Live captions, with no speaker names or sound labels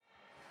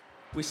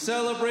We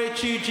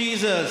celebrate you,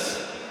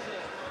 Jesus.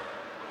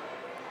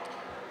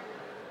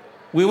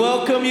 We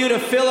welcome you to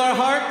fill our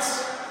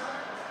hearts.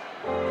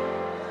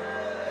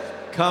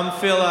 Come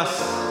fill us.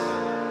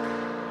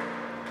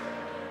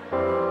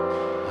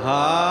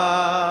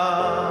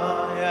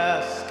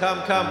 Yes. Come.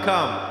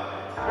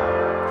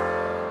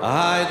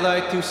 I'd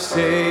like to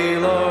say,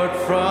 Lord,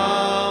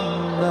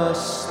 from the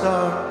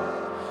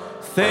start,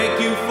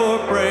 thank you for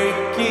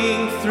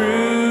breaking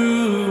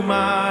through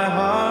my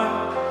heart.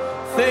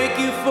 Thank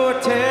you for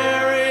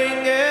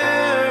tearing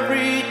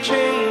every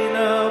chain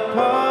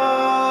apart.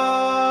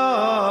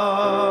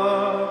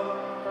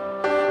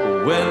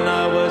 When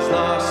I was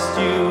lost,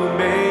 you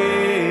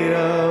made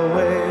a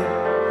way.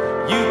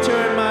 You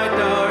turned my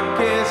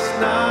darkest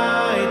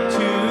night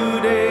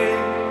to day.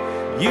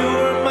 You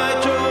were my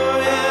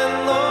joy,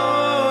 and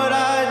Lord,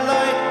 I'd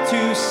like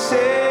to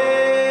say,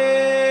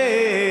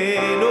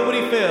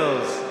 nobody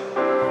fills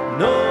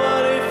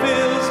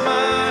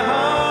my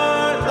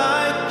heart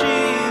like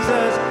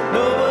Jesus.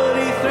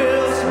 Nobody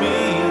thrills me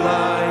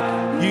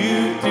like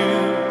you do.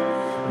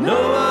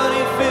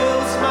 Nobody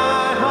fills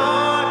my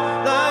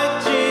heart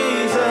like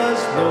Jesus.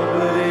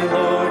 Nobody,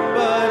 Lord,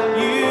 but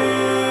you.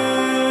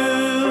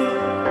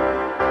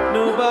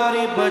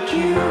 Nobody but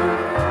you.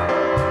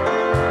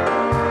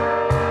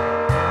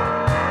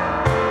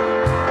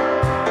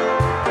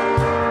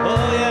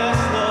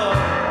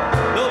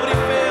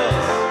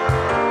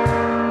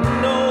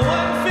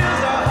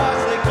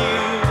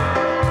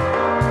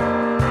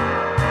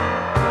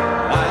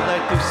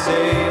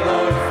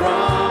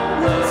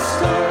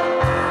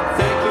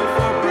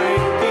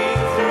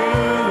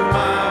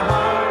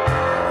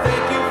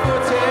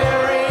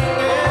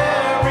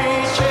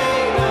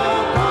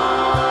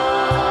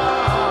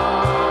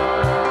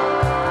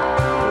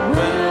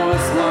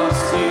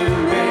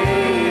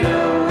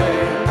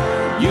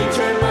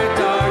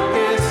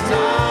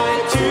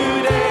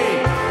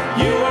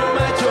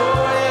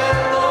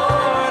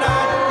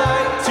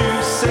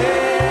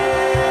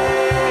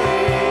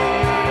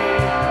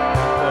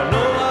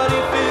 Nobody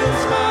feels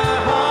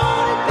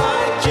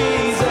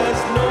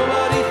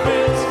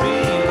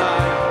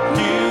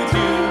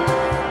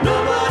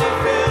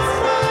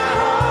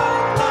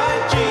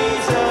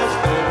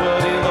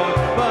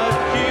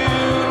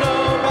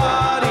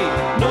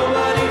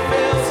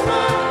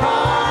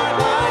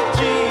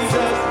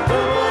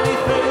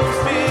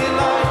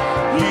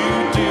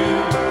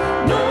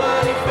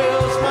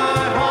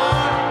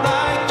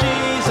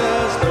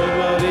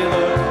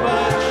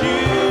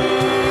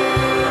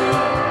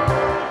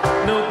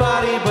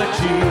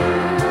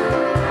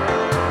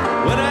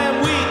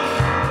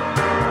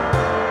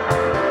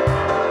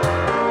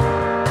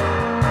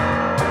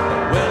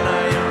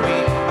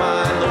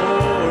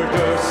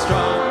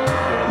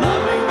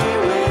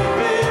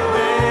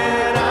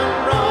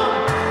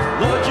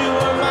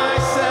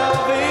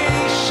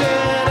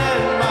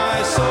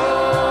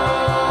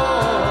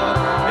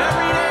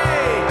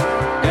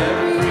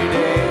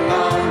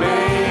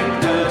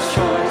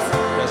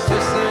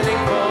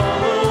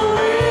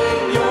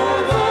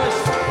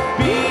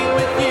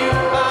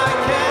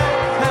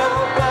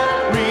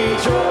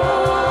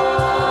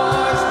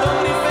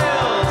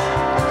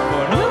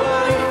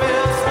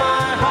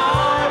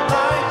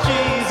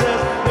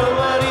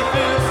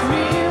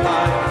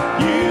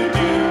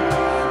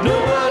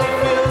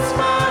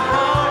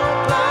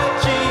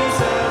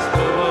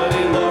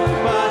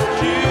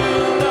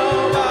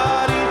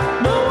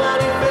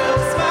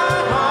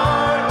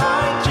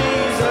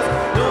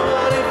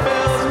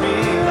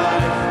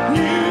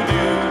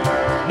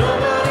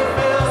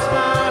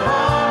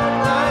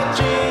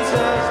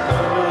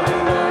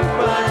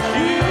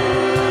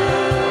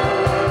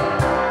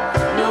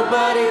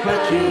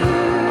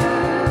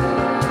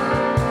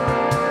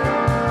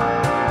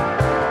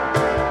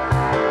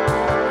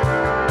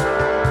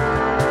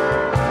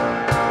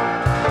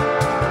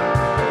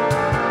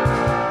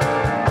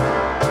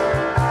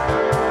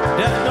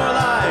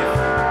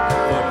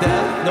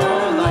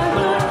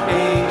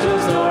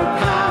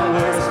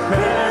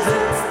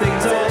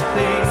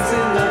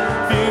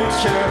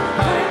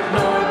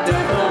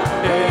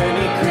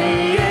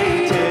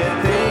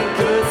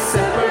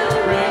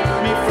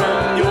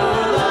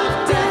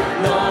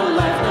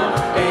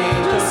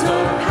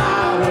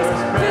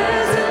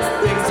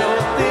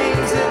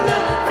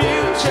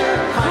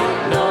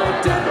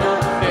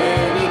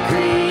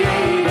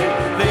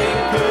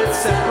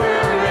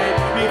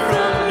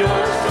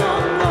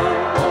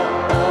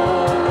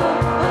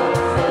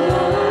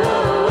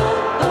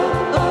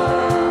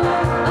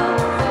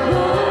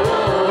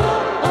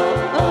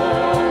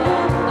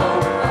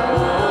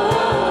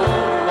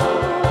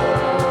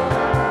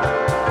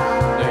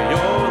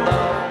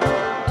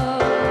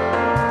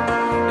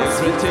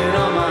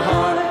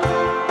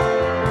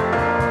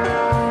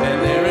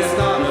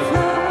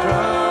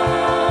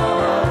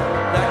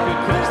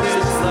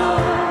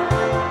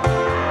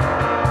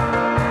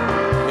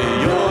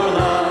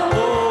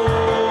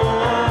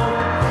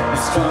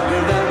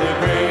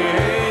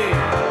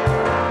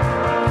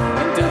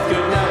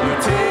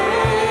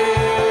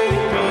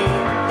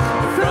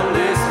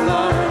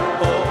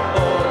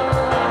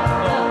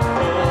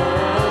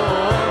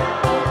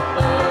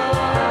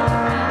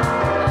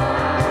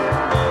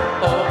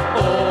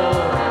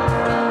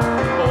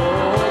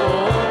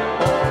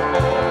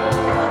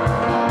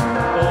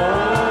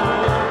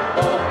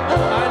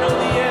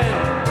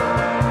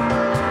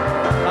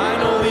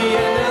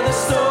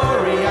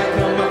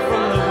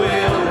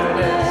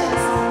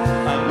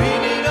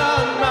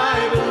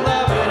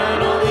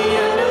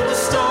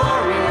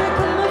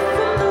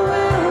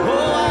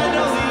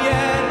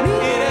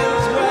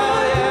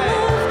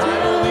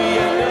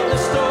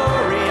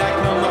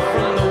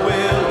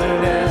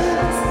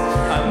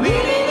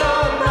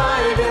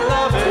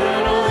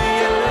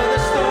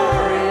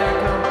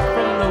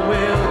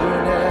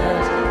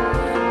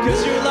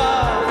your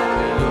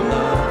love. Your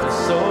love is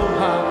so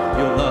high.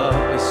 Your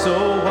love is so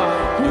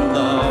wide. Your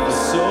love is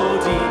so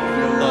deep.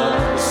 Your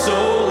love is so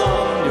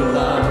long. Your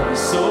love is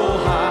so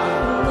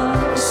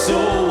high, so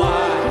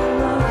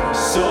wide,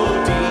 so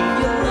deep.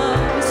 Your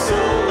love is so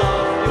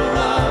long. Your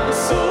love is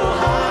so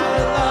high.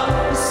 Your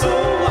love is so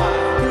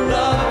wide. Your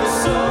love is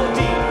so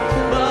deep.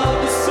 Your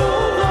love is so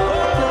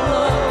long. Your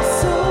love is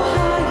so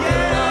high.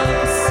 Your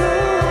love is so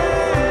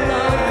wide. Your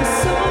love is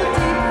so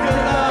deep.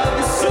 Your love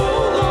is so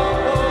long.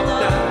 Oh,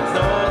 there's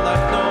no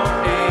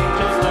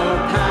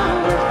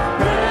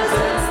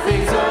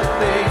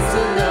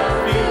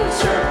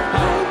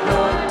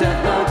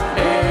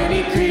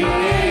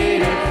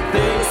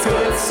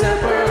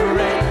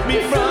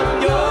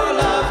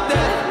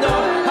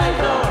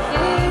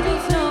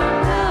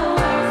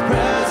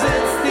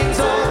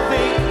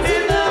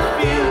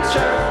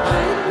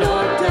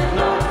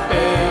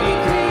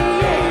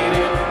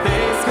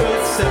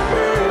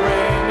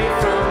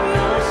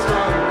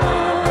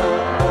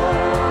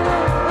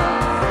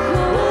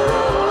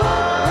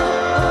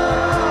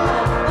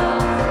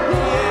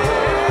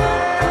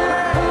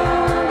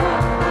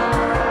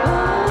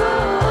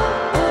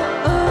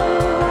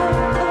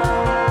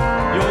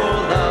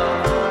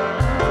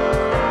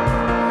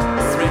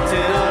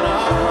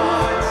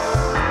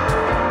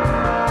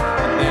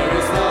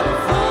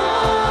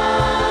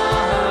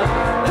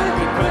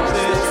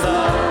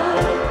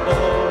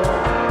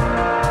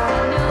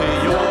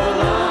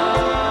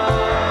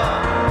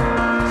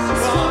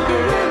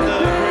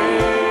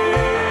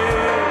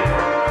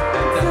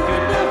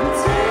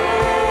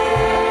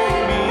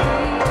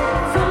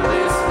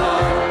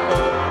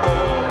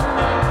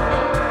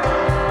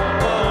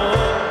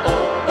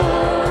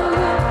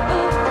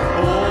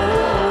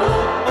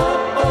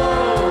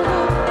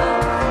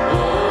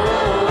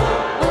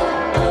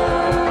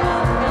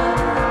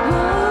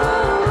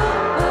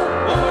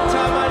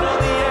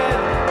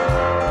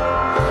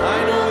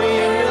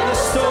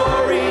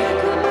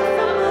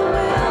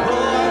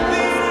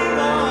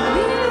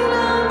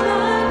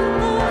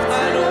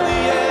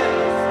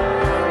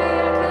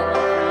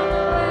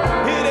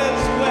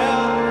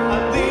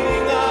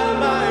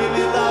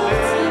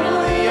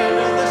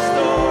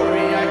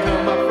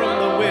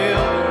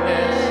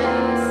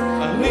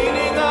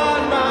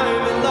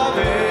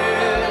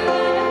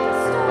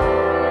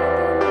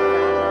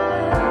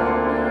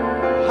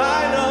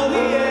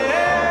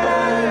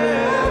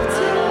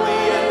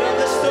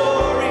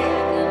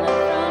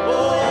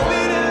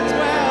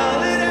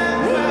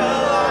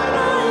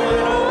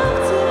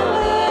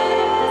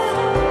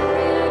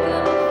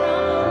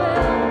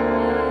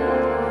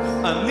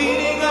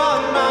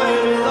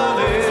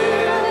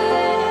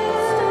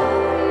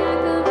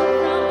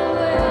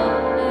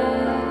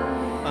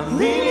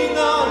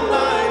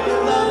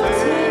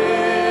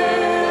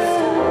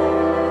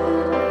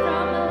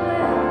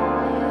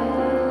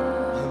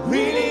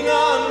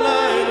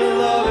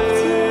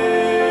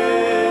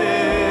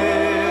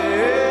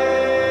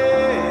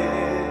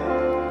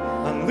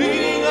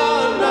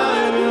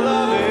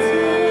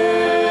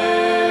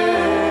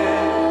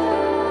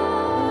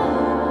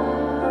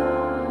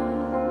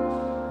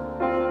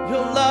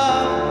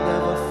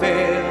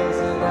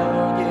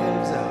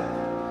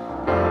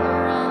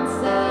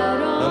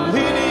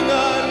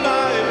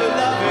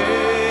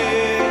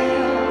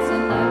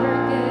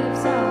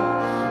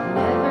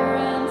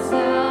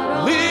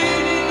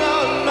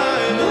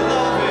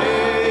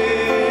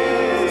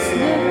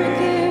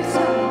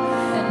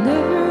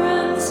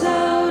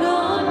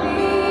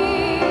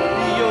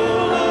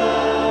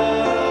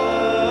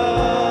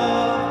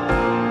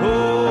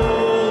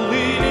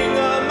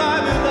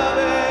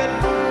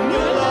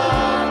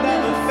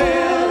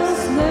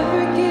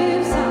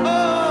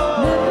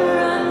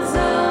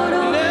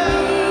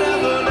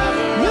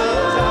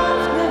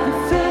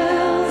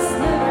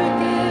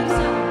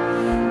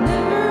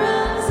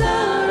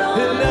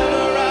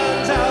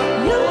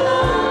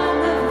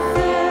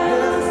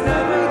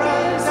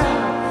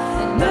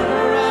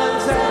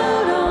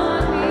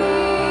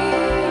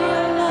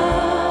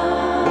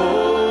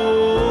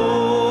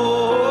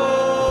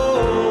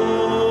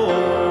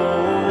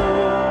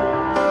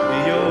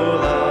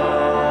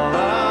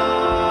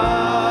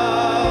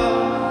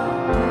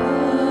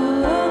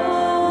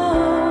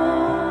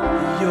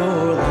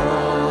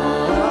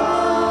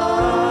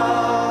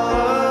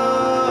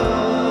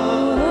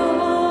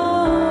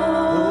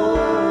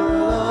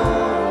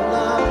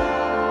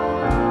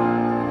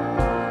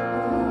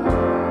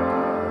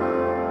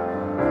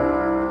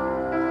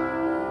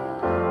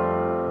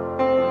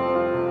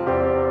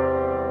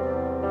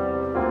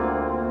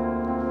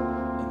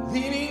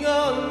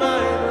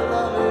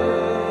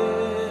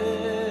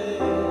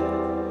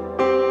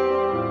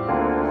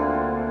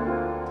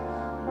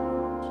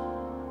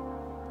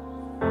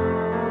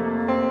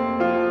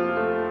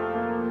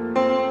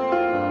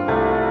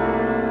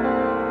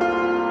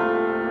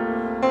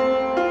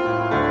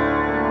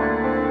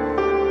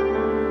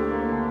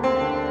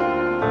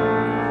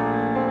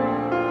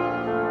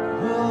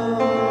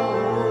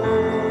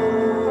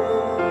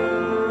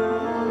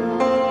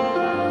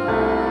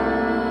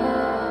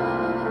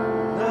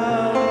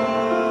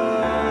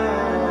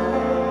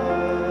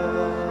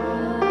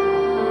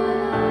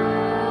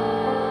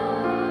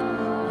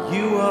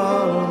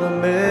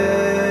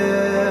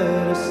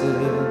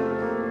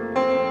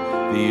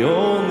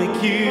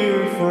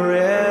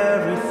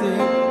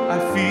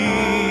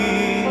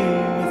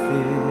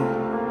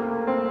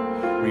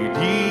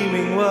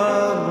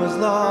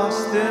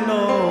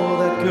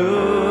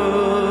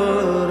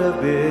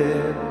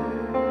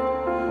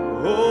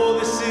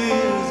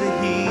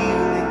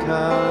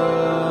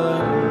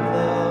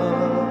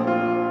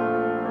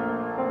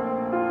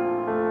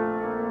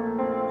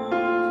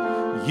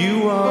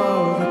You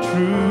are the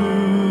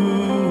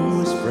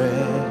truest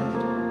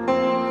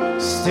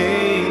friend,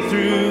 staying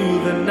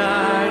through the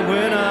night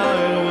when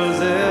I was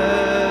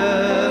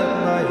at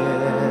my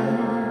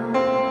end,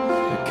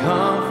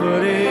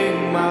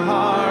 comforting my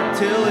heart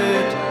till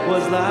it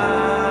was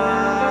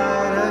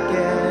light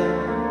again.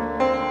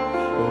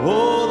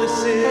 Oh, this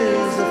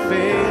is a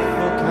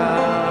faithful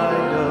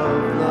kind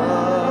of love.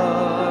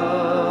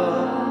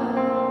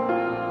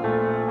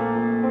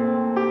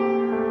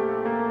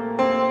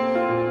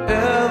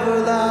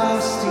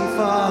 Everlasting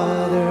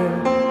Father,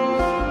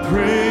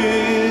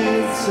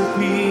 Prince of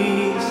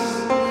Peace,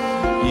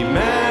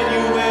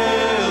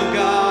 Emmanuel,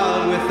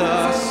 God with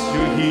us,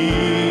 you're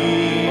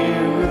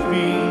here with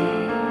me.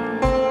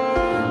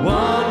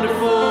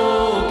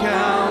 Wonderful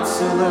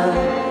Counselor,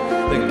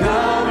 the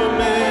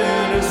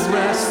government is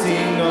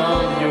resting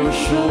on your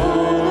shoulders.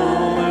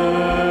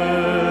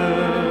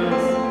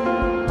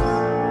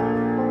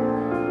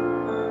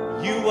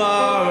 You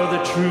are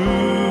the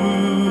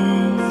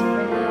truth,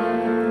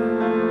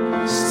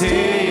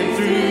 staying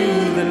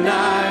through the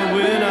night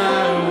when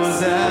I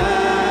was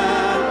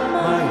at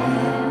my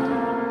end,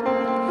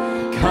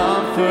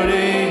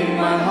 comforting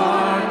my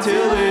heart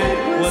till it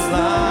was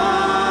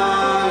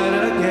light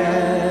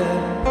again.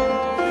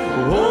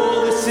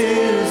 Oh, this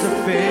is a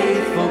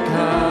faithful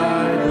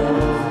kind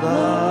of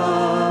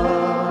love.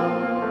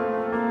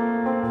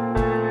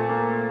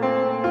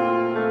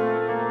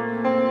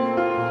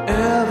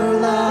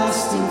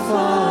 Everlasting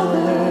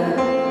Father,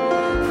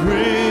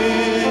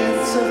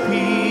 Prince of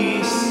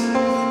Peace,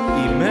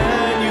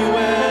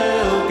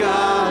 Emmanuel,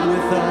 God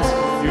with us,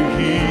 you're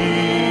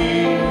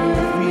here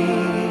with me.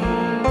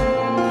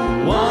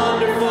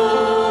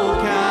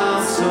 Wonderful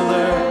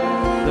Counselor,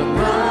 the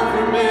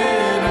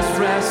government is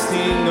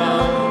resting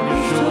on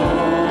your shoulders.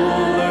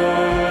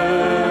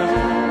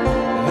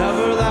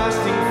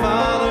 Everlasting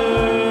Father,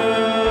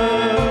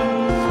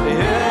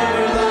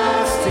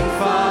 everlasting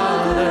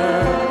Father,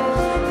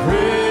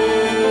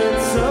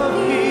 Prince of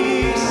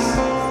Peace,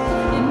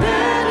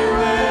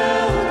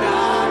 Emmanuel,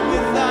 God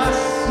with us,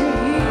 you're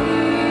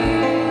here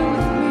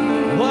with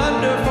me.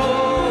 Wonderful,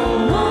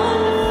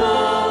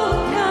 Wonderful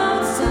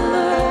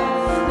Counselor,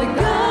 the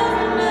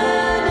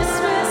government is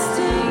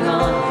resting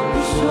on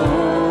your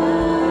shoulders.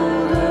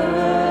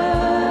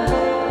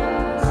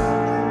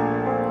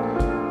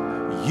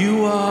 you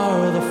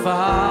are the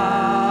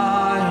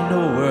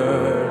final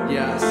word,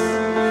 yes.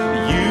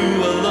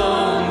 You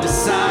alone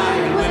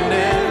decide when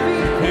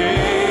every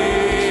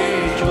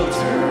page will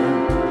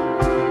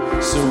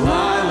turn. So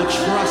I will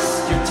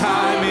trust your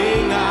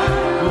timing, I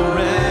will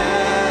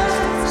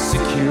rest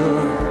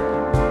secure.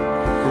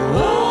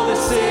 Oh,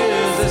 this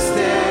is a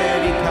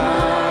steady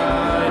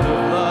kind of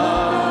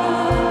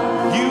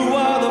love. You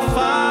are the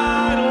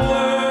final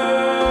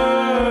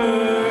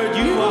word.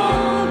 You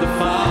are the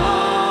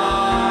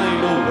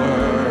final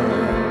word.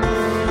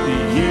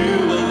 You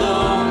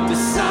alone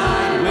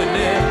decide when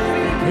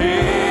every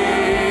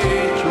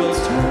page will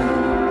turn.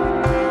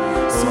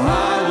 So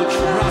I will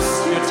trust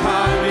your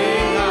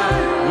timing, I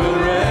will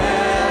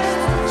rest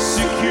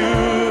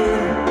secure.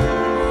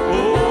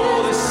 Oh,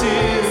 this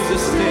is a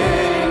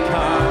steady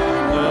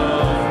kind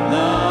of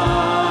love.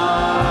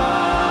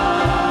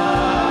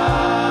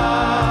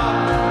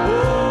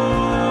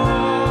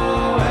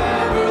 Oh,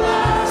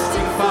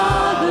 everlasting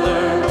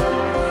Father,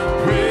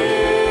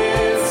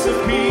 Prince of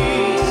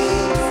Peace,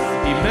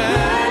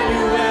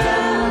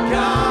 Emmanuel,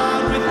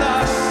 God with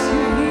us,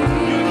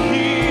 you're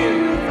here,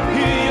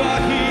 you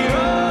are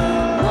here.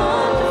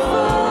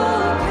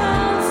 Wonderful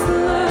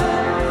Counselor,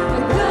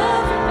 the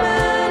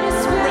government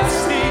is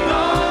Resting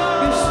on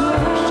your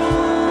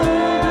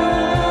shoulders.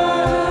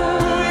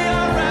 we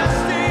are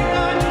resting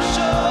on your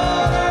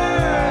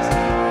shoulders.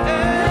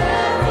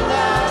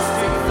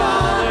 Everlasting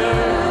Father,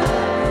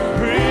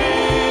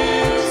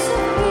 Prince,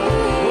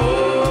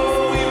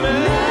 oh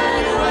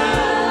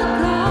Emmanuel,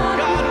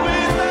 God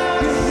with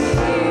us,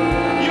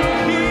 you're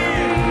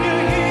here,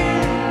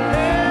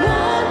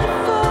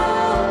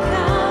 Wonderful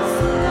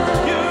Counselor,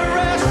 you're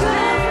resting.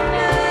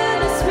 government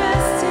is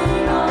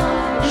resting on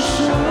your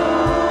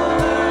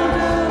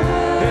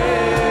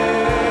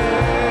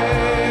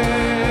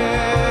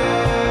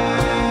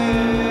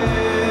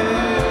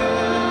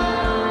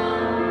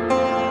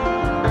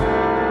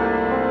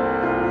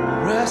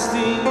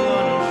Resting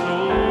on your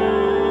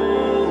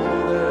shoulders,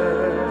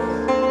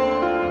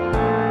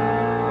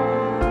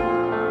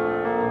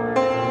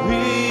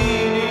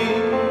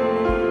 leaning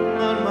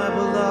on my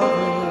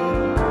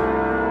beloved,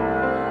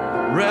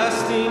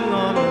 resting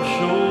on your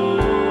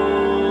shoulder.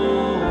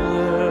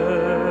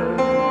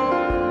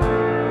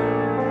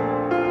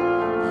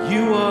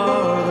 You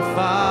are the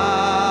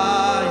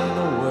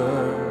final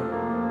word.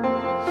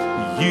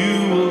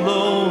 You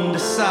alone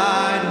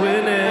decide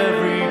when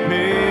every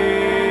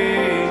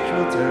page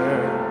will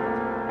turn.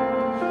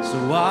 So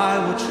I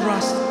will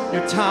trust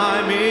your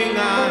timing,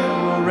 I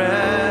will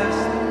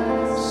rest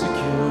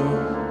secure.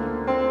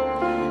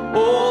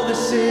 Oh,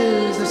 this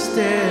is a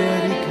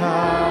steady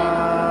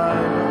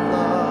kind of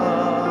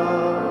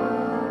love.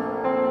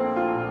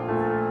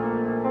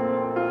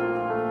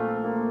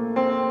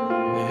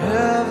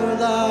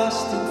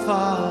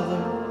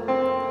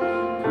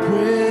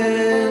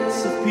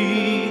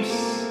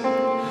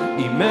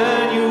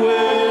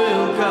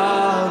 Emmanuel,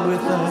 God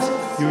with us,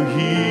 you're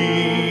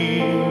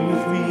here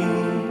with me.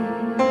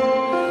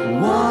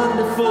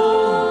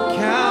 Wonderful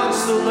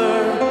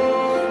Counselor,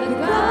 The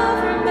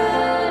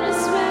government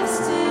is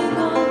resting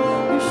on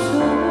your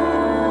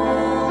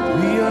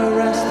shoulders. we are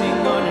resting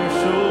on your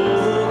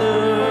shoulders.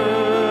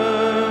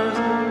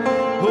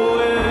 Oh,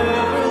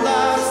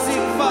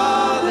 everlasting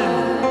Father,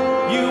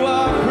 you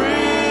are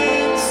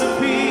Prince of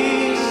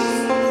Peace.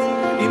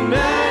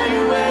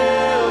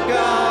 Emmanuel,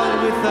 God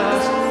with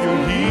us,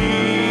 you're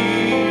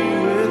here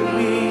with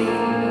me.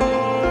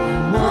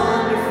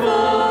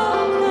 Wonderful.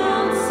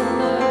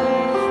 Counselor,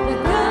 the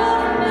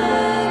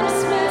government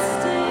is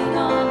resting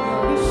on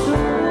your shoulders.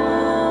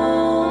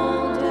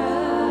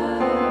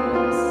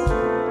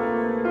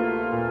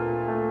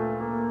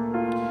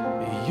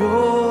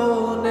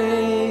 Your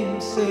name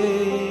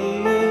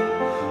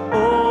said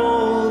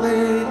all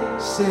they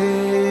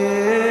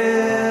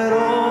said,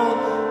 all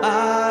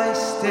I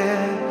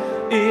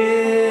stand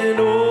in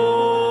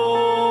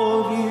awe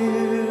of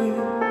you.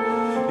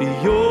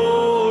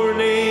 Your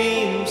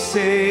name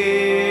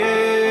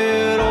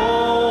said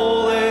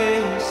all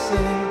they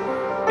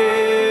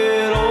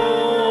said,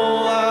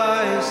 all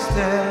I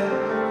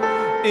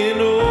stand in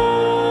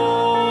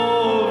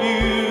awe of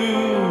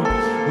you.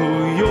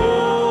 Oh,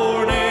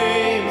 your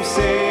name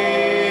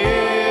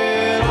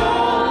said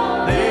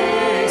all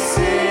they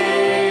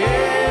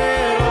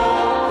said,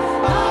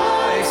 all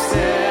I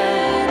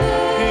stand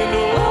in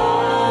awe.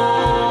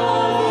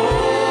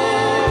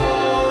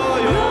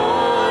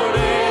 Your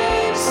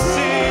name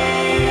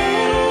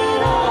said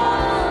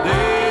all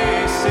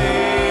they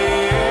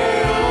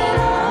said,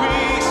 all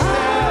we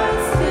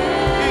stand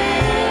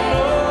in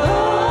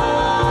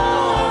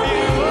awe of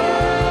you.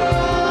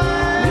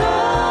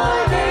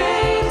 Your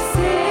name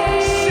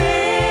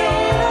said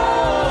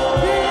all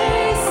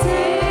they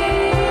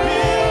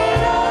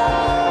said,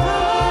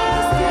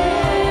 all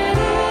stand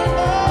in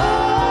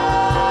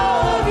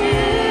awe of you.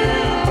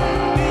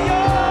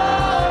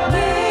 Your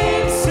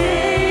name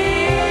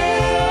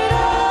said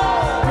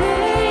all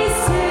they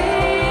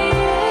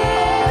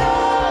said,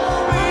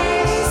 all we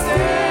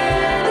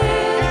stand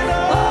in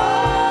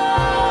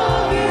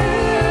awe of you.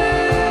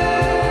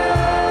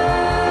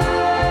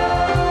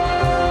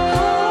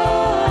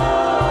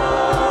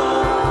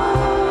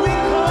 We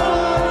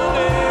call your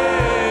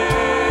name.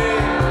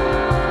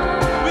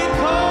 We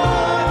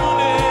call your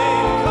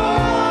name.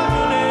 Call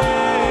your name.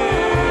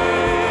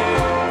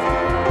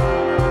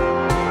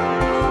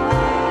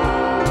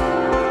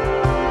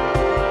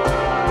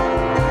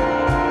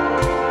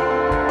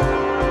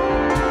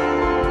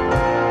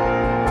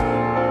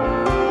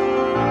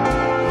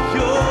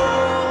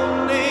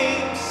 Your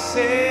name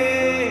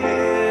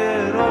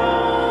said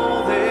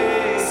all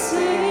they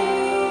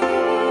said.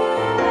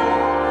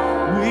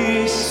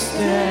 We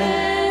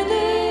stand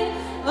in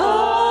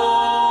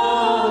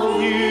awe of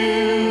of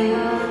you.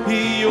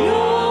 Your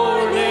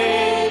Your name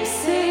name.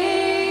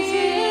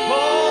 said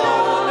Call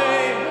all your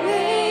name.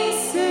 they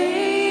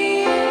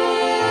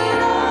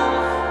said,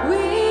 all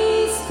we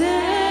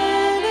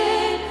stand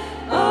in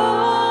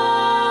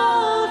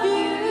awe of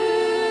you.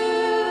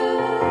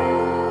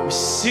 We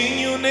sing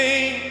your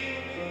name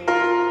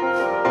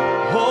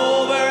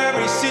over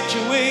every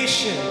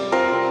situation.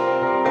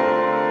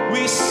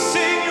 We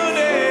sing your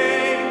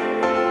name.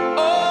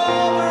 Oh,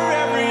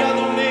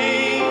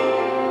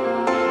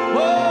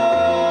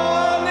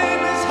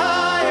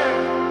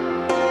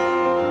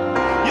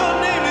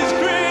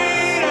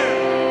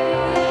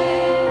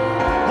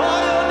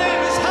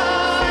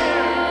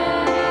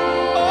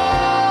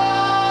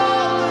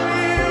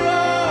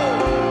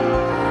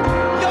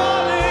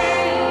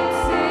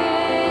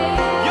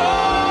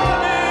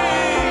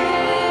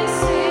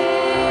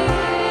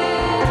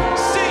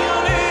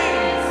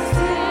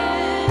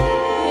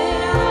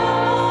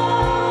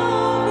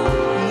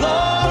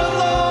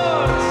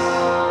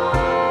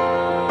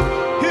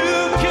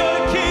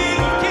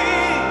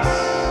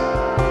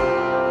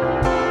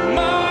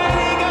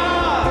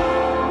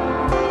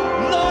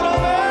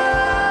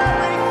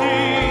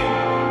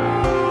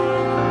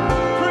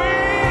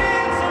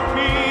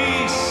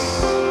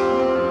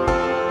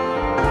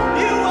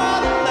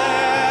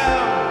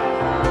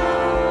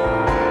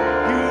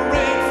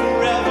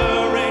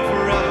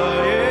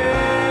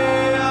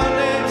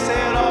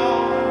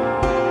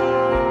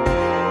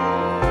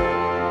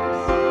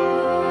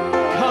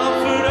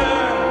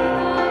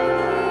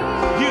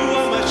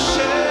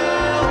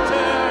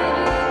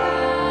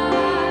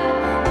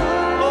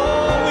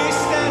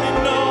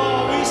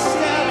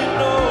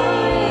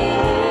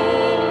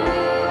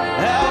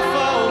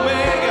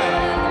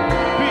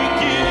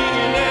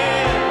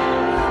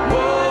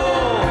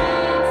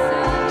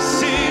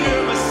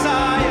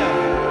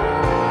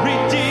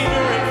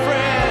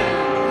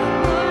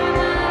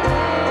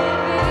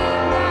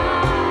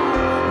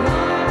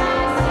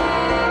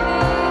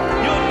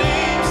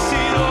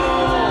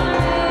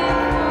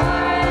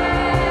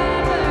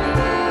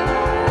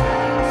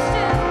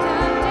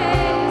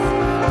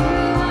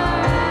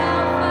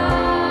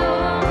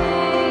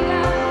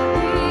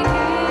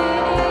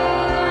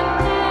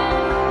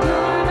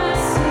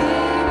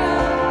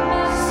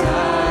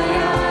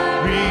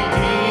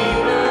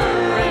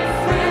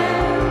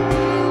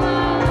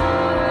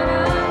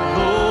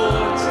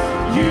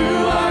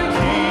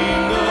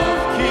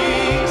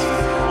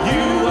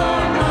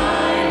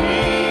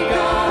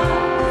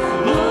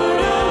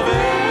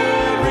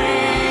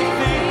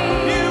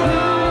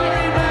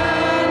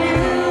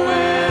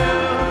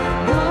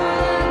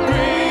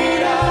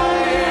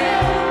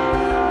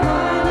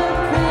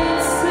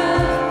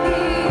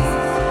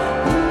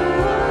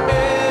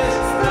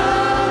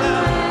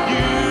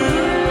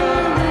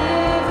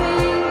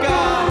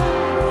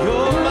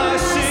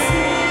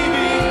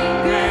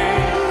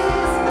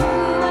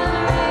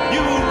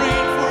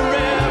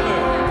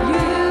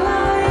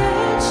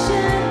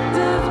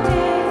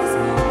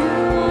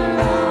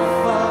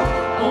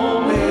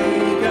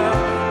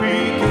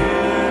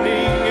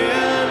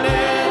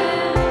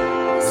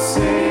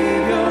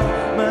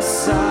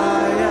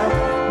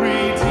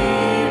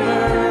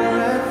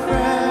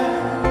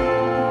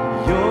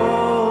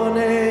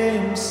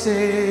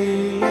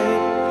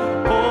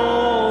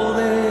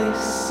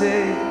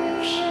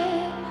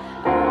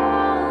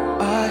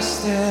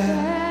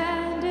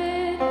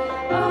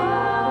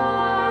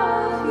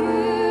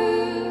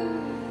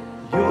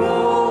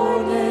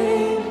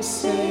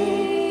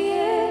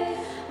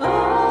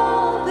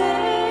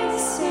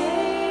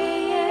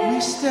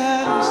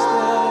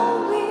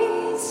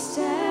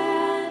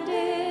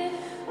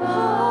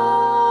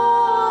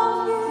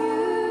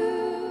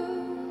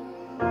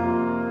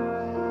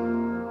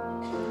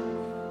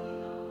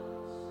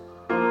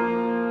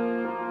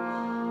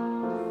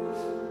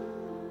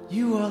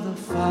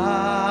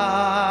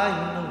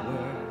 final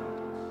word.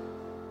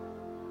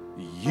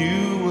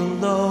 You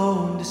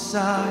alone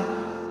decide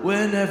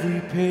when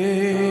every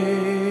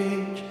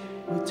page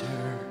will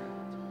turn.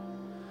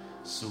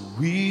 So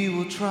we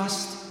will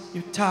trust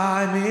your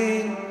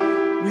timing.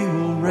 We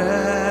will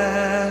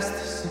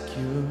rest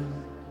secure.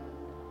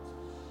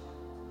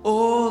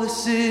 Oh,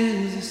 this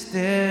is a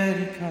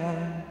steady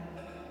kind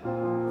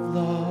of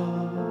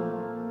love.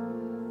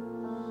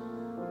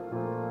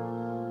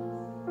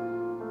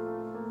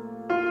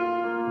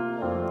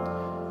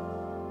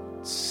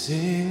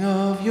 Sing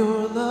of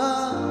your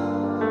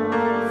love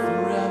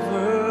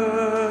forever.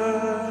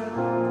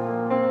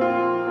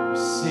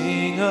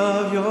 Sing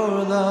of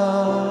your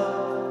love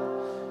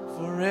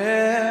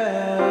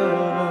forever.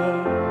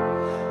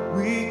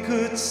 We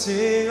could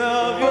sing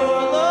of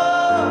your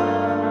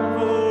love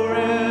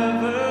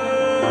forever.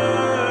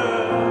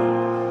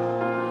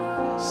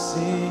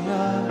 Sing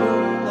of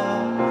your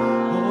love.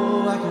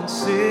 Oh, I can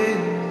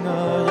sing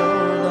of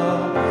your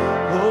love.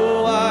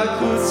 Oh, I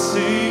could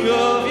sing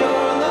of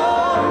your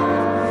love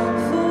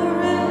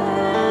forever.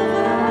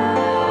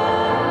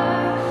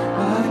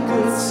 I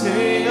could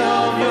sing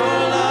of your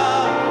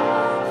love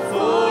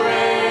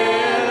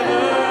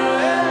forever.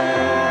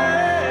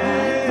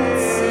 I could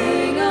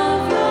sing of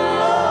your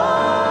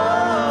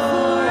love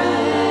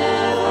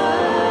forever.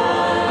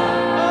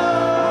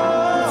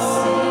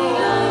 Sing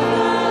of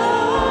your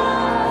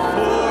love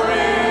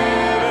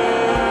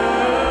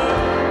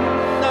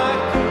I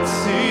could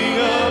sing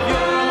of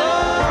your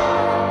love.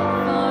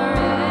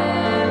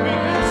 We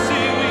could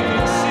sing, we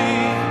could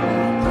sing.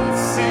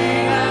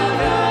 Sing of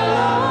your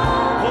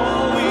love.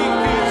 Oh, we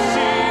could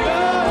sing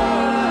of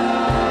your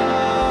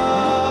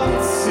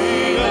love.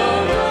 Sing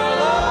of your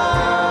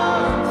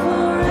love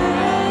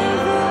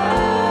forever.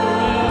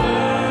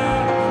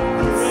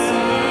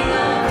 Sing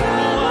of your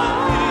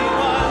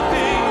One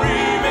thing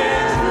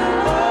remains.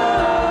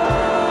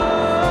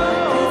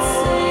 could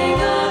sing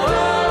of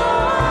your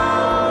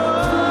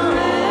love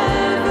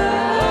forever.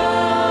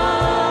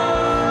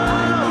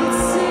 I could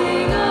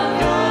sing of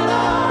your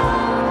love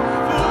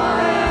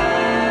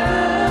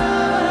forever.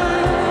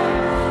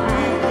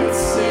 We could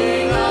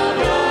sing of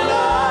your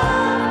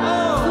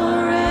love.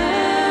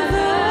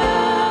 Forever.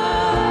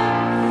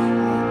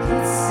 I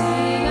could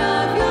sing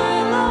of your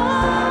love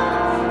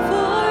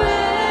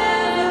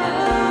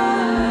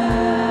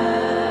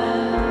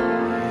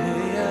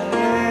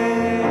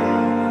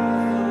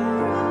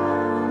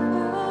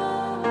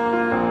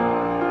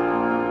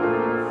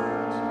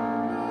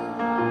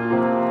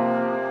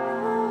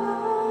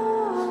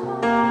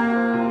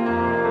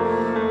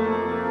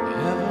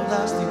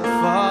Everlasting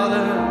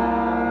Father,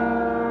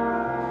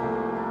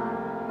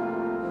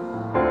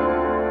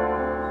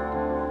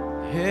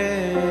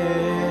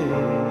 hey,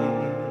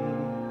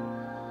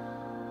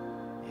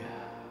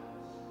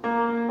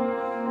 yeah.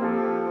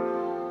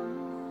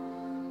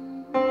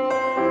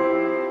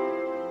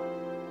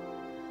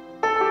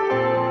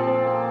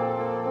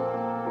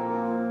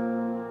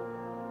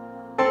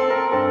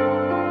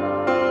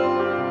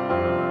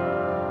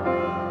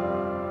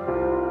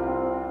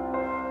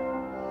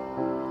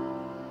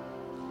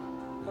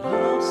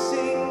 I'll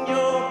sing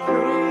your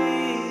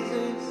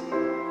praises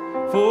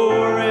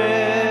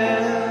forever,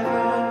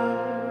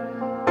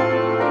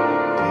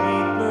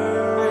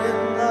 deeper in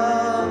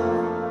love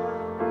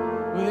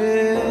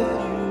with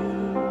you.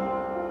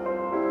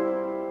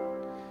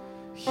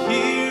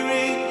 Here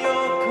in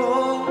your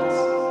courts,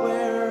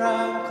 where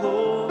I'm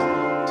close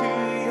to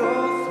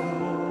your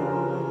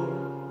throne,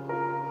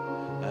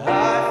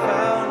 I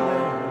found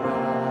where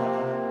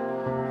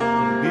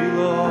I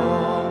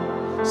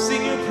belong.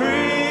 Sing your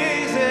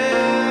praises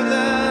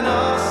and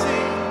I'll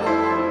sing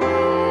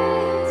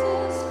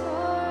Jesus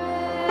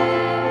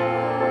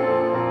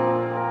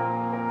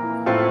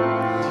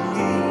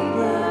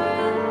deeper,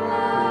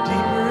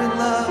 deeper in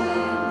love.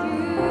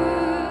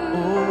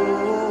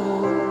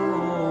 Oh,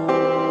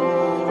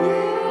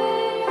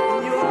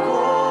 in your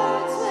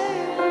courts,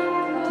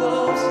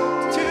 close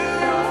to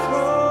your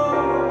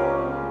throne,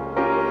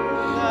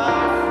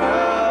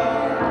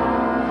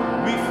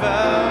 we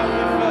found,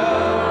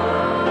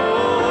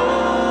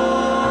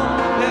 oh,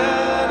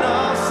 and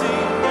I'll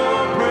sing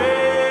your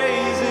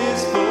praises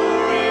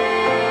forever,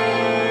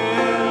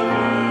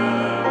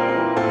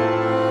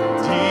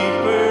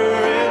 deeper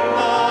in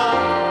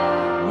love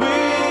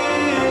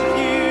with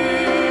you.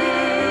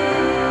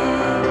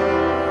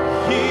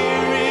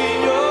 Here in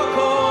your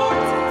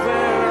courts,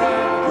 where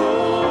I'm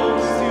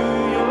close to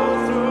your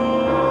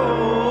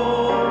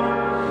throne,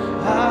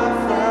 I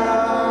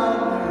found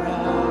where I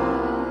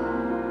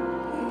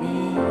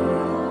belong.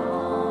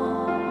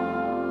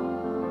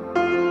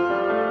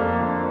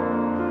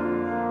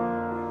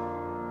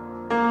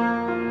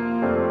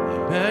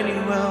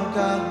 Emmanuel,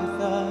 God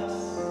with us.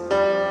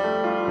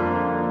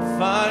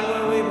 Find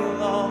where we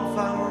belong,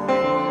 find where we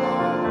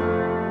belong.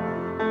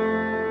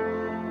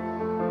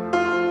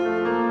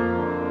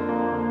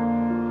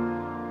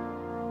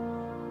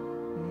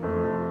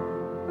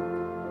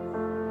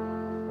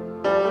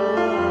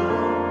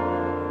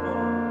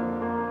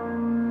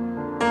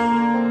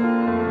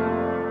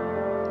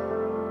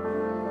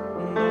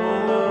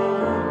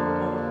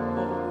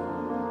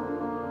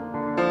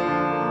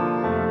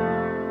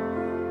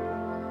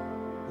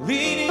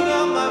 leaning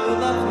on my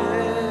beloved.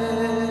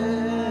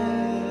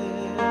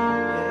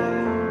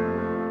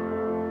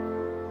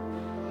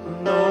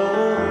 No.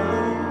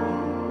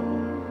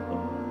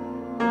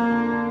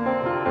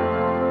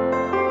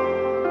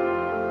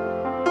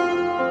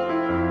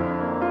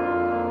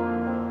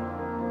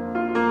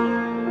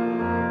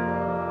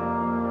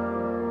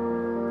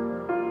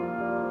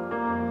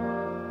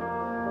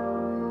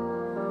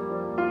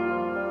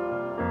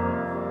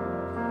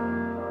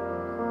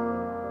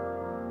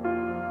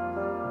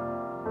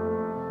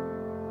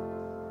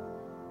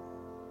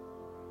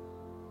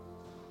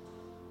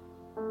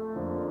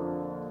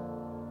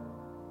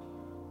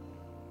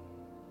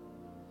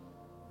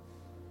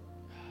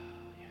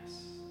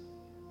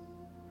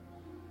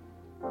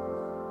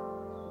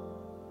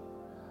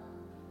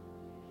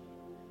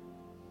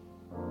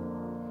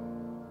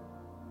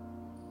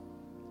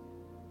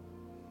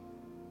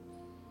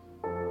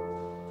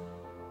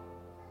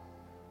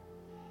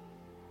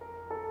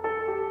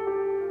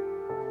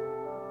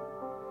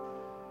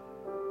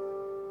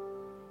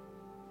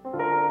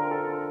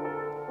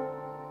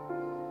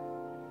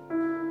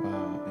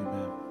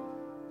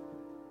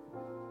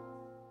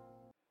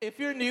 If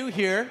you're new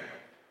here,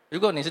 如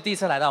果你是第一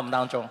次来到我们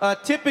当中，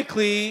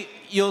 typically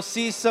you'll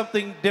see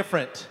something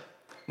different.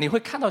 你会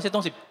看到一些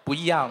东西不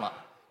一样了。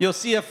 You'll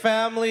see a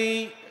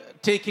family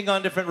taking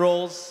on different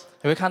roles.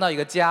 你会看到一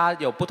个家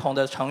有不同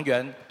的成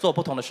员做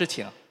不同的事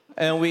情。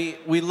 And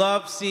we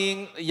love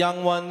seeing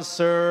young ones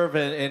serve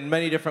in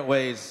many different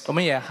ways. 我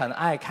们也很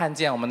爱看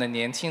见我们的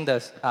年轻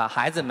的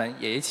孩子们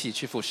也一起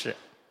去服侍。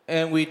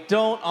 And we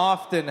don't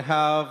often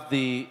have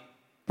the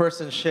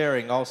person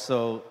sharing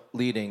also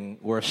leading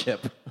worship.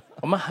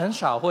 我们很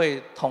少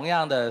会同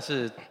样的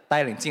是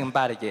带领敬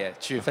拜的也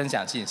去分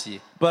享信息。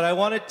 But I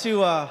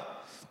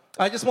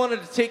just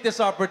wanted to take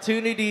this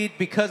opportunity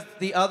because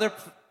the other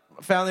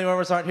family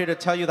members aren't here to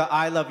tell you that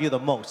I love you the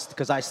most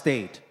because I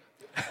stayed.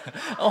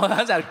 我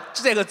很想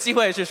这个机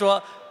会是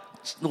说，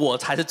我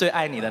才是最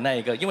爱你的那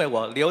一个，因为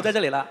我留在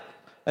这里了。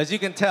 As you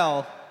can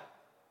tell,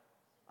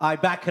 I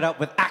back it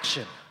up with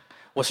action.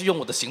 我是用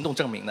我的行动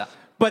证明的。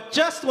 But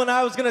just when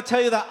I was going to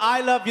tell you that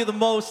I love you the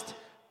most,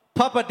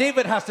 Papa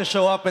David has to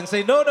show up and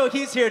say, no,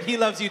 he's here, he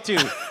loves you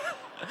too.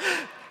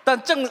 但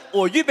正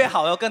我预备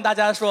好要跟大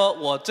家说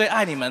我最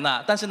爱你们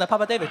了，但是呢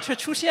 ，Papa David 却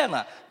出现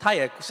了，他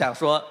也想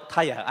说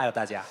他也很爱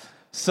大家。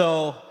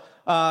 So,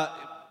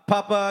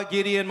 Papa,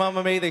 Gideon,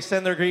 Mama May, they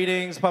send their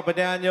greetings. Papa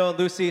Daniel and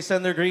Lucy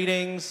send their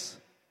greetings.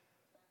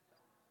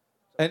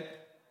 And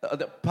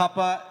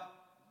Papa,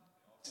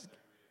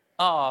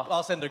 哦，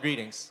 I'll send their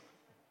greetings.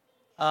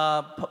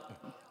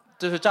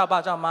 就是赵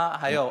爸赵妈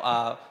还有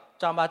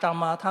丈爸丈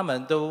妈他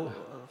们都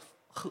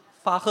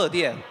发贺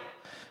电，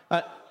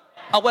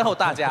问候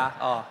大家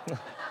哦。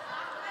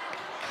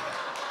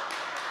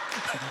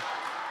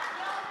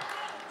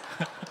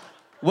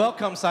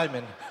Welcome,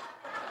 Simon.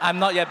 I'm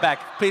not yet back.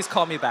 Please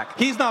call me back.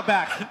 He's not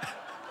back.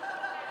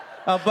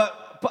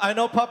 But I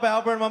know Papa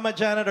Albert and Mama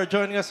Janet are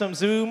joining us from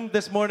Zoom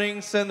this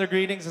morning. Send their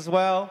greetings as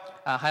well.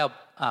 还有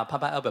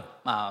Papa Albert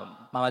妈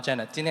妈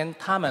Janet， 今天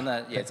他们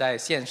呢也在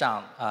线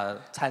上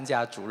参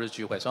加主日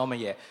聚会，所以我们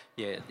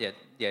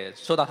也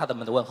收到他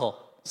们的问候。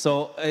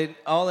So,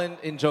 all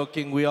in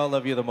joking, we all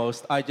love you the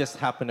most. I just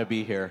happen to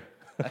be here.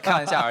 开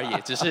玩笑而已，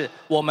只是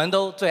我们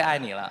都最爱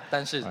你了，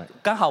但是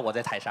刚好我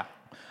在台上。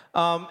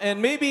And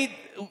maybe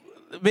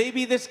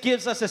this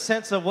gives us a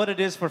sense of what it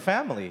is for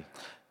family.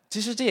 其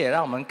实这也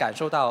让我们感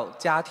受到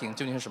家庭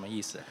究竟是什么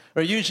意思。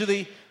Or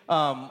usually,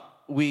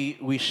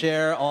 we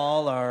share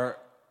all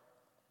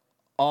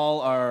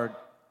our,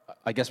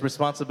 I guess,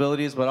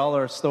 responsibilities, but all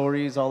our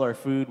stories, all our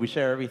food, we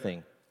share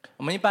everything.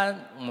 我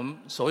们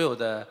所有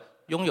的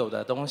拥有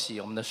的东西，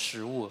我们的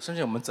食物，甚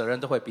至我们责任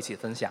都会彼此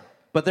分享。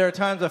 But there are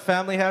times a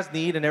family has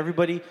need and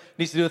everybody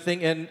needs to do a thing.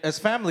 And as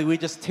family, we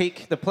just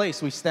take the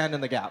place. We stand in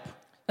the gap.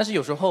 但是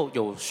有时候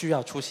有需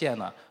要出现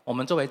了，我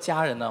们作为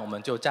家人呢，我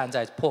们就站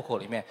在破口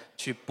里面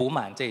去补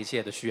满这一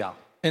切的需要。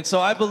 And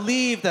so I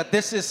believe that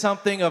this is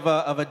something of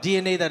a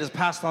DNA that is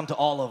passed on to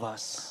all of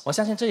us. 我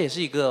相信这也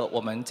是一个我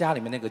们家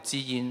里面那个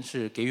基因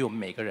是给予我们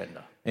每个人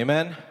的。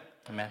 Amen?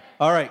 Amen.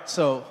 All right,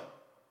 so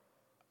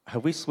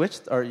have we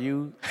switched? Are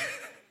you?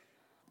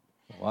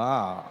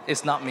 Wow.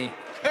 It's not me.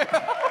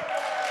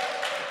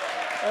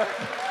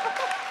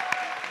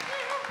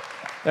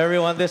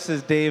 Everyone, this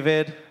is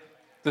David.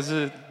 This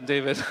is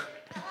David.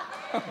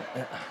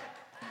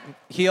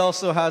 He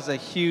also has a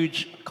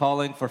huge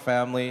calling for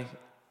family.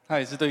 他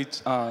也是对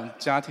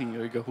家庭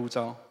有一个呼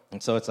召， And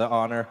so it's an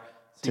honor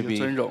是 to 一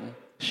个尊 be 荣，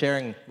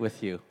 sharing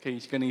with you. 可以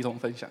跟你一同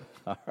分享。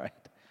 All right.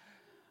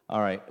 All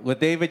right. With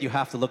David, you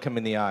have to look him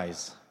in the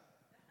eyes.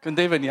 跟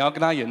David 你要跟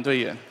他眼对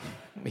眼，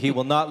 He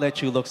will not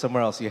let you look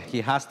somewhere else.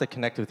 He has to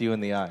connect with you in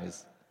the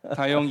eyes.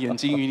 他用眼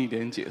睛与你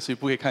连接，所以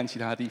不可以看其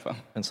他地方。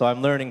 And so I'm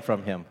learning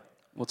from him.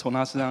 我从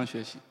他身上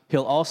学习。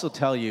 He'll also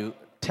tell you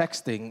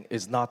texting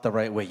is not the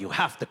right way. You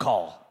have to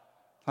call.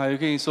 他也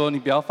跟你说，你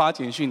不要发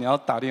简讯，你要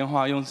打电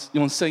话，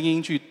用声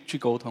音去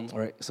沟通。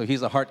 All right. So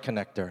he's a heart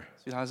connector.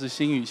 所以他是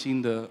心与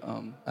心的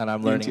And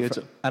I'm 连 learning 接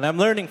者。 and I'm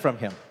learning from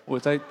him. 我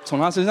在从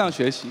他身上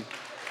学习。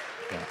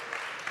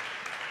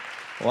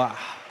Wow.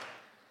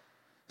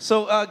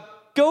 So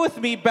go with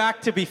me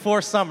back to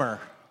before summer.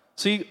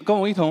 所以跟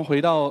我一同回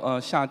到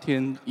夏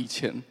天以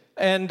前，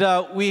 And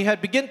we had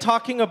begun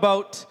talking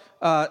about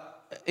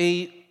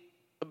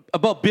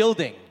about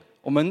building,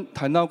 我们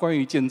谈到关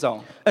于建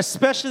造，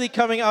 especially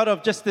coming out of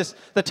just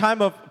the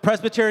time of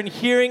Presbyterian,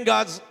 hearing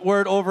God's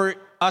word over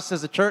us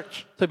as a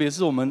church. 特别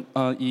是我们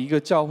以一个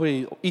教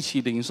会一起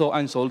领受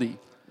按手礼，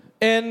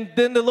 And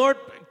then the Lord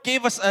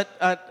gave us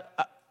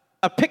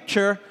a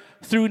picture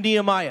through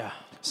Nehemiah.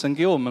 神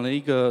给我们了一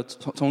个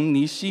从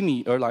尼西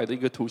米而来的一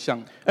个图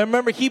像。 And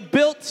remember, he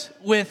built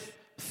with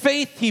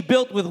faith, he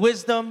built with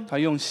wisdom. 他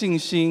用信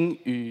心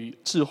与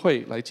智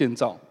慧来建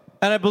造。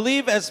 And I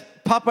believe, as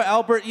Papa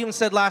Albert even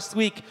said last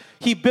week,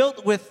 he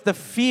built with the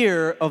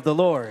fear of the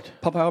Lord.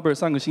 Papa Albert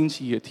上个星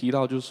期也提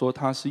到，就是说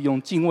他是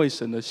用敬畏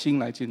神的心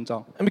来建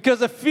造。 And because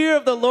the fear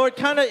of the Lord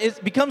kind of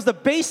becomes the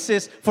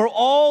basis for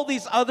all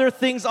these other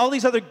things, all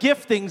these other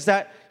giftings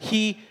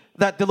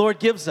that the Lord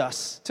gives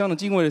us. 这样的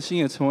敬畏的心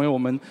也成为我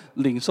们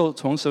领受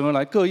从神而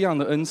来各样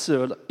的恩赐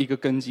而一个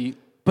根基，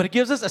 But it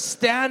gives us a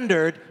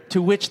standard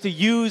to which to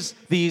use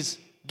these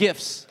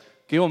gifts.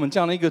 给我们这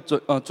样的一个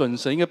准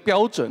绳、一个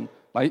标准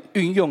来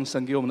运用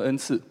神给我们的恩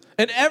赐。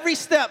 And every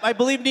step I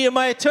believe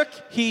Nehemiah took,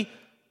 he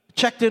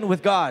checked in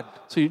with God.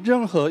 所以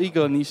任何一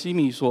个尼西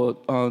米所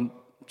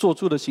做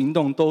出的行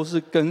动，都是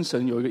跟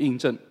神有一个印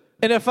证。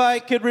 And if I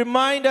could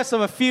remind us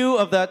of a few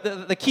of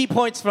the key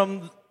points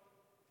from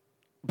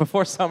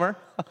before summer,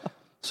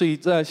 所以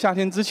在夏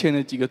天之前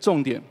的几个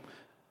重点，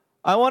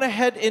 I want to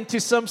head into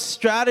some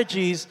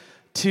strategies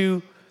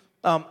to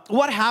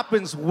what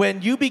happens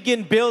when you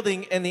begin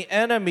building and the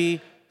enemy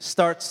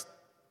starts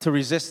to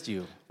resist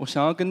you. 我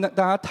想要跟大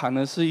家谈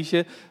的是一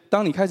些，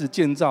当你开始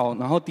建造，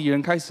然后敌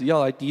人开始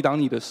要来抵挡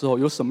你的时候，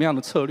有什么样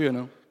的策略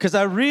呢？ Because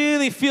I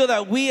really feel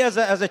that we as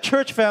a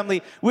church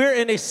family, we're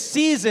in a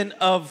season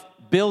of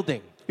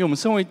building. 因为我们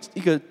身为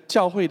一个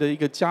教会的一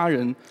个家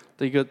人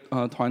的一个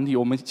团体，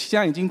我们现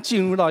在已经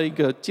进入到一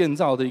个建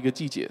造的一个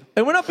季节。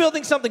 And we're not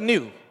building something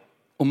new.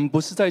 我们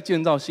不是在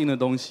建造新的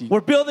东西，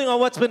 We're building on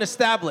what's been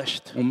established.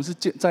 我们是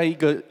在一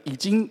个已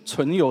经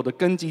存有的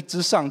根基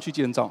之上去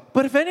建造。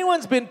 But if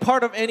anyone's been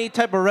part of any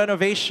type of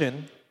renovation,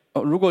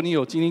 如果你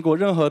有经历过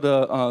任何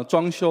的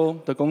装修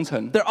的工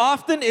程， there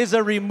often is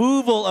a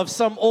removal of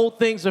some old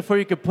things before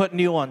you could put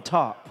new on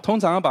top. 通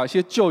常要把一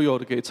些旧有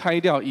的给拆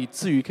掉，以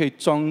至于可以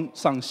装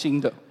上新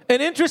的。 And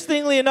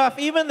interestingly enough,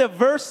 even the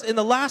verse in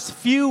the last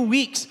few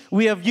weeks,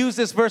 we have used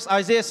this verse,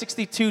 Isaiah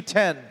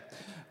 62:10.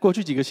 过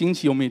去几个星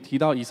期，我们也提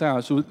到以赛亚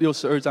书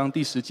62章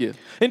第10节。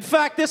 In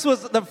fact, this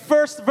was the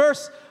first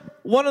verse,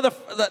 one of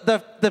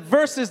the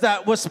verses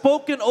that was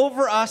spoken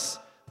over us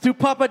through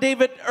Papa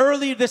David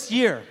early this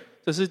year.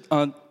 这是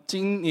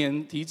今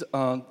年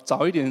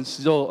早一点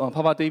时候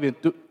Papa David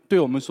对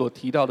我们所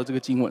提到的这个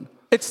经文。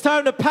 It's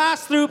time to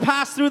pass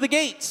through the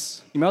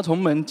gates. 你们要从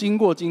门经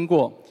过，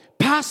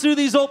 Pass through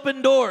these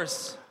open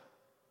doors.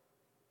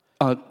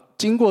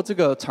 经过这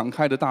个敞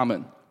开的大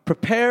门，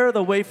 Prepare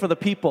the way for the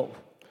people.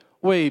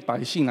 为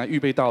百姓来预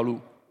备道路。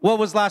 What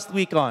was last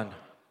week on?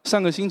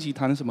 上个星期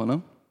谈什么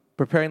呢？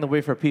 Preparing the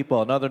way for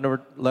people. Another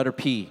letter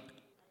P.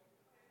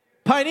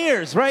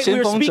 Pioneers, right? We 先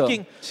were 锋者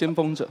speaking 先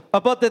锋者。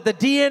 about the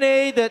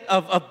DNA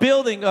of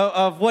building,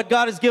 of what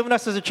God has given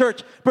us as a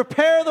church.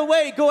 Prepare the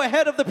way. Go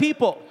ahead of the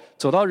people.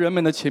 走到人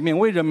们的前面，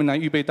为人们来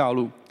预备道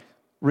路，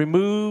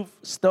 Remove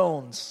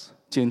stones.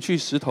 剪去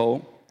石头，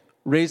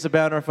 Raise a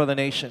banner for the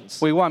nations.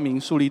 为万民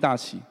树立大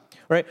旗。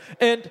 Right?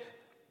 And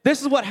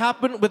this is what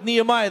happened with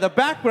Nehemiah. The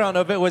background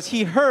of it was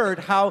he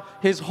heard how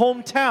his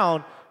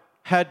hometown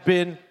had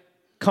been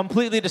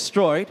completely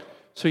destroyed.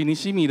 所以尼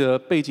西米的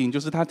背景就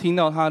是他听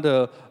到他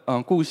的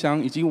故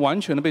乡已经完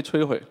全的被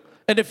摧毁。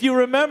 And if you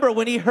remember,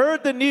 when he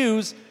heard the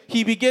news,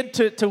 he began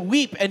to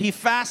weep and he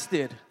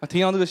fasted. 他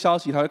听到这个消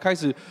息，他会开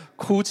始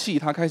哭泣，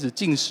他开始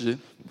进食。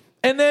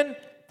 And then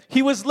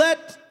he was led,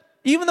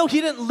 even though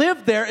he didn't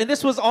live there, and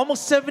this was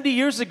almost 70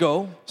 years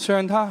ago, 虽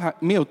然他还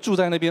没有住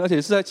在那边，而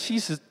且是在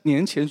70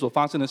年前所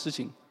发生的事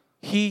情，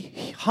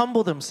 he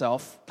humbled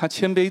himself 他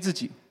谦卑自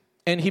己，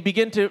 and he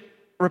began to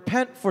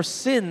repent for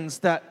sins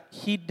that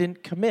he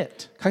didn't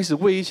commit. 开始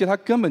为一些他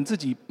根本自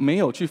己没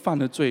有去犯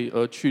的罪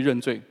而去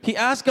认罪， He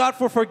asked God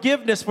for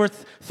forgiveness for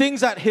things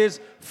that his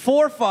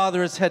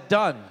forefathers had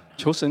done.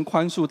 求神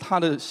宽恕他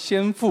的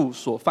先父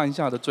所犯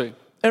下的罪。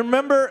 And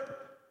remember,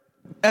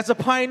 as a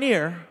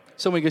pioneer,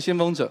 身为一个先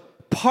锋者，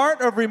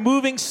 part of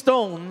removing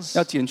stones,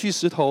 要剪去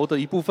石头的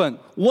一部分，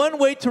 one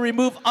way to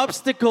remove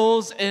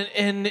obstacles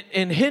and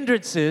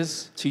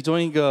hindrances 其中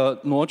一个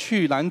挪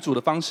去拦阻的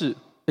方式，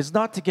 is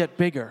not to get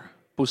bigger,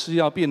 不是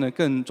要变得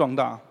更壮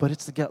大， but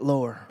it's to get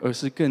lower. 而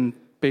是更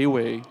卑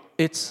微，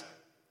 It's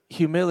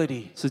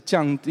humility. 是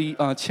降低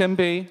谦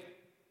卑。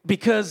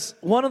 Because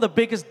one of the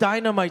biggest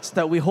dynamites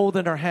that we hold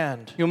in our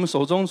hand 因为我们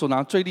手中所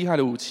拿最厉害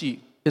的武器，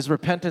 is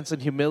repentance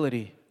and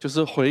humility. 就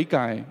是悔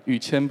改与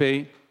谦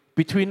卑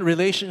Between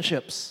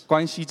relationships,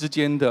 关系之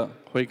间的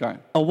悔改。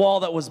 a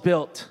wall that was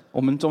built, 我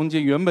们中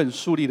间原本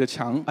树立的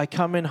墙， I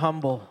come in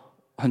humble.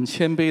 很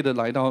谦卑的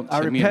来到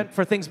I 前面， repent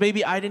for things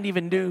maybe I didn't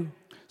even do.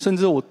 甚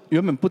至我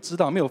原本不知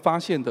道、没有发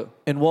现的，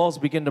 And walls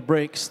begin to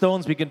break,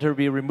 stones begin to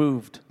be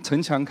removed.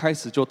 城墙开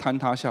始就坍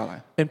塌下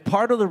来。 And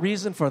part of the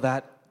reason for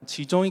that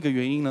其中一个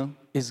原因呢，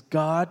 is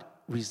God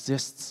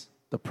resists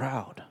the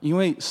proud, 因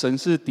为神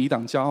是抵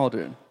挡骄傲的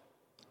人，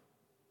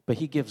 but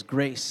he gives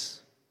grace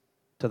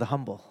to the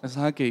humble. 但是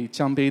他给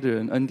降卑的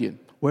人恩典。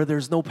 Where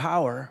there's no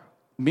power,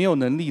 没有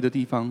能力的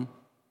地方，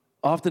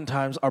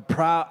 oftentimes our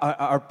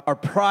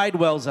pride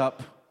wells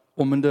up,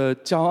 我们的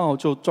骄傲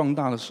就壮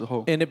大的时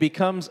候， and it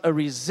becomes a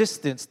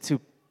resistance to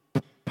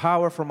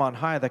power from on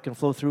high that can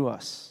flow through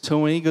us.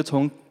 成为一个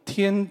从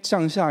天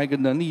降下一个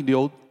能力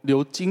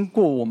流经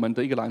过我们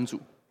的一个拦阻。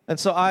 And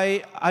so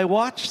I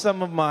watch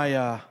some of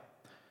my,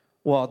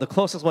 well, the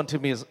closest one to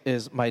me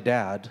is my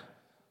dad.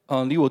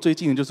 离我最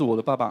近的就是我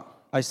的爸爸，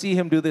 I see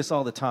him do this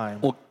all the time.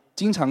 我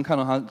经常看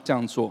到他这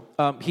样做。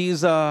 He's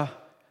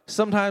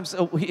sometimes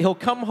he'll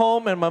come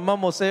home and my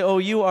mom will say,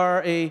 "Oh, you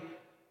are a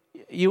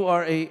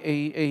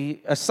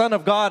son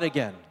of God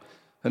again.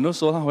 很多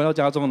时候他回到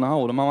家中，然后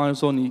我的妈妈就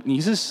说：“你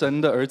是神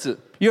的儿子，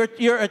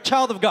 You're a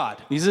child of God."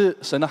 你是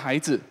神的孩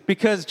子。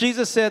 Because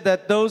Jesus said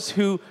that those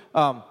who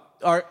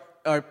are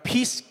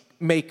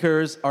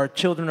peacemakers are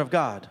children of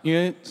God. 因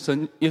为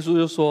耶稣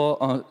就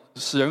说，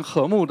使人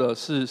和睦的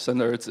是神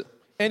的儿子。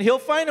 And he'll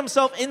find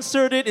himself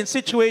inserted in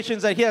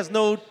situations that he has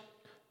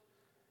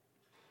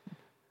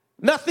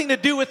nothing to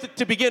do with it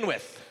to begin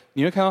with.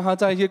 你会看到他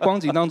在一些光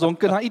景当中，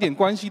跟他一点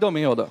关系都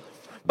没有的。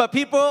 But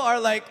people are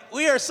like,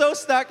 "We are so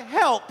stuck,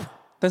 help."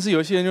 但是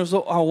有些人就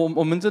说：“啊，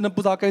我们真的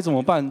不知道该怎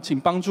么办，请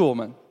帮助我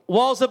们。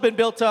 Walls have been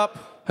built up, ”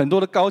很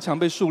多的高墙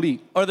被树立，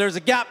 or there's a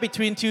gap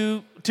between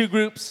two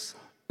groups.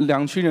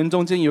 两群人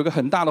中间有一个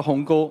很大的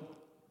鸿沟。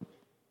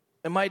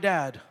 And my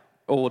dad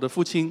我的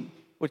父亲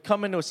would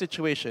come into a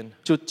situation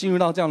就进入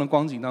到这样的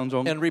光景当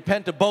中， and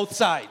repent to both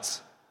sides.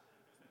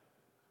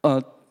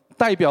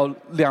 代表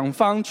两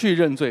方去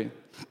认罪。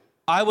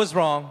 I was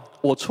wrong.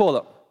 我错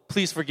了，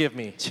 Please forgive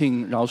me.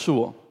 请饶恕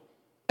我。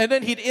 And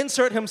then he'd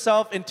insert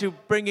himself into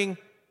bringing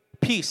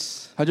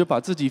peace. 他就把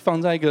自己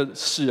放在一个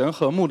使人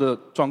和睦的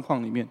状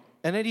况里面。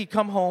 And then he'd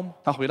come home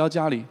他回到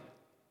家里，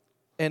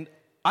 and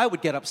I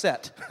would get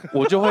upset.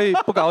 我就会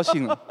不高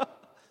兴了。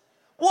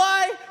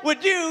 Why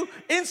would you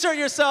insert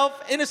yourself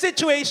in a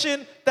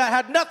situation that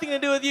had nothing to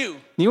do with you?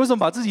 你为什么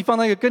把自己放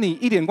在一个跟你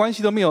一点关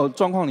系都没有的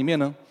状况里面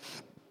呢？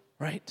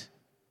 Right?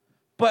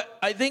 But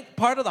I think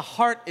part of the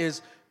heart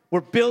is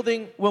we're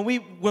building, when we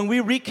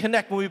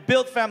reconnect, when we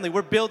build family,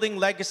 we're building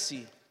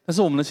legacy. 但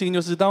是我们的心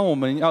就是，当我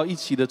们要一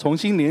起的重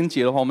新连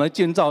结的话，我们来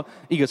建造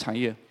一个产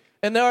业。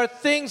 And there are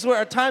things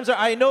where at times where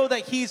I know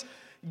that he's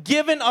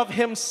given of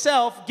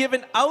himself,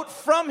 given out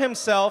from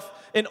himself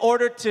in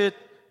order to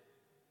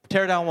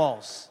tear down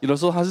walls. 有的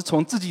时候他是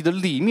从自己的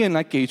里面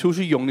来给出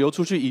去、涌流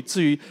出去，以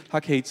至于他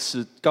可以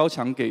使高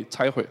墙给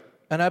拆毁。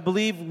 And I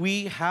believe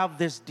we have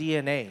this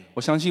DNA.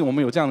 我相信我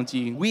们有这样的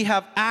基因， We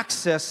have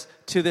access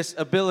to this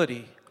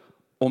ability.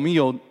 我们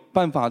有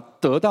办法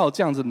得到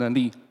这样子的能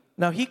力。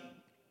 Now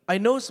I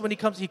notice when he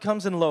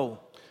comes in low.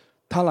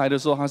 他来的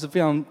时候，他是非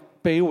常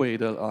卑微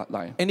的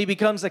来， And he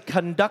becomes a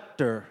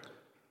conductor.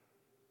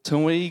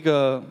 成为一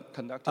个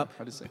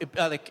conductor，how to say，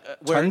 Where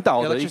传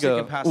导的一 electricity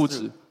个 can pass 物 through.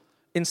 质，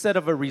 Instead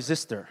of a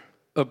resistor.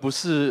 而不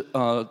是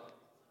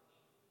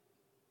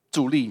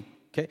阻力。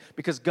 Okay?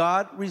 Because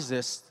God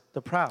resists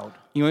the proud.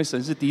 因为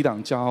神是抵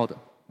挡骄傲的。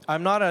 I'm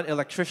not an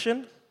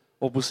electrician,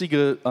 我不是一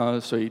个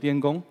水电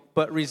工，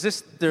 but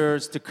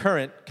resistors to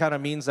current kind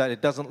of means that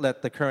it doesn't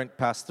let the current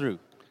pass through.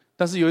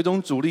 但是有一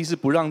种阻力是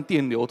不让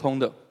电流通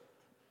的。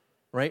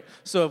 Right?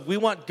 So if we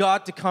want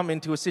God to come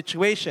into a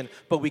situation,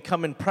 but we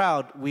come in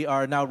proud, we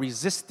are now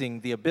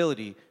resisting the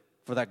ability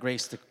for that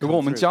grace to 如果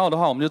我 come 们 through. 骄傲的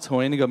话，我们就成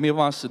为那个没有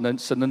办法使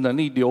神的能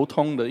力流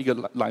通的一个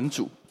拦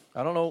阻。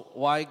 I don't know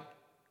why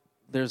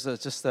there's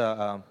just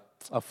a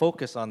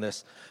focus on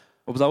this,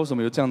 我不知道为什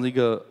么有这样的一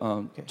个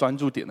专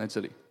注点在这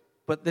里。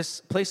 but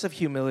this place of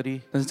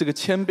humility 但是这个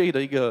谦卑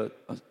的一个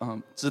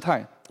姿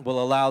态，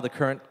 will allow the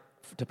current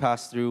to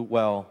pass through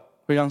well.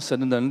 会让神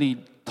的能力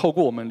透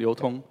过我们流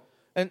通。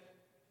 And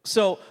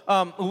so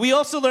we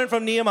also learn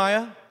from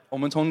Nehemiah, 我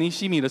们从尼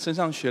希米的身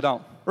上学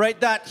到， right,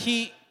 that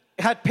he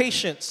had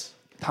patience.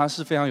 他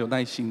是非常有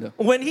耐心的。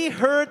 When he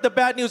heard the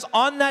bad news,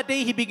 on that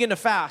day he began to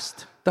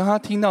fast. 当他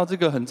听到这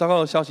个很糟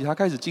糕的消息，他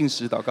开始禁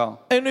食祷告。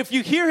 And if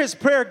you hear his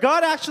prayer,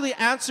 God actually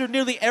answered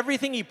nearly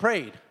everything he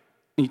prayed.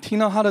 你听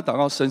到他的祷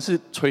告，神是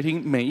垂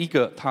听每一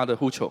个他的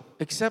呼求，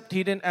 Except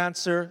he didn't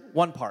answer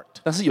one part.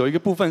 但是有一个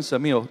部分神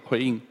没有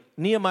回应。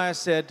 Nehemiah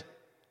said,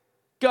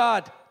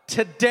 God,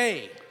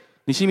 today.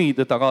 尼希米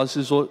的祷告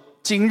是说：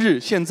今日、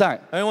现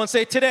在、 Everyone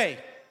say today.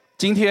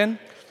 今天，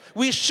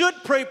 We should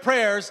pray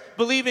prayers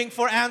believing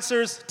for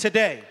answers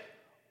today.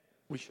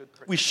 We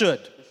should.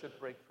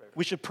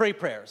 We should pray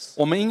prayers.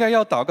 我们应该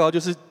要祷告，就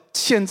是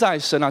现在，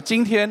神啊，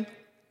今天，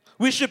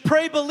 We should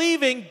pray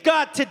believing,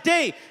 God,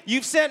 today.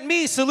 You've sent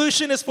me.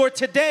 Solution is for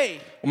today.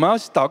 我们要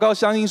祷告，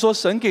相信说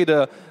神给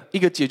的一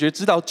个解决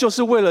之道，就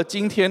是为了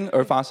今天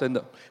而发生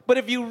的。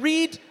 But if you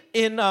read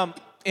in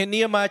in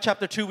Nehemiah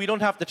chapter 2, we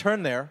don't have to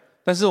turn there.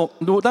 但是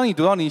如果当你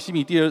读到尼希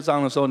米第2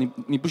章的时候，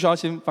你不需要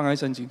先翻开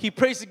圣经。 He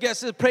prays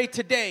against it, pray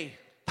today.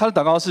 他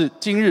的祷告是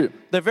今日，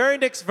 The very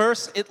next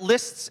verse, it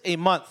lists a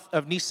month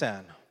of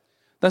Nisan.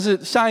 但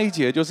是下一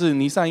节就是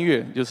尼散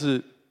月，就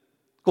是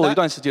过了一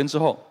段时间之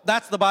后，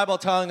 That's the Bible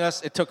telling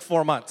us it took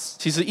 4 months.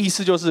 其实意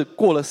思就是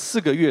过了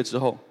4个月之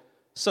后，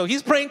 So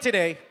he's praying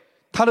today,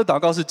 他的祷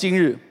告是今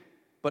日，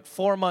 but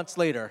 4 months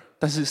later,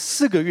 但是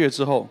4个月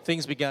之后，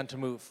 things began to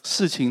move.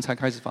 事情才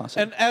开始发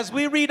生。 And as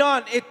we read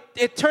on,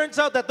 it turns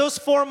out that those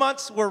 4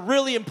 months were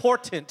really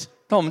important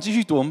当我们继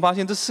续读，我们发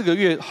现这4个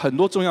月很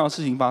多重要的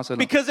事情发生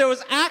了， because there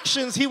was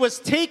actions he was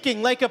taking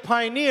like a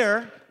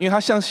pioneer, 因为他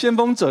像先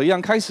锋者一样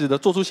开始的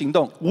做出行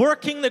动，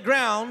 working the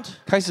ground,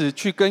 开始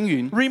去耕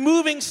耘，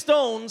 removing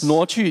stones,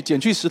 挪去、捡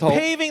去石头，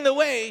 paving the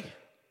way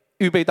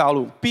预备道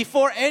路。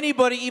 before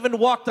anybody even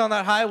walked on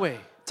that highway.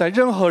 在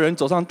任何人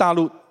走上道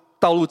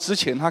路之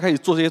前，他开始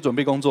做这些准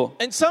备工作。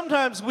 And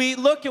sometimes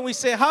we look and we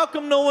say, how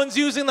come no one's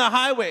using the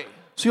highway?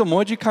 所以我们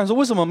会去看说，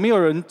为什么没有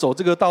人走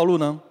这个道路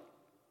呢？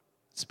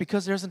 It's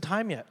because there isn't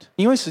time yet.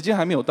 因为时间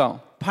还没有到，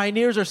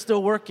 Pioneers are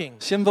still working.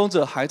 先锋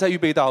者还在预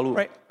备道路。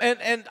 Right?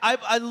 And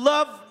I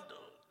love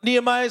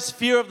Nehemiah's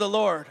fear of the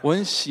Lord 我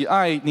很喜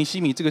爱尼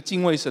希米这个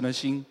敬畏神的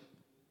心，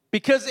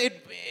 because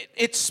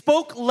it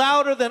spoke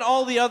louder than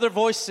all the other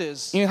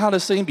voices 因为他的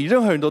声音比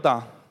任何人都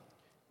大，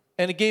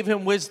 and it gave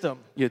him wisdom.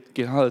 也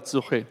给他的智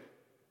慧。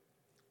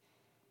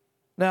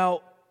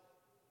 Now,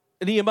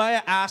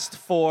 Nehemiah asked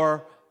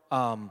for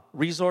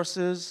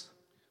resources,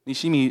 尼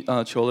希米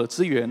求了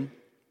资源，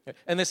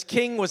 and this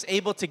king was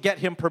able to get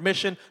him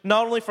permission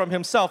not only from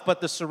himself but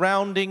the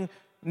surrounding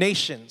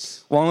nations.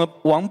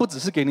 王不只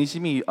是给尼希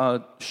米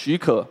许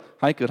可，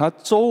还给他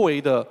周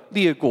围的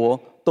列国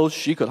都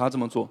许可他这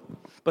么做。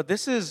 But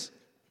this is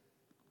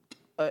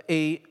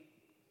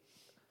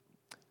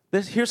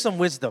here's some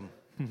wisdom.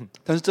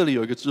 但是这里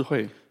有一个智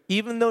慧，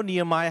 Even though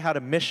Nehemiah had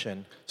a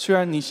mission, 虽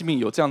然尼希米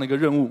有这样的一个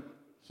任务，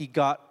 he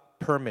got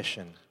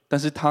permission. 但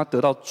是他得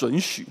到准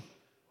许。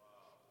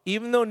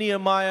 Even though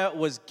Nehemiah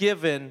was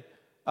given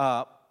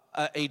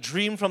a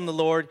dream from the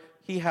Lord,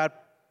 he had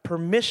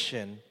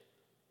permission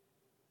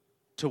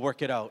to work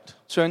it out.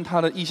 虽然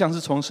他的意向是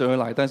从神而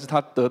来，但是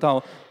他得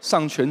到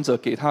上权者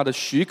给他的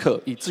许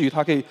可，以至于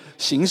他可以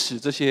行使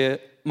这些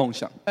梦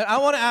想。 And I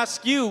want to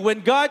ask you,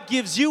 when God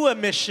gives you a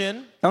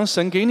mission, 当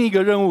神给你一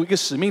个任务、一个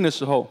使命的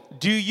时候，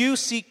 do you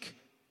seek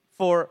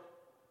for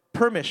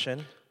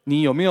permission?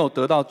 你有没有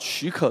得到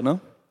许可呢？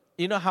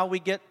 You know how we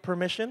get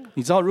permission?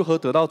 你知道如何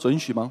得到准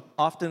许吗？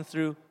 Often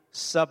through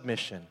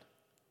submission.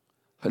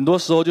 很多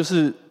时候就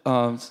是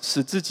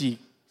使自己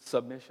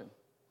submission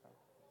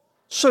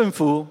顺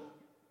服，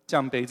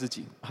降卑自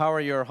己。 How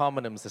are your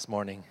homonyms this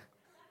morning?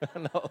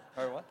 No.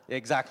 what?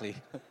 Exactly.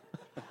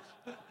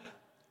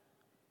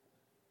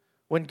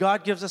 When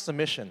God gives us a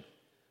mission,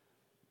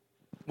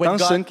 当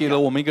when 神 God, 给了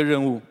我们一个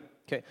任务，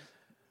 okay,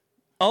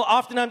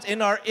 oftentimes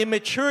in our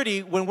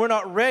immaturity, when we're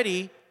not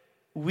ready,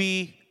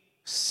 we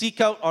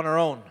seek out on our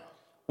own.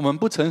 我们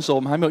不成熟，我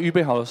们还没有预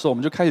备好的时候，我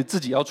们就开始自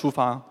己要出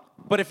发。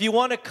 But if you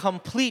want to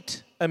complete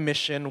a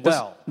mission 但是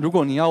well, 如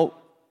果你要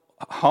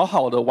好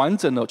好的、完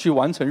整的去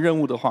完成任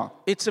务的话，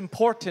 it's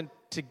important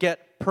to get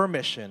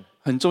permission.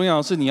 很重要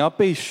的是你要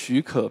被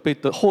许可、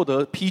获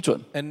得批准。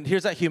 And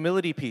here's that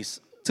humility piece.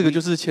 这个就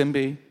是谦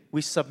卑， We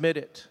submit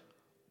it.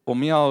 我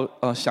们要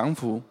降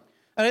服。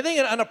 And I think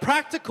in a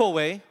practical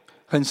way,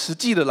 很实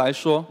际的来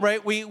说，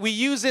 right, we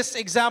use this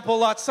example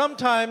a lot.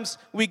 Sometimes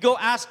we go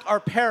ask our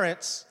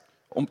parents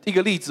我们一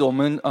个例子，我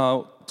们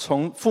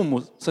从父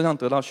母身上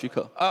得到许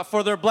可，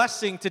 for their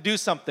blessing to do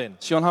something.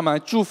 希望他们来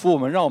祝福我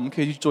们，让我们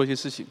可以去做一些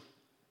事情。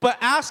 But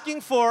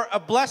asking for a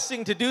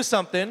blessing to do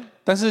something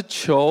但是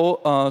求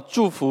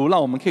祝福，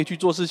让我们可以去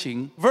做事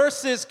情，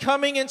 versus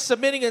coming and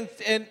submitting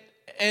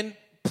and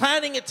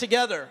planning it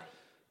together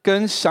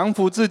跟降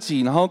服自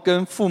己，然后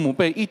跟父母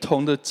辈一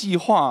同的计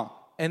划，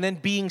 and then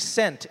being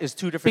sent is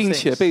two different 并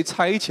且 things. 被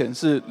差遣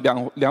是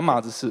两码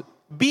子事。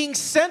 Being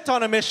sent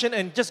on a mission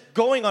and just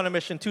going on a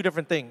mission, two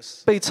different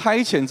things. 被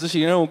差遣执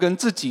行任务跟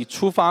自己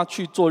出发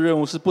去做任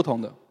务是不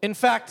同的。 In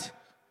fact,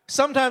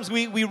 sometimes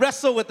we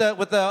wrestle with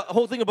the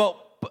whole thing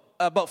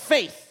about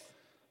faith.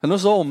 很多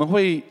时候我们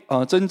会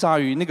挣扎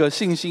于那个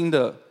信心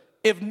的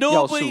If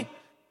要素。 nobody,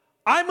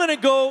 I'm going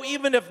to go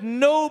even if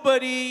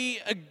nobody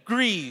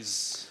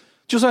agrees.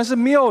 就算是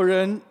没有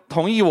人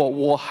同意我，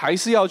我还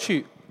是要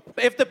去。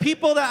 If the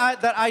people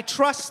that I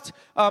trust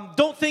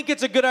don't think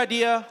it's a good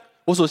idea,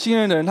 我所信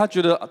任的人，他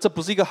觉得这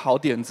不是一个好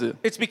点子，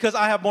 it's because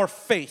I have more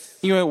faith.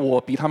 因为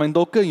我比他们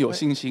都更有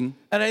信心。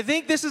 And I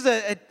think this is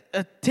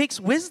takes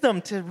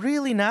wisdom to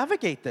really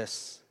navigate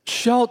this.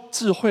 需要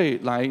智慧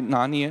来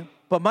拿捏。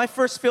 But my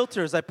first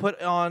filter is I put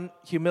on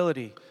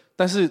humility.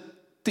 但是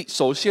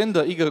首先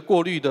的一个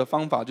过滤的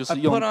方法就 I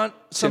是用 put on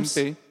谦 some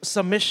卑、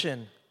 submission.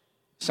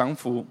 降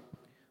服。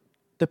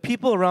 The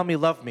people around me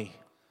love me.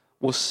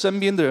 我身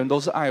边的人都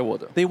是爱我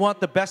的， They want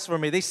the best for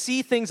me. They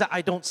see things that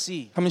I don't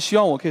see. 他们希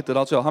望我可以得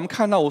到最好，他们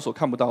看到我所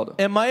看不到的。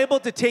 Am I able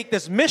to take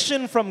this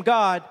mission from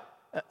God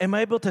am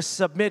I able to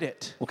submit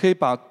it? 我可以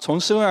把从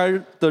生而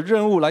来的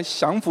任务来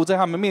降服在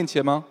他们面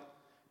前吗？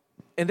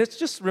 And this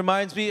just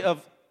reminds me of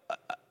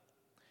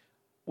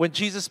when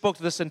Jesus spoke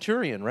to the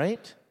centurion, right?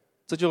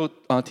 这就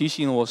提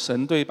醒了我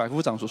神对百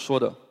夫长所说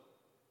的。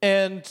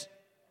 And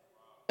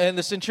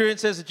the centurion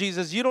says to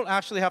Jesus, "You don't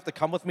actually have to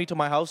come with me to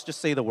my house. Just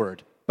say the word."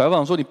 百夫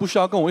长说：“你不需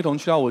要跟我一同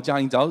去到我家，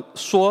你只要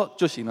说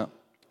就行了。”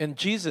 And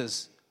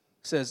Jesus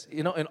says,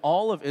 "You know, in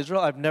all of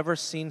Israel, I've never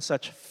seen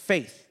such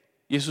faith."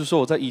 耶稣说：“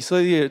我在以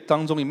色列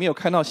当中，也没有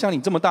看到像你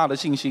这么大的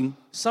信心。”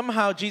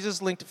 Somehow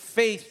Jesus linked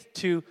faith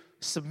to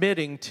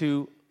submitting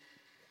to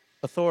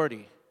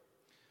authority,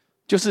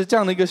 就是这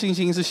样的一个信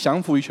心是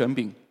降服于权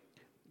柄，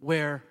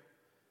 where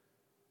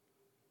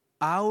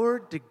our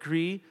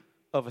degree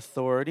of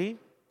authority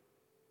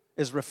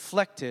is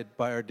reflected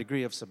by our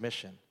degree of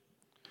submission.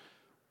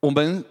 我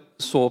们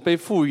所被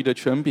赋予的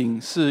权柄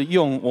是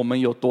用我们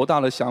有多大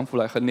的降服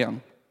来衡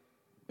量。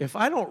 If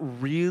I don't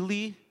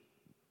really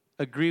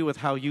agree with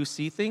how you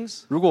see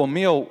things, 如果我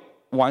没有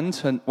完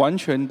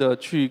全的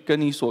去跟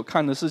你所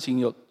看的事情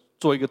有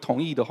做一个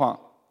同意的话，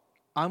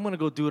 I'm going to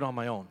go do it on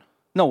my own.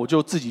 那我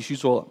就自己去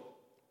做了。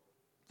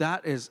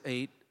 That is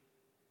a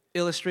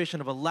illustration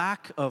of a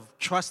lack of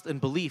trust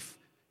and belief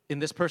in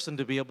this person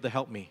to be able to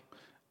help me.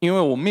 因为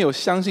我没有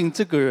相信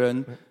这个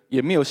人，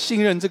也没有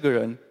信任这个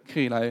人可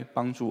以来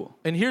帮助我。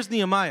 And here's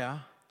Nehemiah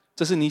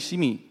这是尼希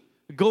米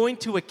going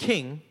to a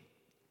king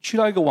去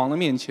到一个王的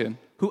面前，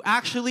 who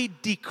actually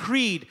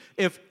decreed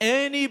if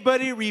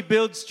anybody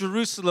rebuilds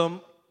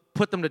Jerusalem,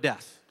 put them to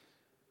death.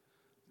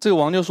 这个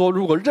王就说：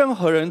如果任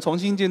何人重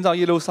新建造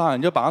耶路撒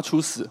冷，就把他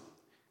处死。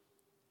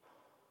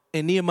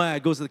 And Nehemiah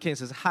goes to the king and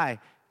says, "Hi,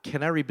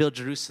 can I rebuild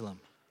Jerusalem?"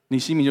 尼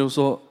希米就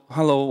说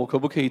 ：“Hello， 我可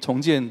不可以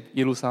重建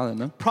耶路撒冷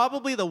呢？”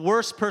 Probably the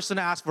worst person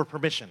to ask for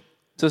permission.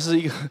 这是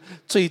一个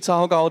最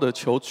糟糕的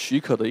求许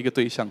可的一个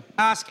对象。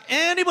 Ask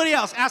anybody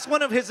else. Ask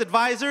one of his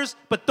advisors,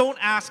 but don't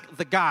ask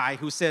the guy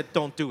who said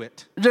don't do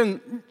it.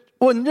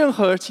 问任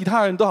何其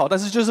他人都好，但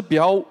是就是不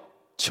要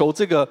求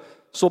这个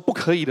说不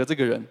可以的这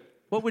个人。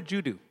 What would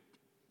you do?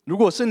 如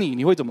果是你，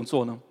你会怎么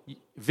做呢？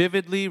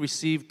 Vividly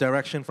receive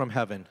direction from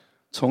heaven.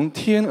 从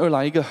天而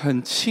来一个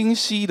很清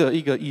晰的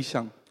一个意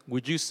象，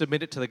 Would you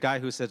submit it to the guy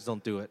who says don't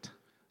do it?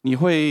 你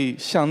会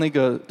向那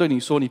个对你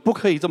说你不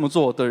可以这么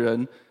做的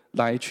人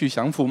来去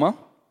降服吗？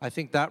 I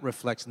think that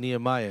reflects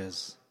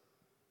Nehemiah's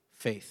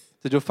faith.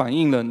 这就反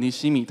映了尼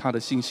希米他的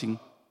信心。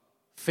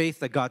 Faith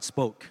that God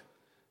spoke.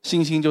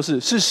 信心就是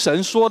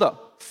神说的，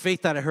 Faith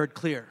that I heard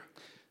clear.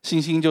 信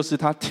心就是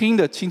他听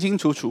得清清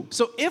楚楚。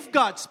 So if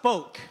God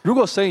spoke, 如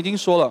果神已经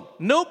说了，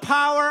 no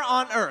power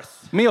on earth,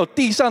 没有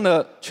地上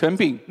的权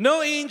柄，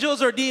 no angels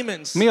or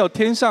demons, 没有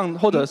天上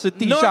或者是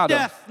地 nor 下的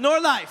death, nor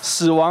life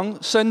死亡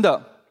生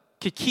的，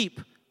 could keep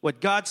what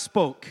God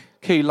spoke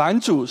可以拦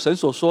阻神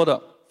所说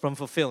的 from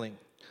fulfilling.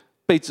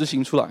 被执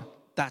行出来。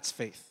 That's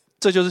faith.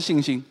 这就是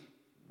信心。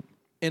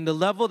 And the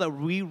level that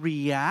we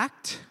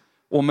react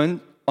我们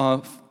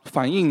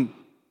反应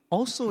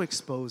also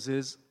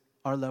exposes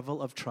our level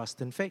of trust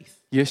and faith.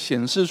 也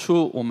显示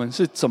出我们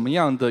是怎么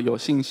样的有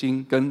信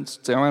心跟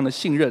怎样的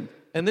信任。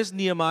 And this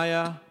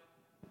Nehemiah,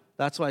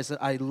 that's why I said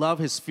I love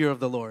his fear of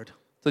the Lord.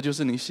 这就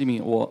是尼希米，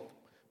我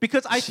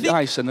Because I 喜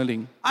爱 think 神的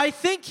灵。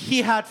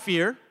 he had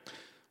fear.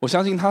 我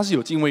相信他是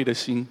有敬畏的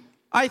心，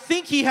 I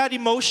think he had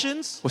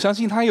emotions, 我相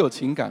信他有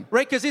情感，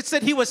 right? Because it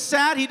said he was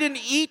sad, he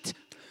didn't eat.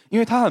 因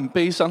为他很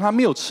悲伤，他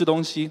没有吃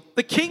东西。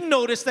 The king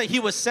noticed that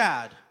he was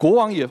sad. 国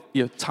王也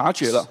察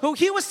觉了， So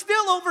he was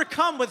still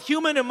overcome with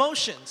human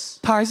emotions.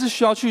 他还是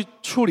需要去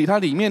处理他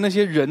里面那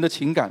些人的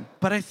情感。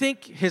 But I think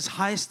his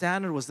high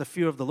standard was the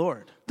fear of the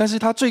Lord. 但是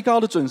他最高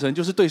的准绳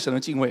就是对神的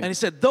敬畏 And。he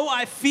said, though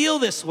I feel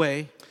this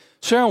way,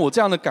 虽然我这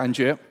样的感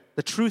觉，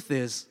 the truth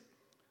is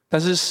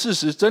但是事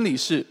实真理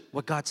是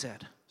what God said.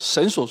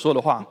 神所说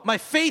的话。 My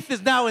faith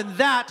is now in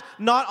that,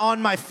 not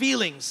on my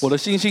feelings, 我的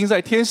信心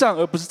在天上，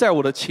而不是在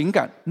我的情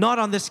感， not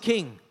on this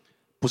king,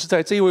 不是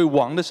在这一位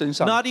王的身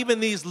上， not even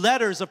these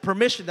letters of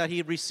permission that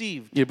he had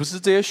received. 也不是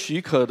这些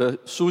许可的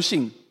书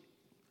信。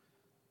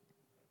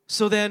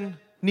 So then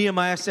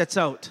Nehemiah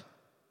sets out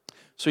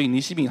所以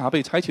尼希米他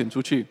被差遣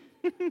出去，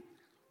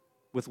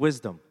 with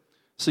wisdom.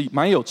 是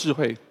蛮有智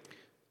慧。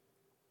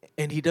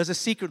 And he does it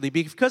secretly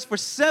because for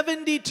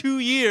 72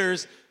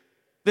 years,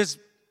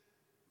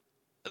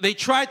 they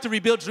tried to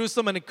rebuild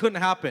Jerusalem and it couldn't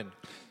happen.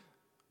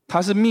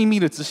 他是秘密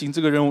的执行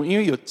这个任务，因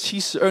为有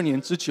72年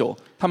之久，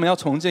他们要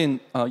重建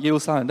耶路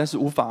撒冷，但是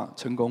无法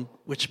成功，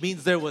 Which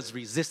means there was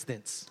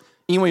resistance.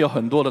 因为有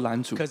很多的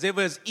拦阻。 Because if it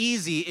was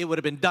easy, it would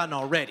have been done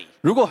already.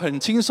 如果很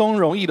轻松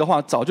容易的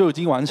话，早就已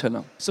经完成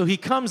了。 So he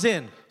comes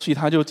in, 所以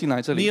他就进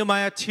来这里。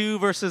 Nehemiah 2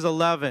 verses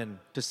 11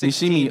 to 尼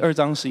希米16. 2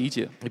章11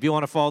节， If you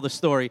want to follow the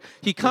story,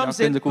 he 你要 comes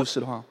跟 in 着故事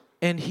的话，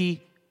 and he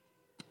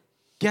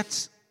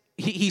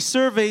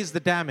surveys the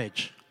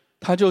damage.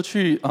 他就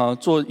去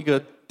做一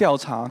个调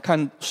查，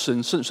看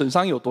损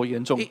伤有多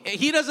严重。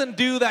 He doesn't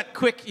do that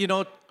quick,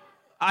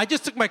 I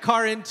just took my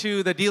car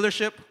into the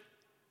dealership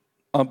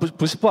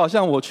不好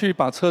像我去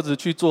把车子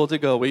去做这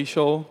个维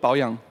修保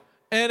养，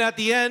 and at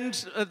the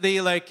end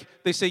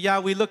they say,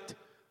 yeah,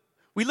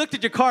 We looked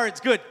at your car, it's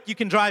good, you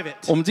can drive it.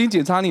 我们今天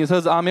检查你的车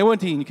子啊，没问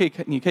题，你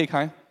可以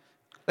开。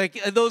 Like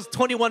those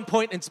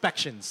 21-point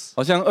inspections.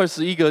 好像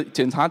21个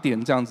检查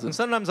点这样子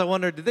And。sometimes I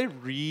wonder, did they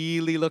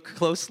really look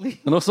closely?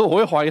 很多时候我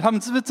会怀疑他们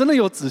是不是真的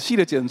有仔细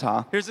的检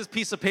查。 Here's this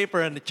piece of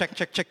paper and check.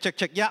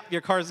 Yeah,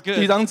 your car's 一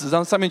good. 张纸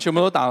上面全部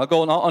都打了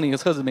勾，然后你的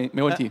车子没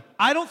问题。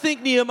 I don't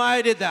think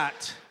Nehemiah did that.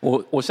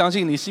 我相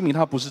信尼西米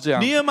他不是这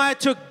样， Nehemiah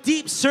took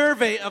deep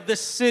survey of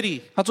this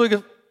city, 他做一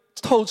个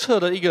透彻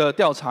的一个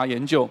调查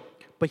研究，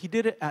 but he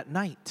did it at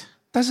night.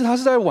 但是他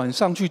是在晚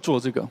上去做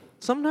这个，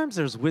 Sometimes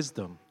there's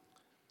wisdom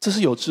这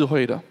是有智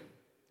慧的，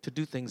 to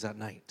do things at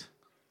night.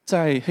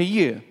 在黑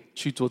夜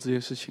去做这些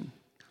事情。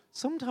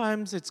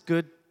 Sometimes it's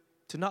good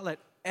to not let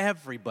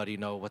everybody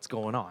know what's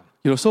going on.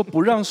 有的时候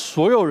不让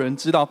所有人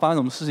知道发生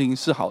什么事情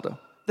是好的，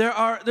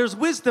 There's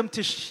wisdom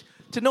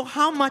to know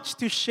how much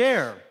to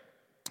share.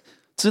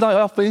 知道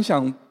要分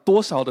享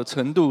多少的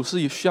程度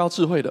是需要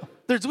智慧的，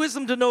 There's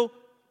wisdom to know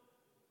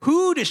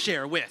who to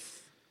share with.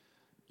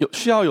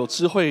 需要有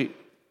智慧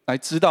来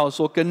知道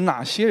说跟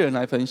哪些人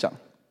来分享。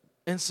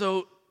 And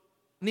so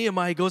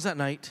Nehemiah goes at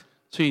night.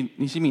 所以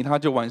尼西米他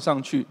就晚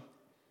上去，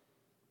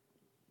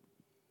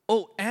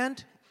 Oh, and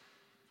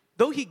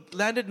though he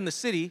landed in the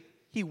city,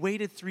 he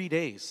waited 3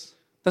 days.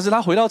 但是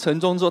他回到城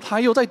中之后，他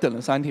又再等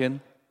了3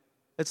天。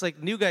 It's like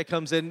new guy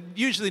comes in.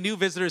 Usually new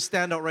visitors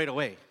stand out right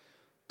away.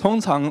 通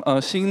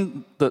常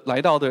新的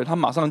来到的人，他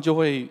马上就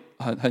会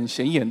很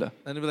显眼的。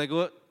 And they'll be like,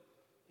 "What?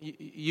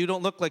 You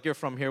don't look like you're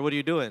from here. What are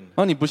you doing?" 然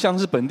后你不像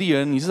是本地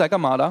人，你是来干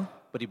嘛的啊？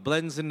 But he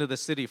blends into the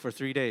city for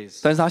 3 days.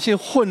 但是他先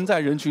混在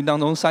人群当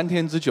中3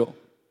天之久，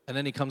 And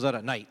then he comes out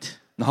at night.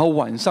 然后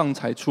晚上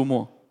才出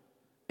没。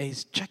 And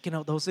he's checking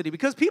out the whole city.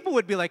 Because people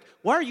would be like,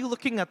 "Why are you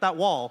looking at that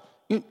wall?"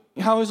 因为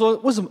他会说，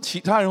为什么其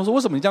他人说为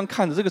什么你这样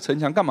看着这个城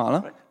墙干嘛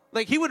呢？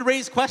 Like he would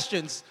raise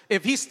questions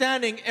if he's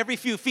standing every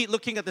few feet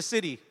looking at the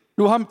city.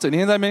 如果他们整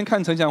天在那边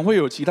看城墙，会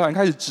有其他人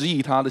开始质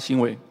疑他的行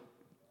为。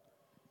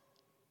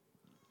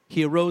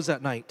 He arose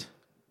at night.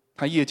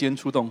 他夜间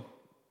出动，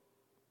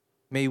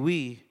 May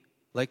we,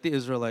 like the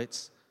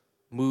Israelites,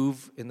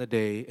 move in the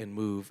day and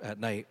move at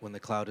night when the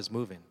cloud is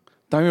moving.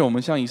 但愿我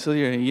们像以色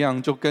列人一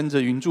样，就跟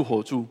着云柱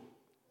火柱。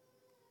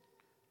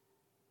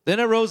 Then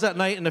I rose at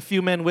night and a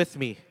few men with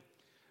me.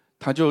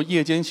 他就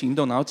夜间行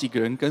动，然后几个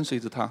人跟随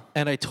着他，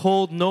 And I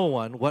told no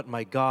one what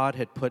my God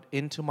had put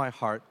into my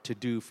heart to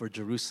do for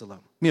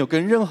Jerusalem. 没有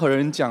跟任何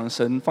人讲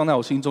神放在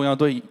我心中要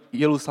对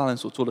耶路撒冷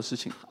所做的事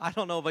情。 I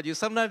don't know about you.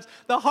 Sometimes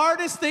the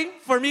hardest thing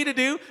for me to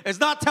do is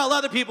not tell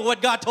other people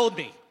what God told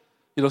me.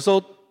 有的时候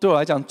对我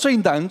来讲最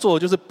难做的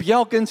就是不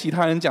要跟其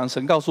他人讲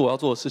神告诉我要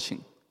做的事情。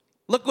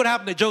 Look what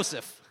happened to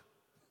Joseph.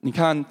 你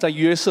看在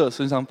约瑟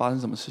身上发生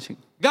什么事情？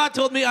 God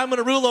told me I'm going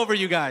to rule over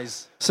you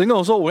guys. 神跟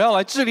我说我要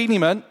来治理你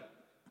们。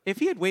 If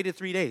he had waited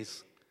 3 days,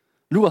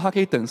 如果他可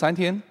以等3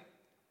天，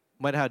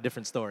 might have had a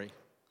different story.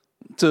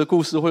 这个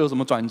故事会有什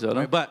么转折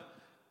呢？ But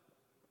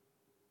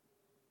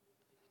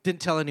didn't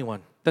tell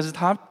anyone. 但是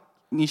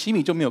你心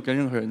里就没有跟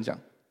任何人讲。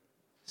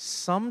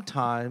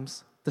 Sometimes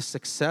the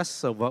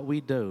success of what we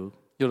do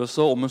有的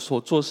时候我们所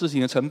做事情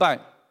的成败，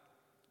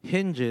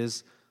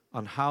 hinges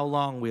on how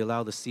long we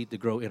allow the seed to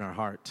grow in our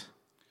heart.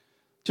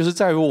 就是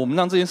在于我们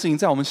让这件事情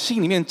在我们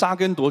心里面扎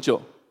根多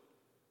久。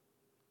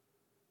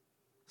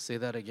 Say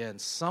that again.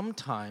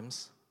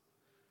 Sometimes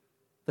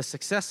the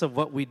success of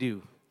what we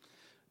do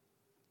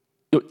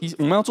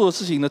我们要做的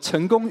事情的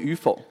成功与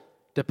否，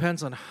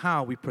 depends on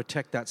how we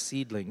protect that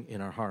seedling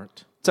in our heart.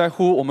 在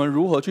乎我们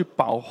如何去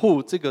保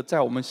护这个在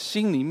我们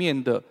心里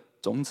面的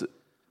种子。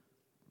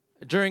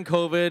 During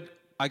COVID,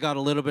 I got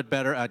a little bit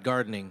better at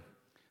gardening.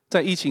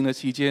 在疫情的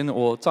期间，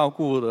我照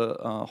顾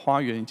的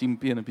花园已经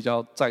变得比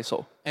较在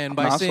手， And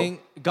by 拿手。 saying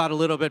got a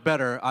little bit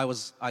better, I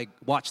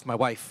watched my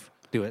wife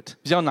do it.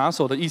 比较拿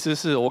手的意思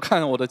是我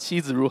看我的妻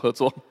子如何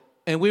做，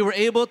 And we were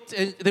able to,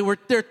 and there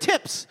are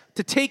tips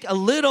to take a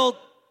little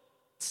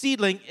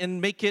seedling and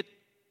make it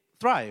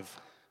thrive.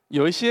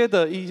 有一些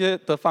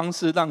的方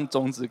式让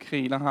种子可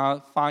以让它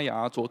发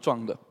芽茁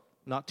壮的，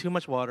 Not too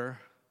much water,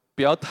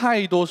 不要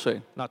太多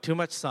水， not too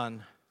much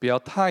sun. 不要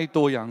太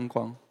多阳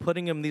光，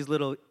 Putting them in these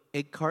little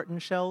egg carton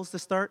shells to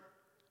start.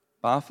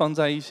 把它放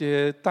在一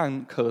些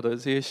蛋壳的这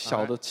些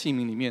小的器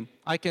皿里面。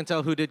 I can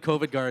tell who did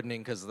COVID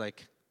gardening because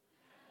like,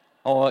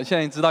 我现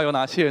在知道有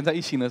哪些人在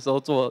疫情的时候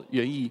做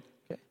园艺。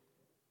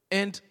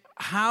 and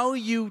how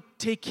you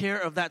take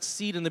care of that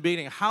seed in the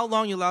beginning, how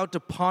long you allow it to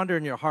ponder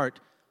in your heart.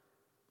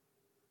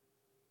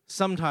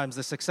 Sometimes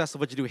the success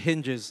of what you do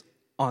hinges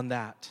on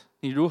that.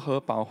 你如何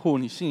保护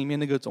你心里面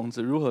那个种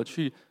子？如何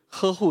去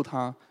呵护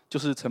它，就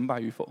是成败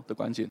与否的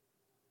关键。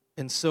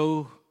 And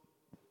so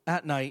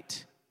at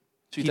night,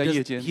 所以 he 在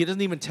夜间， doesn't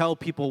even tell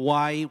people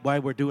why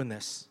we're doing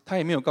this. 他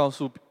也没有告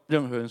诉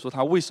任何人说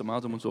他为什么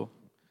要这么做。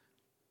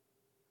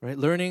 Right?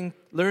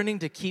 Learning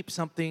to keep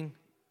something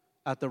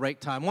at the right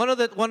time. One of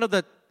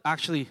the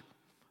actually,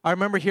 I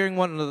remember hearing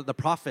one of the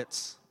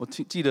prophets. 我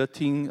记得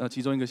听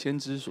其中一个先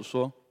知所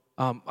说，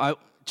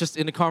 just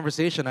in a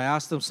conversation, I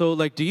asked them, so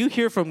like, do you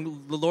hear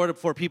from the Lord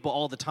for people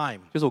all the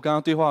time? 就是我刚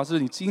刚对话是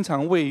你经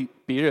常为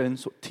别人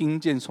所听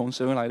见从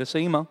神而来的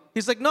声音吗？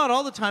 He's like, not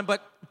all the time,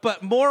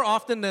 but more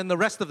often than the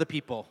rest of the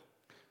people.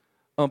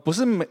 不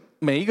是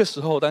每一个时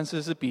候，但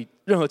是是比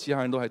任何其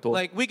他人都还多。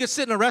 Like we could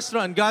sit in a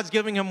restaurant and God's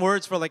giving him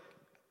words for like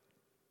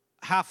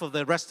half of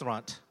the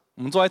restaurant.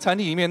 我们坐在餐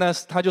厅里面，那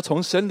他就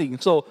从神领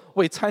受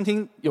为餐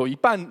厅有一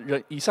半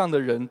人以上的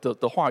人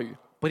的话语，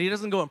 But he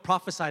doesn't go and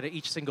prophesy to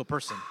each single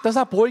person. 但是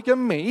他不会跟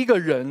每一个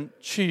人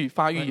去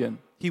发预言。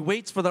 He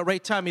waits for the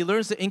right time. He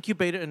learns to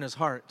incubate it in his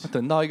heart.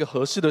 等到一个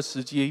合适的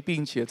时机，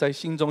并且在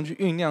心中去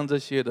酝酿这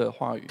些的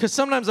话语。 Because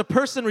sometimes a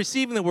person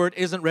receiving the word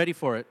isn't ready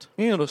for it.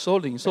 因为有的时候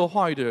领受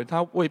话语的人，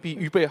他未必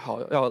预备好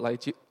要来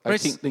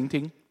聆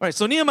听。 All right,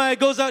 so Nehemiah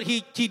goes out,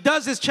 he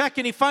does his check,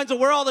 and he finds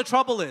out where all the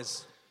trouble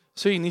is.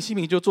 所以尼西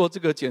米就做这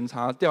个检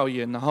查调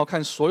研，然后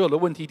看所有的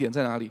问题点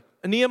在哪里。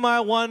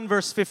 Nehemiah 1,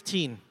 verse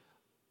 15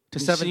 to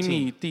尼西 17.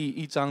 米第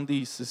1章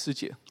第14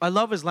节， I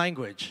love his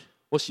language.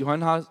 我喜欢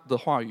他的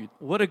话语，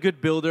 What a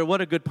good builder,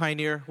 what a good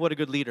pioneer, what a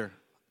good leader.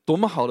 多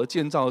么好的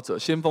建造者、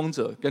先锋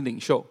者跟领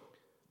袖。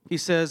 He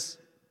says,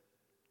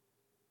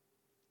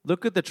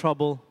 look at the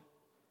trouble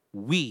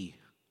we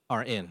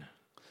are in.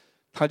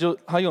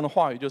 他用的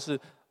话语就是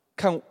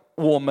看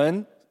我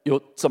们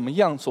有怎么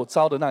样所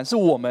遭的难，是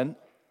我们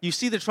You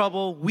see the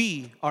trouble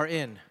we are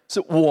in. 是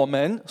我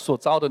们所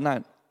遭的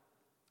难。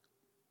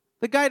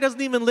 The guy doesn't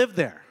even live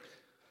there.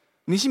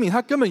 尼西米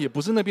他根本也不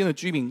是那边的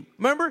居民，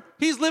 Remember,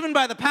 he's living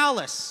by the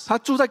palace. 他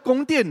住在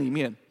宫殿里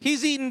面，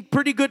 He's eating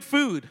pretty good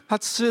food. 他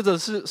吃的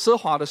是奢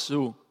华的食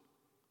物，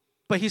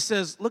 But he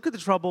says, look at the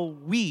trouble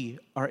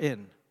we are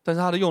in. 但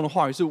是他的用的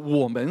话语是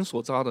我们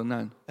所遭的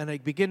难。 And I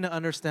begin to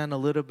understand a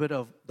little bit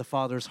of the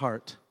Father's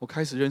heart. 我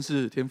开始认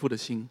识天父的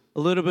心，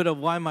 A little bit of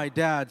why my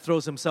dad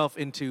throws himself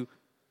into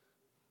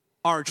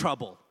our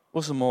trouble.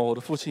 为什么我的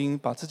父亲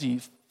把自己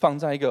放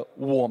在一个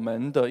我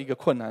们的一个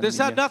困难里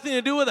This had 面？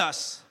 nothing to do with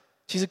us.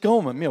 其实跟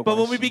我们没有 But 关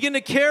when we 系。 begin to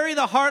carry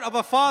the heart of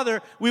a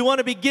father, we want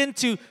to begin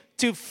to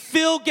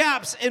fill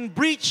gaps and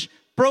breach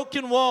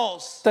broken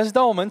walls. 但是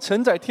当我们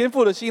承载天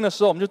父的心的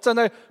时候，我们就站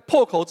在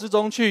破口之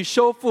中去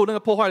修复那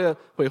个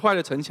毁坏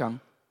的城墙。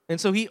 And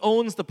so he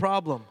owns the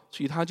problem.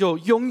 所以他就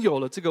拥有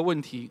了这个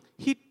问题，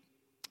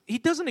 He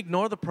doesn't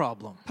ignore the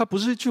problem. 他不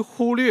是去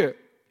忽略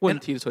问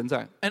题的存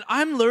在。 And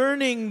I'm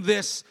learning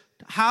this,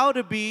 how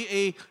to be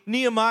a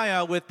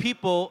Nehemiah with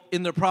people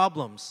in their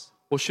problems.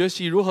 我学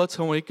习如何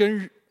成为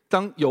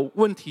当有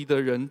问题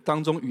的人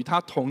当中与他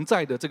同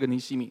在的这个尼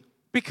西米，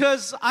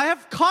 Because I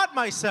have caught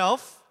myself,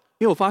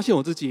 因为我发现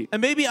我自己， and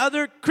maybe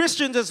other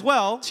Christians as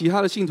well, 其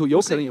他的信徒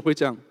有可能也会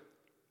这样，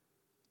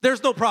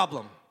 there's no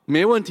problem.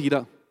 没问题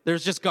的，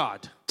 There's just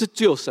God. 这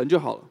只有神就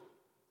好了，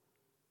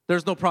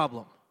 There's no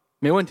problem.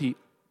 没问题。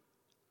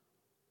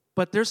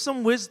 But there's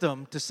some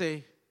wisdom to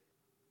say,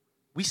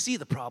 we see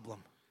the problem.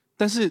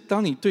 但是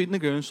当你对那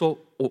个人说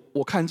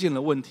我看见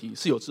了问题，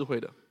是有智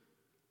慧的，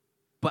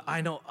 But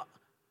I know,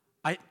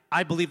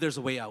 I believe there's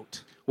a way out.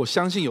 我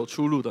相信有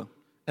出路的，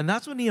 And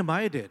that's what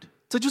Nehemiah did.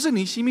 这就是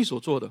尼西米所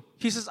做的。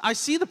 He says, I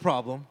see the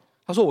problem,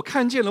 他说我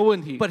看见了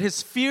问题， but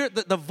his fear,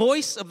 the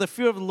voice of the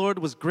fear of the Lord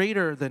was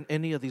greater than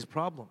any of these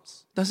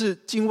problems. 但是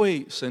敬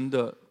畏神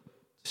的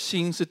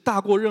心是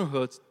大过任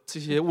何这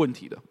些问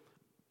题的。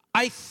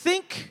 I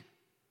think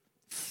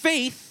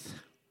faith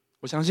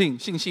我相信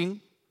信心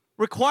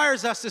requires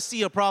us to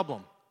see a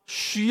problem.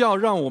 需要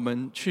让我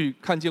们去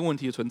看见问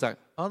题的存在，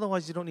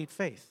 Otherwise, you don't need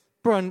faith.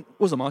 不然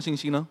为什么要信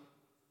心呢？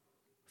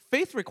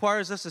 Faith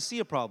requires us to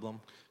see a problem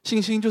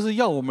信心就是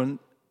要我们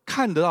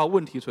看得到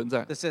问题存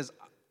在， that says,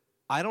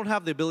 I don't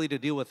have the ability to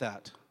deal with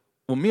that.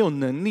 我没有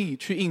能力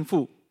去应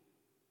付，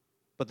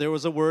 But there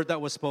was a word that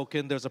was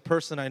spoken. There's a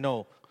person I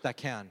know that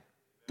can.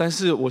 但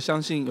是我相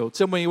信有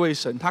这么一位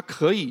神，他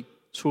可以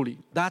处理，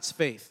 That's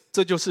faith.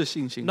 这就是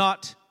信心。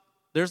 Not,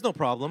 there's no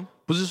problem.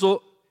 不是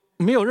说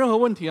没有任何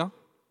问题啊，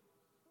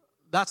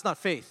 That's not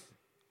faith.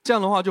 这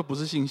样的话就不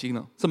是信心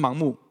了，是盲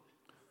目。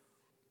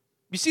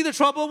 You see the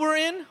trouble we're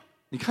in?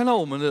 你看到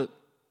我们的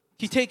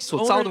He takes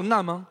所遭的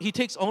难吗？ He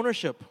takes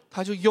ownership.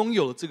 他就拥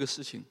有了这个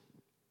事情，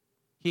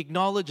 He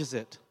acknowledges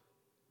it.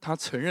 他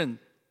承认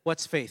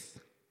What's faith?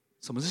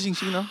 什么是信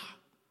心呢？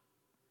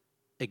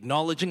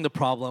 Acknowledging the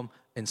problem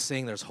and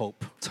saying there's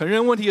hope. 承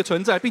认问题的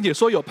存在，并且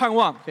说有盼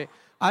望。 Okay.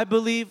 I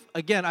believe,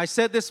 again, I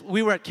said this,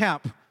 we were at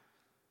camp.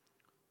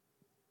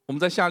 我们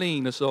在夏令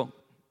营的时候，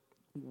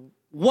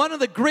 One of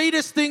the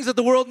greatest things that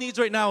the world needs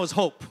right now is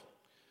hope.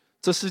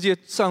 这世界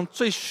上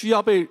最需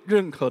要被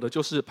认可的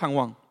就是盼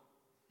望，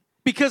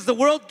 Because the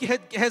world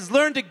has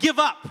learned to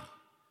give up.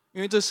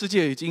 因为这世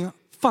界已经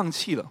放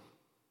弃了。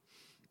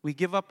 We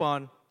give up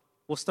on,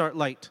 we'll start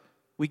light.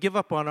 We give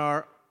up on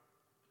our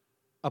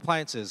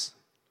appliances.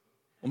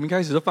 我们一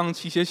开始就放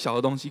弃一些小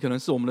的东西，可能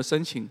是我们的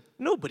申请，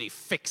 Nobody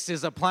fixes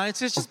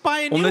appliances. Just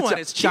buy a 我 new 们 one.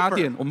 的 It's 家 cheaper.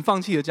 电，我们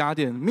放弃了家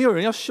电，没有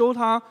人要修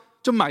它，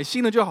就买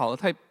新的就好了，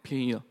太便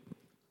宜了。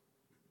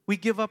 We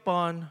give up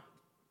on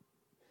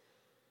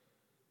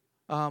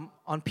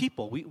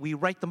people. We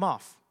write them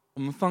off.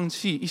 我们放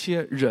弃一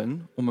些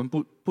人，我们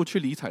不去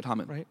理睬他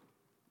们。 Right?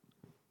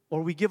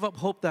 Or we give up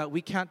hope that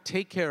we can't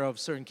take care of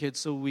certain kids,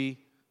 so we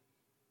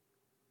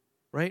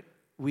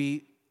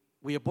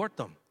abort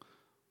them.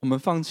 我们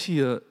放弃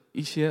了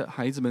一些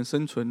孩子们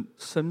生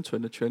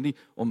存的权利，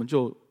我们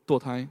就堕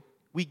胎。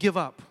 We give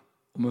up.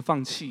 我们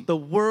放弃， The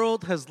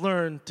world has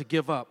learned to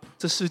give up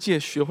这世界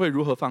学会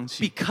如何放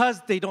弃， because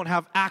they don't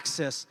have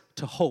access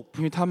to hope.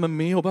 因为他们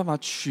没有办法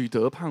取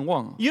得盼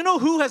望。 You know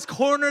who has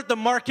cornered the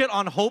market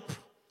on hope?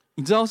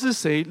 你知道是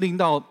谁令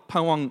到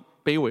盼望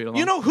卑微了吗？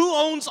 You know who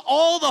owns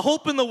all the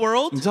hope in the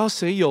world? 你知道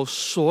谁有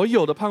所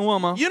有的盼望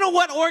吗？ You know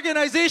what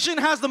organization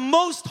has the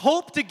most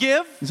hope to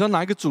give? 你知道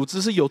哪一个组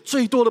织是有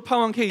最多的盼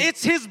望可以？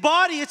 It's his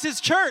body, it's his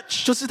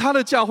church. 就是他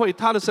的教会，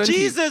他的身体。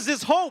 Jesus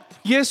is hope.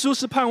 耶稣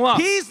是盼望，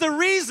 He's the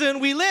reason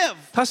we live.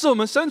 他是我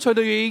们生存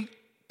的原因。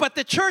 But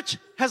the church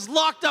has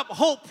locked up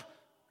hope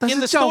但 in 是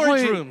the 教 storage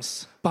会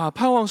rooms. 把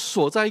盼望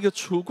锁在一个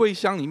橱柜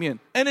箱里面。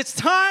 And it's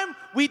time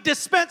we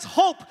dispense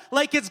hope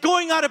like it's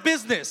going out of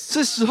business.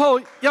 是时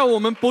候要我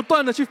们不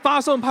断的去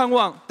发送盼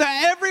望。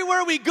 That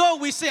everywhere we go,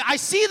 we say, I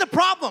see the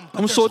problem, 我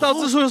but 们 there's 所到之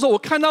hope. 处的时候，我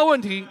看到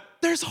问题，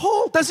 There's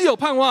hope. 但是有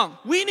盼望。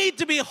 We need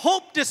to be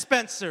hope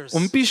dispensers. 我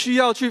们必须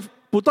要去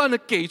不断的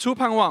给出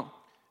盼望。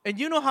 And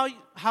you know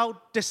how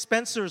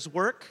dispensers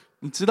work?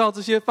 你知道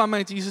这些贩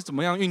卖机是怎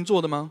么样运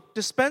作的吗？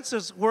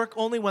 Dispensers work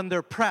only when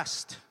they're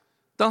pressed.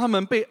 当他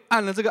们被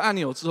按了这个按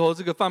钮之后，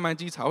这个贩卖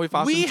机才会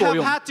发生 We 作 have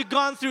用。 had to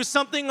gone through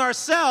something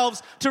ourselves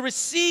to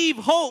receive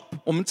hope.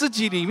 我们自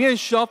己里面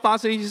需要发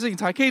生一些事情，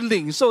才可以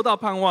领受到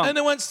盼望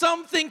And。then when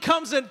something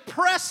comes and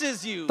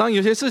presses you, 当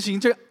有些事情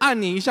就按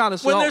你一下的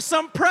时 when 候， there's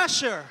some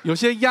pressure, 有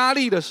些压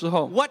力的时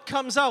候， what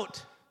comes out?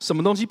 什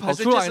么东西跑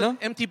Is it 出来 just 呢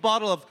an？empty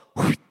bottle of,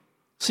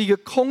 是一个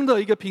空的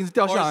一个瓶子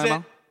掉 or 下 is 来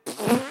吗？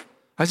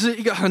还是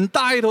一个很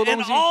大一头 and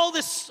东西？ all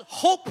this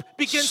hope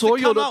begins to 所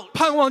有 come 的 out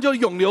盼望就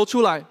涌流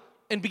出来，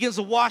 and begins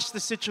to wash the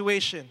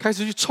situation? 开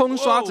始去冲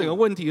刷整个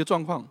问题的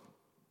状况。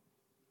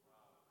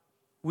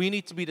 We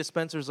need to be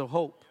dispensers of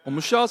hope. 我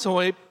们需要成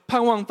为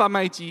盼望贩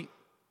卖机，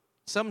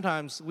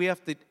 Sometimes we have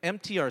to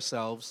empty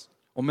ourselves,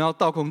 我们要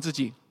倒空自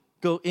己，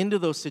 go into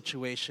those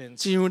situations,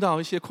 进入到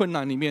一些困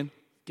难里面，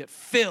 get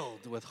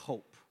filled with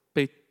hope.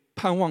 被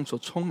盼望所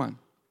充满。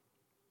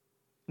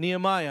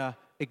 Nehemiah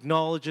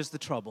acknowledges the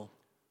trouble,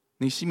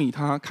 尼希米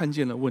他看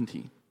见了问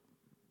题，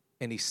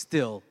 and he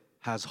still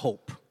has hope,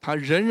 他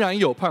仍然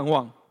有盼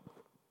望，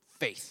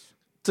 faith.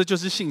 这就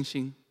是信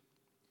心。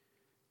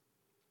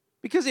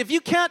 Because if you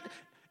can't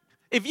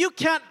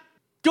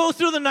go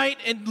through the night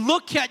and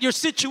look at your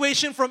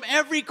situation from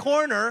every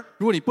corner,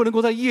 如果你不能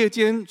够在夜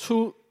间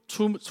出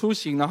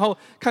行，然后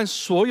看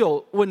所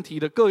有问题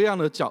的各样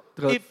的角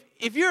度，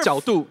 if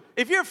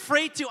you're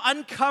afraid to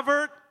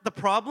uncover the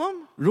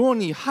problem, 如果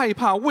你害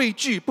怕、畏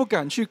惧、不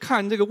敢去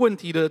看这个问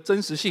题的真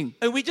实性，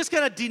 and we just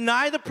kind of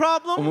deny the 我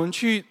problem, 们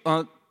去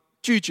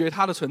拒绝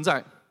它的存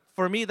在，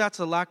 for me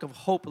that's a lack of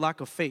hope, lack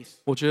of faith.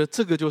 我觉得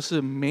这个就是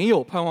没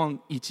有盼望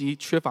以及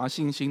缺乏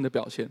信心的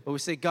表现。 But we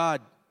say, God,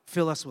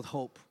 fill us with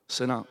hope.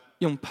 神啊，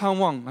用盼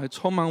望来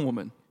充满我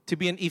们， To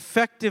be an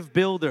effective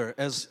builder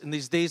as in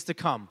these days to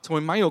come. 成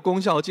为蛮有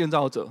功效的建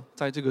造者，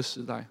在这个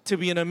时代， To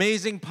be an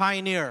amazing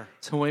pioneer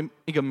成为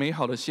一个美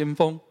好的先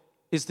锋，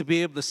 is to be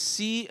able to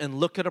see and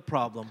look at a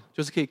problem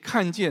就是可以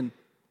看见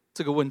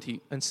这个问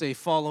题， and say,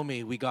 follow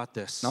me, we got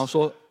this. 然后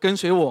说跟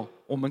随我，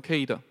我们可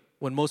以的。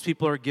 When most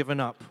people are given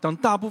up, 当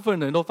大部分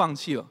人都放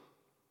弃了，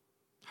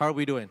 how are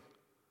we doing?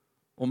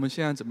 我们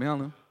现在怎么样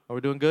呢？ Are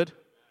we doing good?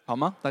 好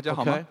吗？大家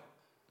好吗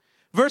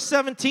Okay.？Verse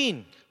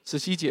 17,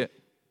 17节，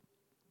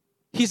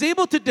 he's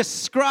able to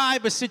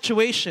describe a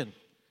situation.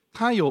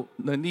 他有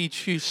能力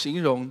去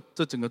形容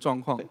这整个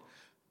状况。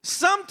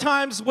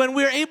 Sometimes when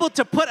we're able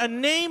to put a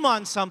name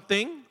on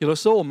something, 有的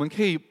时候，我们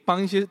可以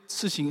帮一些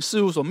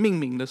事物所命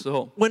名的时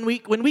候， when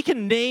we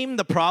can name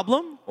the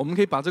problem, 我们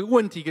可以把这个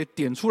问题给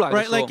点出来的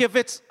right? 时候 Like if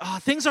it's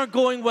things aren't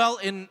going well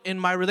in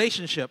my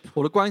relationship,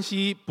 我的关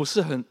系不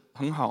是很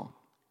好，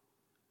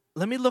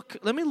 let me look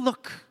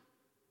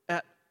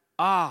at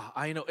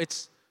I know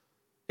it's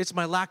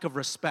my lack of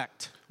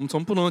respect. 我们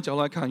从不同的角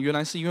度来看，原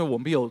来是因为我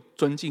没有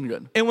尊敬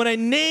人。 And when I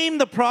name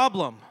the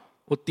problem,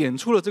 我点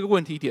出了这个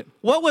问题点，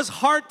 what was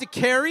hard to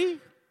carry?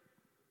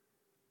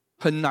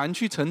 很难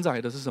去承载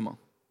的是什么？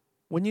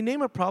 When you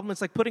name a problem,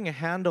 it's like putting a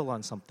handle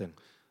on something.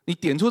 你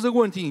点出这个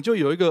问题，你就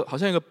有一个好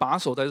像一个把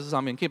手在这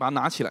上面，可以把它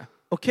拿起来。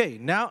 Okay,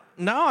 now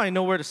I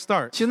know where to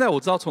start. 现在我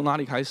知道从哪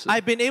里开始。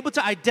 I've been able to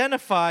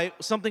identify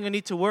something I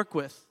need to work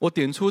with. 我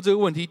点出这个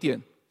问题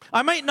点，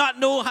 I might not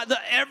know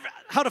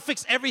how to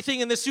fix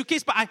everything in the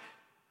suitcase, but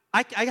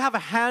I have a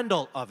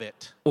handle of it.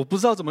 我不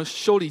知道怎么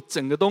修理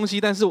整个东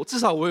西，但是至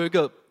少我有一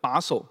个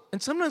把手。 And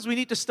sometimes we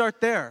need to start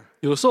there.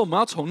 有的时候我们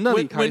要从那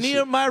里 When 开始。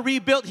 Nehemiah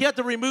rebuilt, he had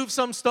to remove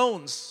some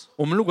stones.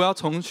 我们如果要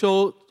重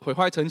修毁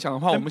坏城墙的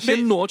话，我们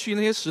先挪去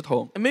那些石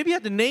头。 And maybe you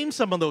had to name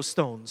some of those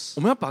stones.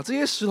 我们要把这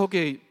些石头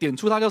给点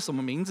出它叫什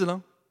么名字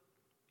呢？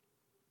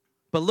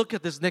 But look at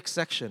this next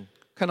section.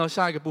 看到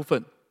下一个部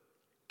分，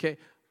 Okay,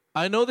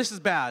 I know this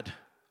is bad,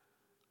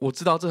 我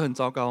知道这很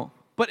糟糕，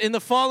 but in the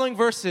following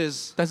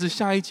verses, 但是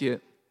下一节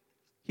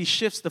he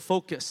shifts the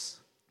focus.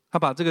 他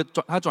把这个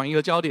转移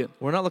了焦点。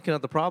 We're not looking at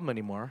the problem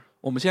anymore.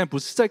 我们现在不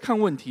是在看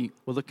问题，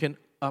 We're looking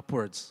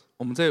upwards.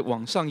 我们在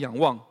往上仰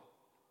望。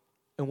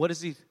 And what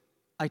is he?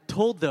 I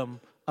told them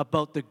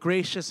about the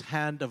gracious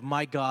hand of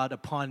my God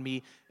upon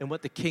me and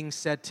what the king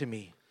said to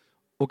me.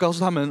 我告诉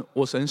他们，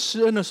我神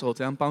施恩的手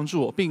怎样帮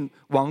助我，并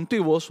王对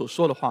我所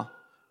说的话。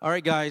 All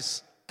right, guys,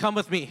 come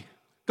with me.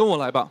 跟我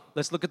来吧，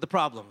 Let's look at the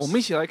problems. 我们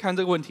一起来看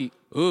这个问题。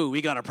 Ooh, we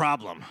got a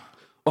problem.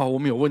 哇，我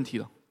们有问题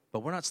了。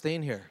 But we're not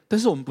staying here. 但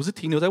是我们不是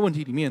停留在问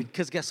题里面，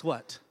 Because guess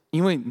what?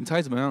 因为你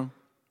猜怎么样？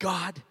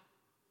 God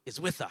is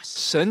with us.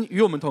 神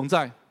与我们同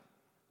在，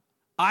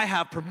 I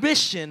have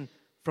permission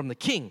from the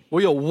king.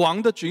 我有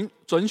王的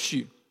准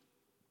许，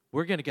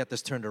 We're going to get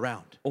this turned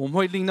around. 我们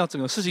会令到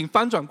整个事情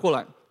翻转过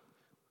来。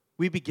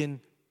 We begin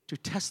to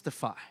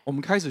testify. 我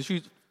们开始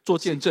去做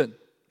见证，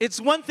 It's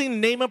one thing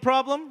to name a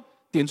problem,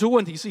 点出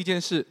问题是一件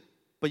事，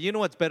 but you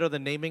know what's better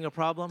than naming a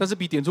problem? 但是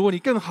比点出问题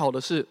更好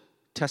的是，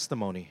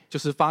 Testimony. 就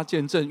是发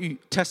见证欲，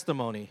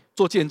 Testimony.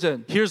 做见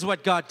证。 Here's what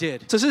God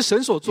did. 这是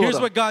神所做 Here's 的，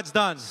 what God's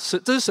done.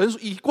 这是神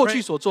以过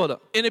去所做的。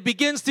 And it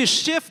begins to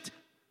shift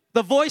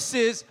the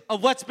voices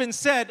of what's been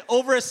said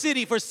over a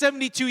city for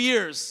 72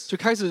 years. 就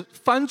开始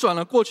翻转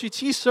了过去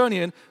72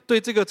年对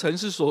这个城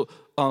市所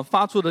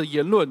发出的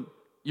言论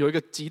有一个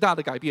极大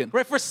的改变。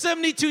 Right? For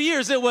 72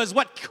 years, it was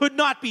what could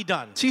not be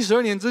done.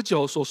 72年之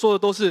久所说的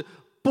都是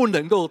不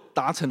能够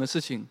达成的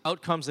事情， Out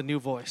comes a new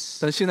voice.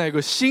 但现在有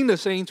个新的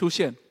声音出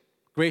现，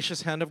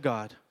 Gracious hand of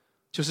God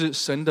就是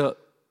神的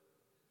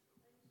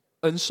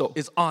恩手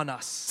is on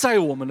us. 在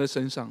我们的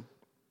身上，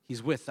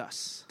 He's with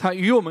us. 他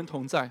与我们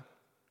同在。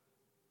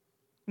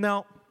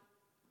 Now,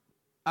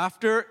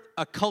 after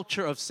a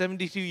culture of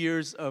 72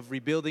 years of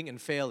rebuilding and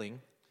failing,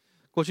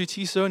 过去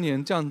72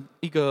年这样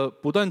一个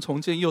不断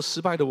重建又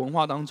失败的文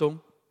化当中，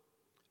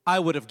 I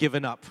would have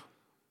given up.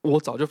 我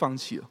早就放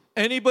弃了。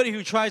 Anybody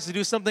who tries to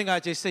do something, I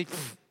just say,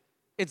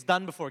 it's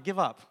done before,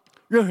 give up.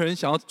 任何人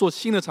想要做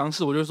新的尝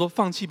试，我就说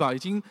放弃吧，已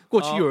经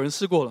过去有人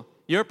试过了。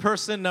 You're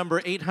person number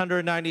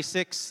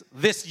 896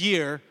 this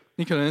year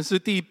你可能是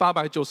第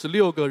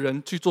896个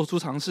人去做出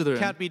尝试的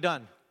can't 人， be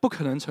done. 不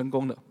可能成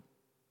功的。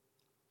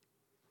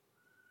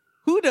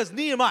 Who does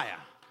Nehemiah,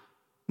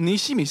 尼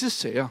西米是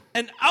谁啊？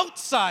 an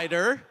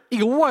outsider, 一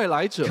个外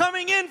来者，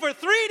 coming in for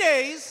 3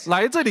 days,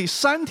 来这里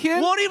3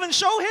天， won't even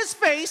show his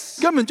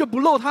face, 根本就不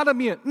露他的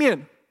面，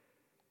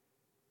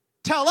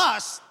 tell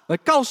us 来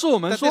告诉我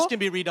们 that 说 this，can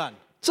be redone.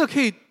 这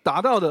可以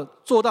达到的，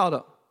做到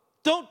的。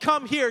 Don't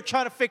come here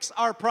trying to fix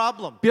our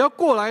problem. 不要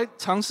过来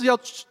尝试要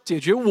解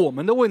决我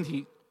们的问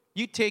题，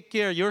 You take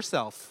care of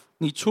yourself.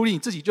 你处理你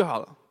自己就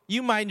好了，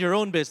 You mind your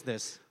own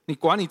business. 你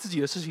管你自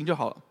己的事情就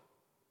好了。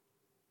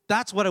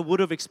 That's what I would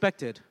have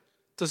expected.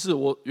 这是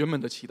我原本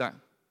的期待。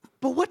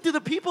 But what do the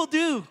people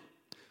do?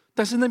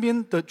 但是那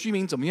边的居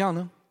民怎么样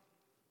呢？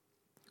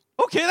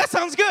 Okay, that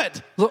sounds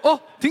good. 我说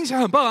哦，听起来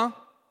很棒啊，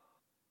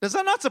 Does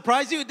that not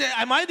surprise you?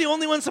 Am I the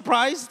only one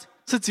surprised?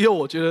 是只有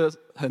我觉得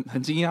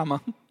很惊讶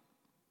吗？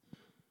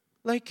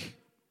 Like,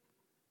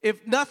 if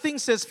nothing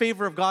says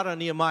favor of God on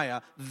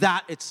Nehemiah,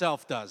 that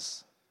itself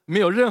does. 没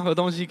有任何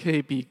东西可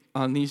以比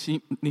尼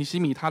西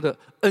米他的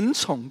恩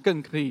宠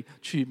更可以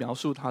去描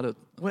述他的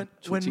When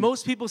处 when 境。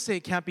 most people say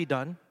it can't be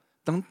done,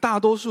 当大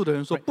多数的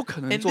人说不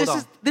可能 and 做到，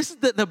 this is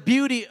the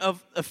beauty of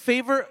a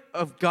favor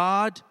of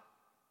God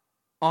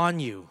on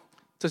you.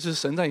 这是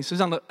神在你身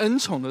上的恩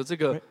宠的这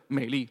个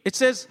美丽。 It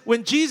says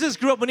when Jesus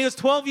grew up, when he was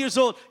 12 years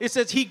old, it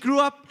says he grew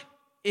up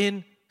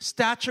in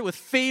stature with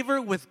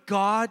favor with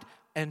God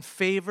and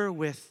favor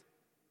with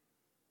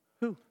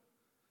who?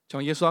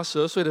 讲耶稣他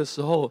12岁的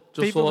时候，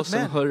就 Favor 说 with men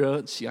神和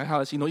人喜爱他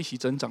的心都一起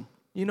增长。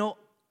 You know,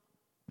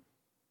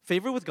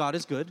 favor with God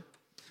is good.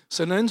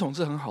 神的恩宠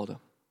是很好的，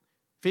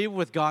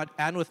 Favor with God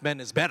and with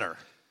men is better.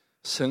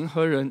 神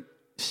和人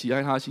喜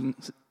爱他的心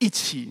是一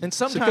起 And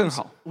是更 sometimes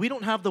好。 we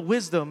don't have the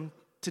wisdom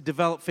to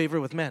develop favor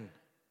with men.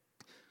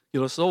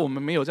 有的时候我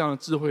们没有这样的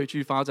智慧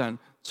去发展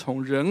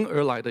从人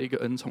而来的一个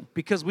恩宠，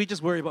 Because we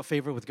just worry about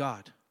favor with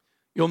God.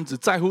 因为我们只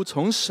在乎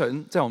从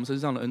神在我们身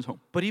上的恩宠。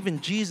 But even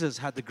Jesus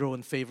had to grow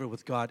in favor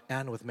with God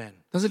and with men.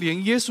 但是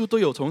连耶稣都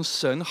有从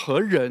神和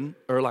人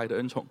而来的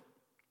恩宠，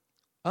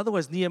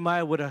 Otherwise,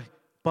 Nehemiah would have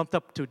bumped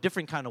up to a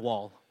different kind of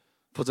wall.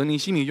 否则你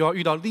心里就要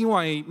遇到另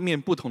外一面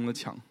不同的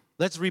墙。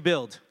 Let's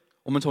rebuild.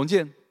 我们重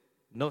建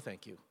No,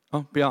 thank you.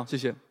 啊，不要，谢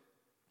谢。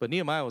 But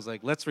Nehemiah was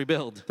like, let's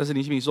rebuild. 但是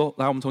尼西米说：“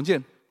来，我们重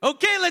建，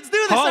 Okay, let's do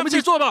this. 好，我们一起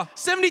After 做吧。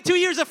 72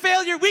 years of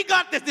failure, we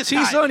got this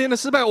time. 72年的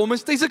失败，我们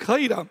这次可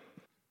以的。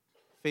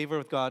 Favor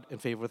with God and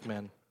favor with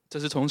men. 这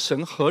是从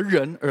神和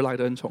人而来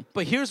的恩宠。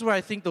 But here's where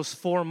I think those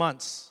 4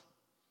 months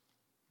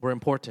were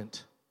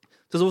important.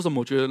 这是为什么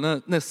我觉得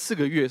那4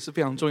个月是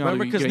非常重要的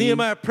Remember, 原 because 因。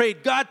 Nehemiah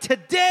prayed, God,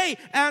 today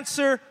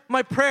answer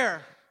my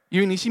prayer.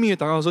 因为尼西米的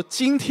祷告说：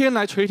今天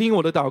来垂听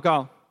我的祷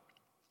告。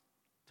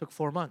 Took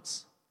 4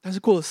 months. 但是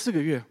过了4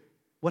个月，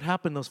 What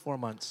happened those 4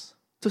 months?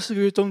 这4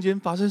个月中间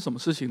发生什么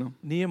事情呢？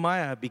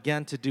 Nehemiah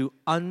began to do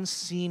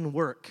unseen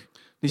work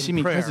尼西 in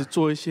米开始 prayer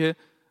做一些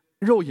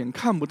肉眼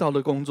看不到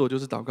的工作，就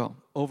是祷告，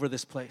 over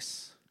this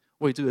place.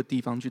 为这个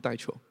地方去代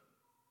求。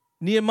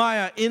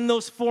Nehemiah, in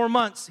those 4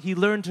 months, he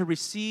learned to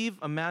receive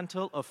a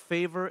mantle of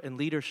favor and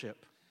leadership.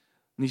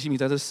 尼希米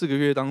在这4个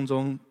月当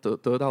中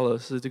得到的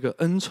是这个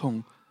恩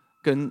宠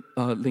跟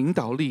领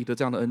导力的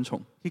这样的恩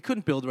宠。He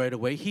couldn't build right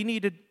away. He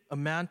needed a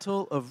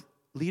mantle of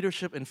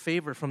leadership and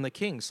favor from the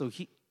king, so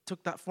he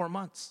took that 4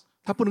 months.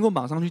 他不能够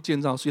马上去建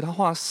造，所以他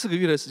花4个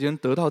月的时间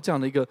得到这样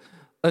的一个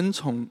恩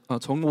宠，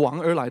从王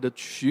而来的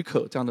许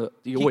可这样的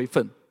一个位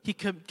分。He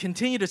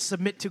continued to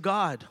submit to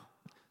God.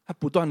 他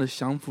不断的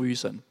降服于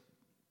神。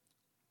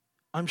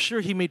I'm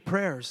sure he made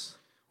prayers.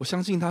 我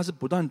相信他是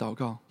不断祷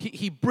告。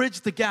He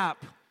bridged the gap.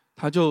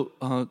 他就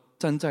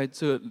站在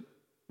这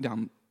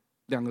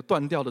两个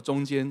断掉的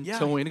中间， Yeah.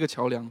 成为那个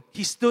桥梁。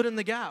He stood in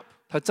the gap.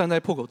 他站在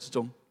破口之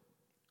中。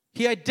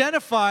He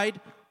identified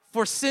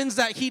for sins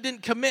that he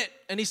didn't commit,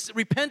 and he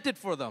repented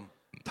for them.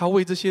 他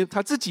为这些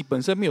他自己本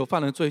身没有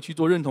犯的罪去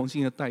做认同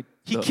性的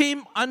He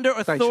came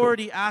under 代求。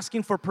 authority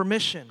asking for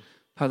permission.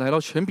 他来到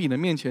权柄的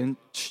面前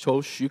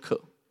求许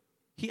可，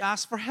 He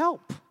asked for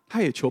help.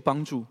 他也求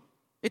帮助。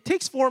It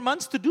takes 4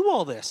 months to do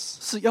all this.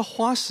 是要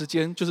花时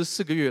间，就是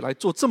4个月来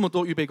做这么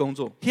多预备工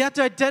作。 He had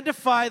to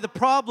identify the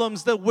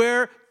problems that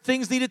where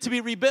things needed to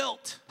be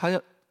rebuilt. 他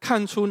要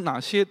看出哪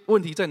些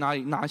问题在哪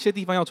里，哪些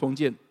地方要重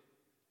建。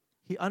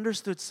 He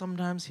understood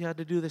sometimes he had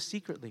to do this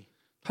secretly.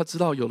 他知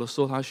道有的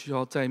时候他需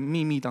要在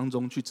秘密当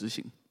中去执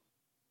行。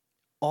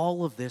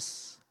 All of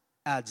this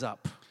adds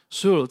up.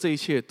 所有的这一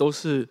切都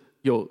是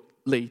有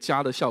累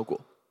加的效果。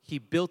 He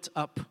built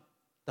up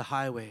the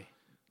highway.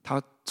 他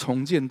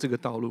重建这个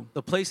道路，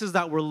 The places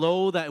that were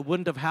low that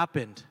wouldn't have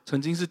happened, 曾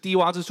经是低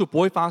洼之处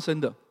不会发生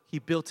的， he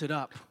built it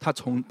up. 他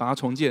把它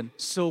重建。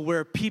 So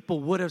where people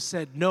would have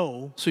said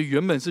no, 所以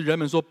原本是人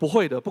们说不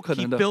会的、不可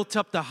he 能的， built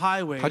up the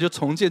highway. 他就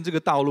重建这个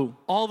道路。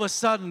 All of a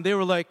sudden, they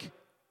were like,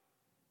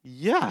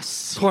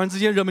 yes. 突然之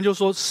间，人们就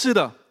说：“是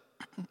的，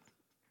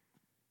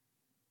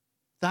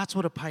 That's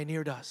what a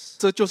pioneer does.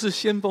 这就是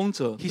先锋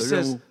者 He 的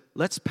任 says, 务。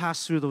 let's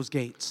pass through those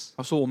gates. ”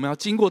他说：“我们要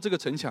经过这个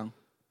城墙，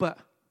 But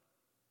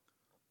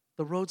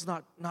the road's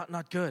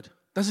not good.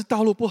 但是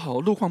道路不好，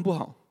路况不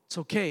好，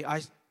 It's okay.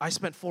 I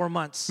spent 4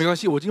 months. 没关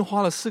系，我已经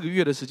花了4个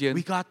月的时间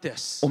We，got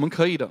this. 我们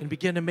可以的。 And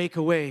began to make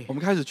a way. 我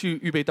们开始去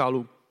预备道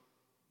路，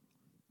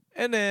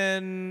 And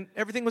then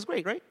everything was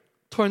great, right?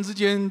 突然之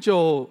间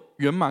就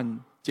圆满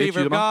结局 Favor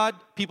了 of 吗？ God.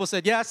 People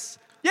said yes.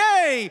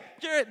 Yay!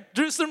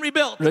 Jerusalem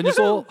rebuilt. 人就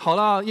说：“好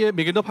啦，耶！”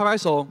每个人都拍拍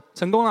手，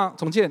成功了，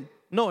重建。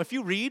 No, if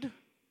you read,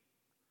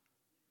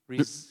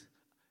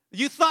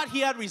 you thought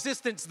he had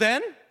resistance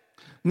then.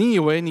 你以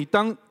为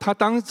他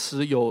当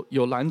时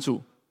有拦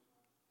阻，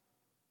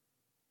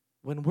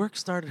 When work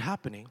started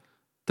happening,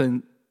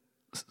 等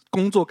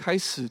工作开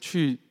始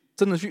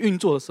真的去运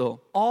作的时候，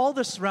 all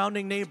the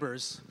surrounding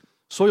neighbors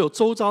所有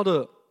周遭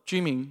的居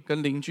民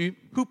跟邻居，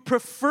 who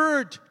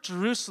preferred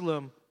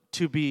Jerusalem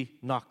to be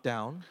knocked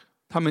down,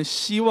 他们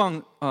希望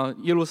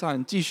耶路撒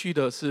冷继续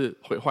的是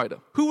毁坏的，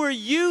 who were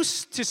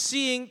used to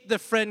seeing the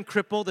friend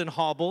crippled and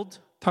hobbled,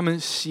 他们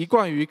习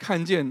惯于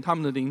看见他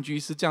们的邻居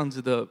是这样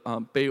子的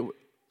卑微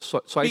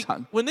衰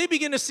残。 when they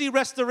begin to see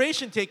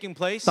restoration taking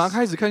place, 当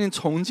开始看见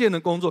重建的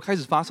工作开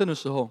始发生的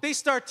时候， they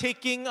start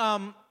taking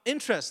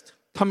interest.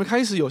 他们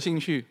开始有兴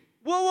趣。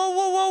 Whoa, whoa,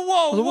 whoa,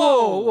 whoa, 我 whoa, 说：“ 哇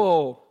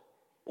whoa!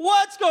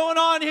 哇， What's going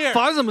on here?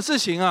 发生什么事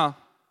情啊？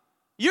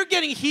 You're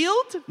getting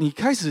healed? 你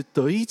开始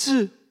得医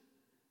治，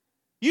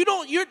 You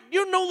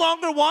no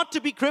longer want to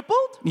be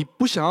crippled? 你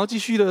不想要继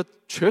续的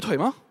瘸腿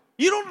吗？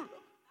 You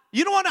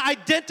don't want to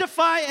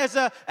identify as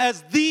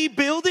the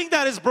building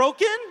that is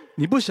broken?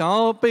 你不想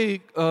要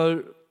被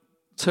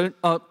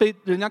被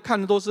人家看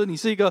的都是你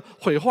是一个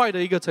毁坏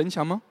的一个城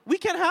墙吗？ We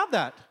can't have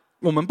that.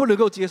 我们不能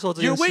够接受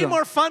这件 You're way 事、啊。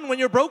 more fun when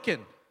you're broken.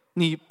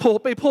 你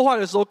被破坏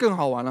的时候更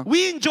好玩了、We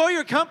enjoy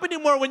your company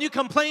more when you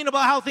complain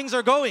about how things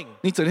are going.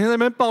 你整天在那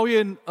边抱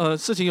怨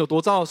事情有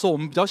多糟的时候，我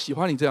们比较喜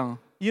欢你这样。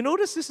 You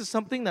notice this is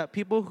something that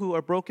people who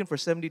are broken for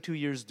 72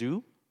 years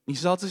do? 你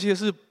知道这些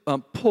是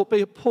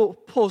被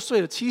破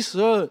碎了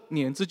72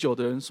年之久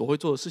的人所会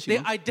做的事情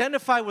They 吗？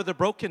 identify with the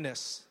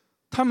brokenness.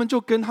 他们就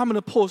跟他们的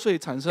破碎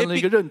产生了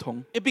一个认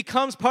同， It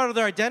becomes part of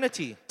their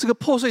identity. 这个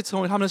破碎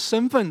成为他们的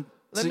身份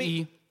之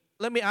一。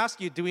 Let me ask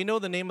you, do we know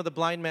the name of the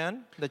blind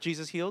man that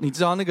Jesus healed? 你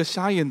知道那个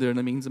瞎眼的人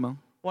的名字吗？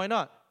 Why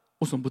not?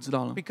 为什么不知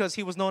道呢？ Because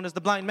he was known as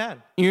the blind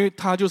man. 因为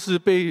他就是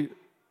被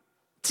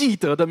记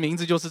得的名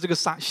字就是这个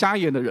瞎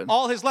眼的人，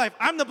 All his life,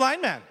 I'm the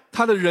blind man.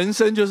 他的人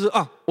生就是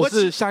我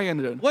是瞎眼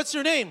的人。 What's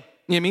your name?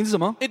 你的名字什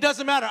么？ It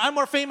doesn't matter. I'm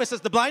more famous as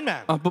the blind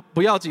man.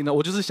 不要紧的，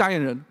我就是瞎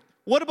眼人。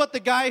 What about the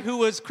guy who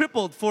was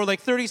crippled for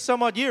like 30 some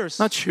odd years?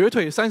 那瘸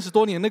腿30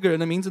多年那个人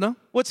的名字呢？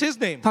 What's his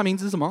name? 他名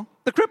字是什么？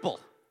 The cripple.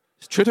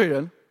 瘸腿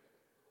人。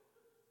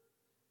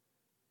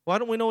 Why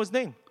don't we know his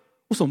name?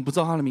 为什么不知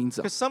道他的名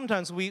字啊？ Because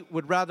sometimes we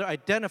would rather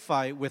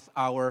identify with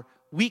our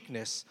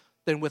weakness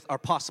than with our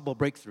possible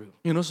breakthrough.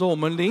 有的时候我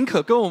们宁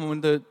可跟我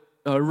们的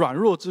软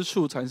弱之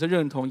处产生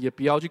认同，也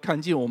不要去看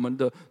见我们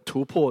的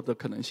突破的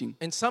可能性。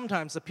 And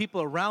sometimes the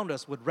people around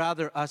us would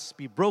rather us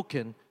be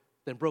broken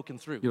than broken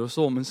through. 有的时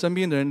候，我们身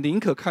边的人宁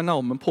可看到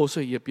我们破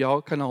碎，也不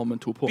要看到我们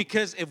突破。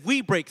 Because if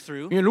we break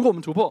through 因为如果我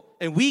们突破，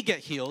 and we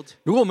get healed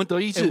如果我们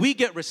得医治， and 如 we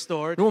get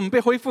restored 果我们被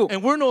恢复， and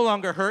we're no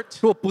longer hurt,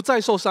 如果不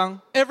再受伤，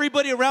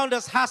 everybody around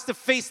us has to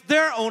face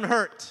their own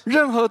hurt.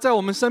 任何在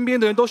我们身边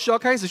的人都需要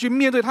开始去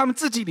面对他们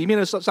自己里面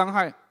的伤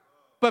害。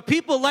 But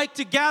people like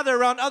to gather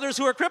around others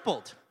who are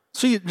crippled.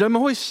 所以人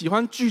们会喜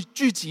欢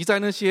聚集在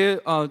那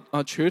些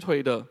瘸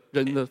腿的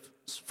人的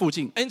附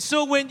近。 And so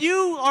when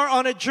you are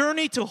on a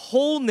journey to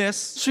wholeness,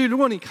 所以如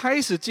果你开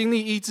始经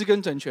历医治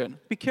跟整全，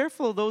 be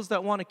careful of those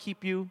that want to keep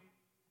you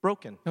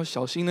broken. 要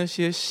小心那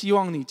些希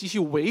望你继续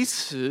维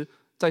持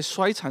在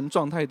衰残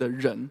状态的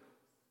人。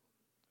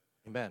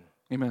 Amen.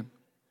 Amen。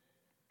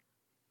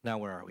 Now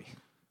where are we?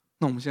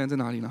 那我们现在在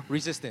哪里呢？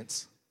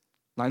 Resistance.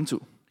 拦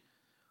阻。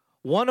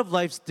 One of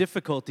life's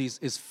difficulties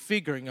is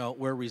figuring out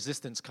where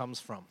resistance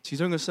comes from. 其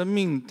中一个生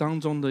命当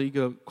中的一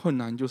个困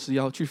难，就是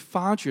要去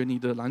发掘你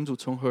的拦阻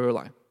从何而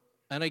来。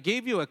 And I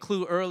gave you a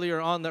clue earlier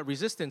on that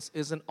resistance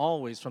isn't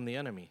always from the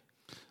enemy.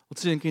 我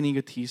之前给你一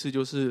个提示，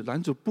就是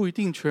拦阻不一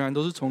定全然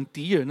都是从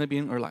敌人那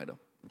边而来的。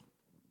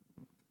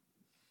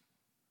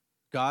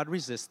 God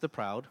resists the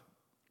proud.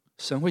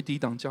 神会抵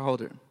挡骄傲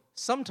的人。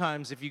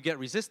 Sometimes if you get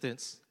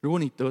resistance, 如果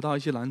你得到一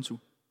些拦阻，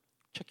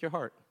 check your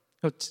heart.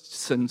 要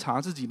审查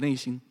自己内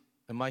心，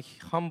 Am I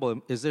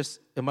humble?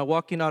 Am I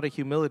walking out of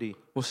humility?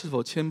 我是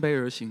否谦卑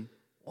而行？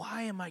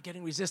 Why am I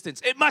getting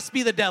resistance? It must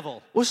be the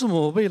devil. 为什么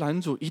我被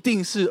拦阻？一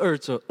定是恶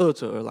者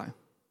而来。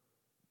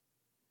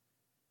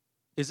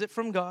 Is it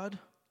from God?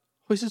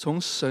 会是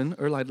从神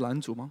而来的拦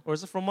阻吗？ Or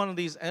is it from one of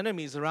these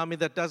enemies around me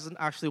that doesn't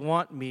actually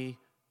want me?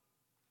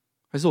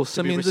 还是我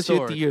身边这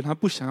些敌人，他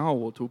不想要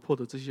我突破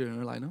的这些人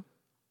而来呢？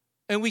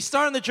 And we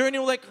start on the journey,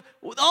 we're like,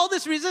 with all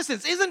this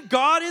resistance, isn't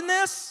God in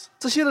this?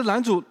 这些的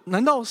拦阻，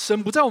难道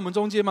神不在我们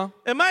中间吗？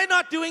 Am I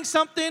not doing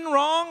something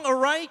wrong or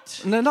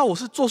right? 难道我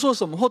是做错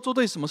什么或做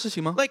对什么事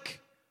情吗？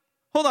 Like,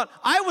 hold on.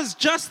 I was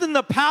just in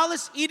the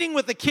palace eating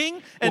with the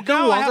king, and 我跟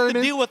now I 王在 have 那 to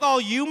边 deal with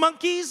all you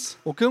monkeys?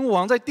 我跟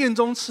王在殿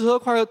中吃喝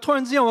快乐，突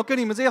然之间我要跟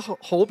你们这些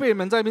侯辈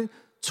们在那边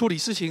处理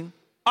事情。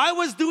 I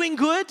was doing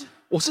good,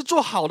 我是做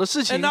好的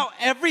事情 and，now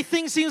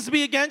everything seems to be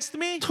against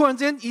me? 突然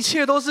之间一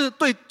切都是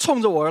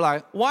冲着我而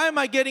来。 Why am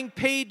I getting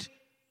paid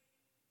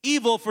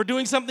evil for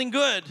doing something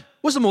good?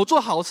 为什么我做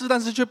好事，但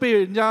是却被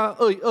人家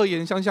恶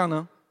言相向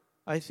呢？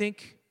 I think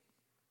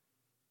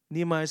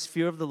Nehemiah's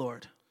fear of the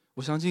Lord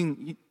我相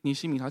信尼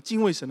希米他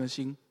敬畏神的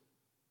心，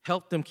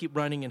 helped him keep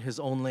running in his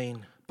own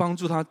lane. 帮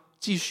助他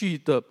继续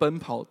的奔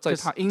跑在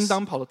他应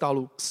当跑的道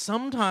路。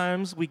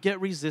 Sometimes we get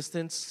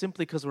resistance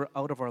simply because we're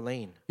out of our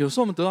lane, 有时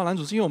候我们得到拦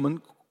阻，是因为我们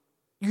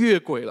越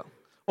轨了，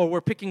 or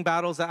we're picking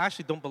battles that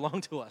actually don't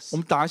belong to us. 我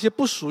们打一些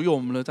不属于我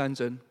们的战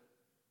争。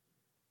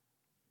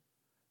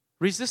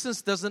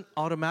 Resistance doesn't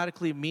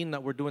automatically mean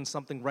that we're doing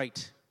something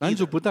right. 拦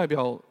阻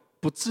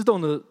不自动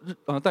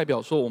的代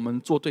表说我们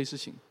做对事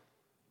情。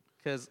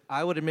 Because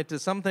I would admit to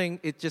something,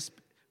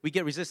 we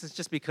get resistance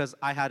just because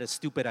I had a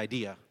stupid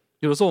idea.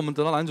 有的时候我们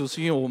得到拦阻，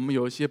是因为我们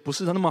有一些不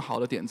是那么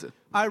好的点子。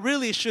 I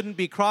really shouldn't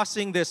be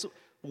crossing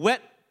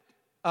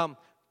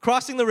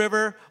crossing the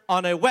river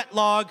on a wet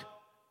log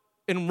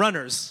in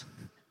runners.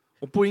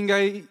 我不应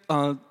该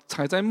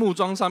踩在木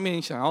桩上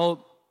面，想要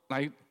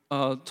来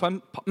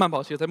穿慢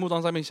跑鞋在木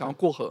桩上面想要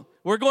过河。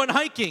 We're going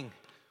hiking.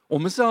 我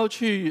们是要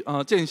去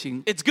健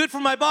行， It's good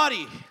for my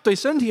body. 对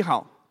身体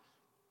好。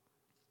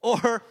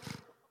 Or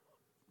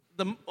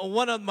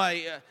one of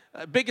my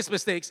biggest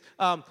mistakes,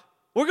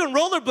 we're going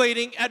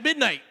rollerblading at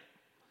midnight.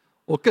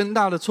 我更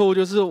大的错误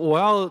就是我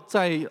要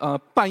在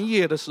半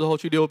夜的时候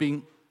去溜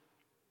冰。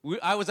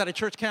 I was at a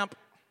church camp,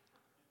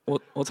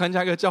 我参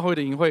加一个教会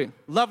的营会，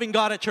 loving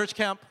God at church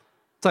camp.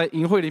 在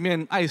营会里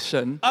面爱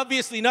神，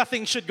 Obviously,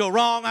 nothing should go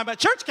wrong. I'm at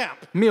church camp.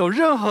 没有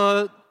任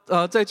何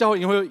在教会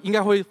营会应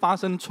该会发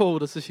生错误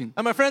的事情。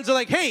 And my friends are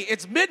like, hey,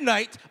 it's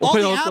midnight. All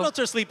the adults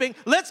are sleeping.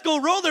 Let's go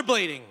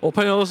rollerblading. 我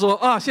朋友说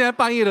现在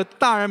半夜的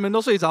大人们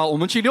都睡着，我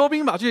们去溜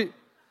冰吧，去。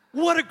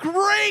 What a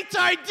great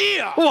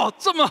idea! 哇，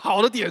这么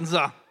好的点子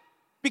啊！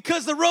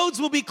 Because the roads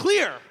will be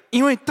clear.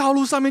 因为道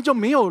路上面就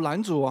没有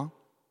拦阻啊。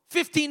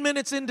 15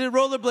 minutes into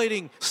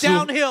rollerblading,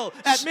 downhill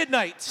at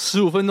midnight.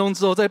 15分钟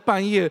之后，在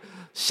半夜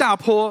下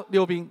坡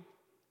溜冰，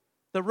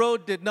 The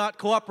road did not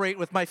cooperate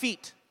with my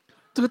feet.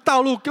 这个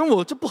道路跟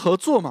我就不合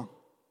作嘛，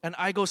 And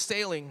I go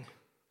sailing.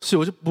 所以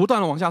我就不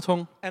断的往下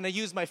冲， And I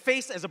use my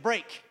face as a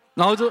brake.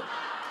 然后就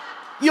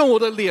用我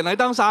的脸来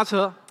当刹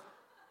车。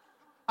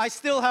 I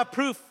still have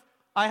proof.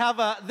 I have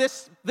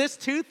this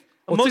tooth.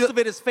 我这个- Most of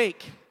it is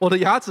fake. 我的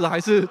牙齿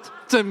还是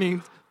证明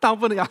大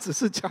部分的牙齿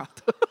是假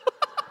的。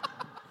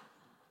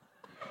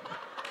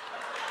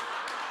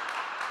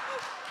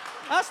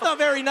That's not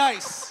very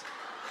nice.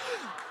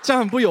 这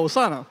样很不友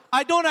善啊！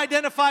 I don't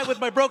identify with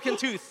my broken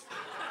tooth.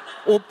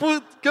 我不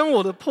跟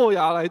我的破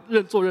牙来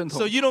做认同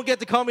So，you don't get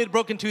to call me the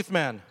broken tooth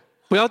man.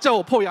 不要叫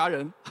我破牙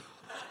人，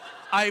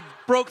 I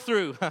broke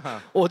through.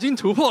 我已经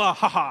突破了，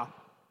哈哈。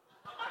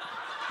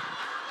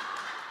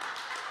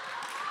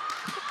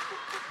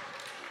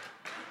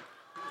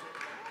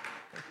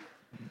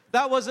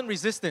That wasn't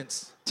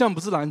resistance. 这样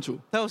不是拦阻，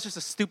 That was just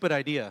a stupid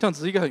idea. 这样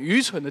只是一个很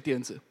愚蠢的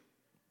点子。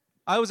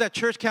 I was at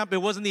church camp. It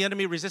wasn't the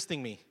enemy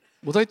resisting me.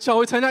 我在教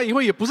会参加营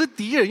会，也不是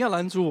敌人要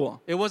拦阻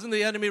我， It wasn't the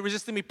enemy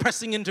resisting me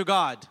pressing into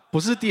God. 不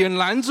是敌人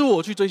拦阻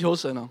我去追求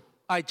神啊。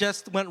 I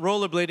just went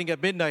rollerblading at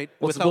midnight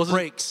我只不过 without 是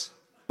brakes.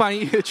 半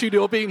夜去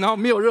溜冰，然后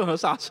没有任何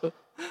刹车。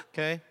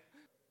 Okay?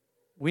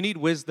 We need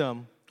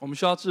wisdom 我们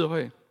需要智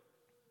慧，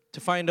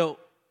 to find out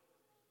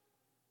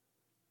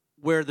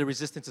where the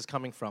resistance is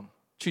coming from.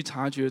 去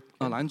察觉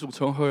拦阻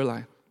从何而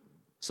来。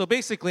 So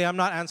basically, I'm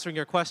not answering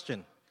your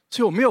question.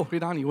 所以我没有回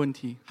答你问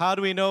题。 How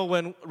do we know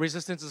when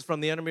resistance is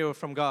from the enemy or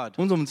from God?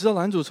 我们怎么知道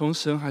拦阻从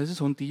神还是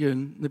从敌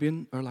人那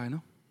边而来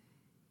呢？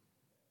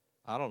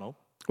 I don't know.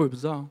 我也不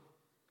知道。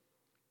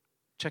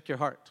 Check your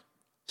heart,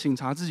 省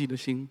察自己的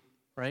心，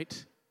 right?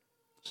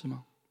 是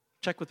吗？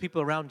 Check with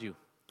people around you.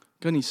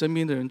 跟你身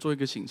边的人做一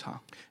个省察。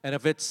 And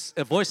if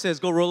a voice says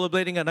go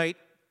rollerblading at night,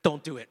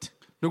 don't do it.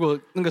 如果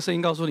那个声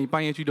音告诉你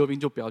半夜去溜冰，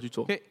就不要去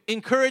做。 Okay?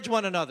 Encourage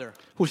one another.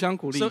 互相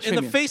鼓励、 So 劝 in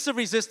the 勉。 face of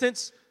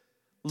resistance,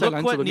 在 look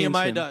拦阻 what 的面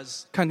Nehemiah 前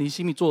does. 看尼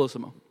希米做了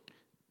什么。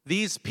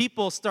 These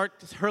people start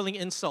hurling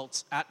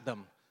insults at them.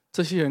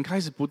 这些人开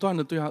始不断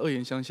的对他恶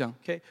言相向。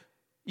 Okay?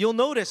 You'll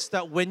notice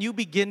that when you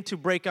begin to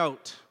break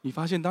out, 你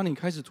发现，当你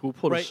开始突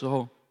破的 right? 时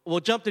候，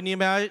 We'll jump to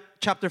Nehemiah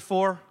chapter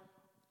 4,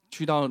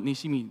 去到尼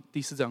希米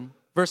第4章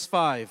verse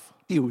 5.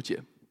 第5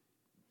节，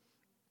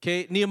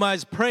 Okay,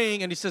 Nehemiah's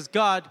praying and he says,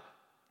 God,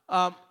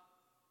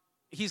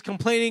 he's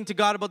complaining to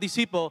God about these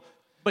people,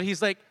 but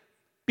he's like,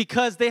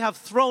 because they have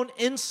thrown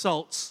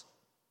insults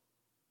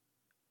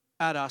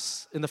at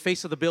us in the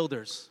face of the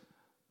builders.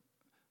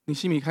 尼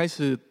希米开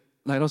始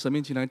来到神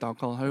面前来祷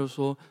告，他就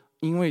说，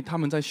因为他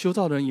们在修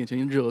造的人眼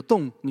前惹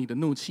动你的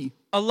怒气，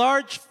 A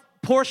large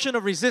portion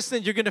of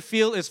resistance you're going to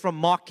feel is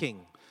from mocking.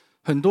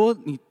 很多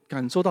你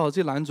感受到的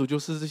这些拦阻，就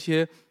是这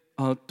些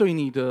对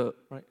你的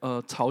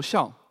嘲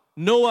笑。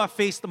 Noah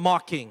faced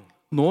mocking.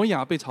 挪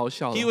亚被嘲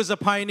笑 He 了， was a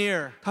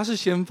pioneer, 他是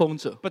先锋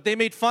者， but they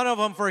made fun of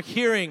him for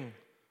hearing.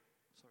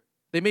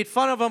 They made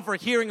fun of him for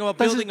hearing about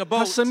但是 building a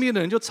他 boat. 身边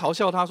的人就嘲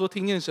笑他说，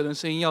听见神的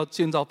声音要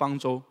建造方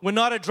舟， When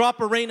not a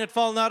drop of rain had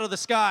fallen out of the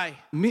sky.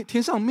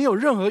 天上没有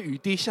任何雨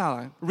滴下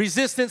来，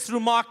 Resistance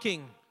through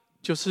mocking.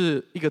 就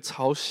是一个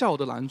嘲笑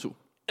的拦阻。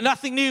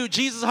 Nothing new.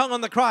 Jesus hung on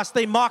the cross.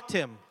 They mocked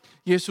him.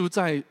 耶稣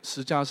在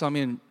石架上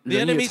面， The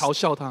人也 enemies- 嘲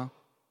笑他。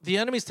 The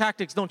enemy's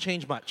tactics don't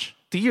change much.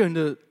 敌人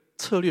的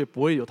策略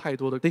不会有太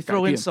多的 They 改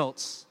throw 变，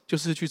 insults. 就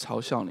是去嘲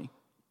笑你。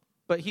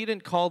 But he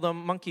didn't call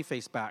them monkey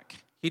face back.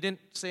 He didn't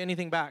say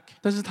anything back.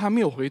 但是他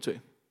没有回嘴，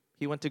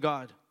 He went to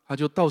God. 他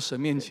就到神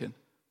面前。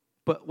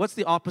 But what's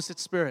the opposite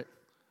spirit?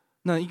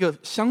 那一个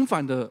相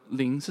反的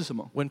灵是什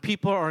么？ When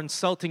people are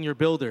insulting your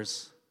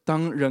builders,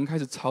 当人开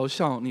始嘲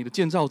笑你的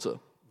建造者，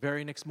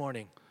 very next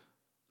morning,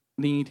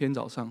 另一天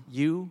早上，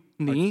 you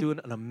are 你- doing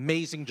an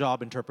amazing job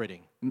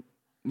interpreting.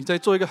 你在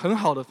做一个很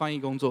好的翻译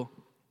工作。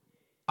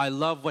 I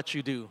love what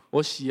you do.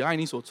 我喜爱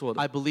你所做的，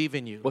 I believe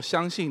in you. 我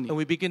相信你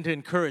And，we begin to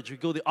encourage. We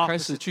go the 开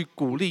始 opposite. 去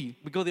鼓励，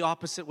 We go the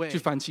opposite way. 去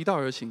反其道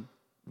而行。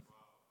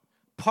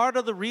 Part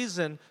of the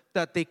reason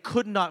that they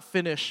could not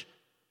finish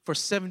for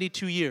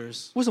 72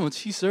 years, 为什么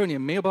72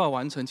年没有办法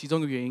完成？其中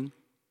一个原因，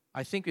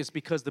 I think is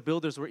because the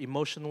builders were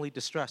emotionally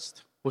distressed.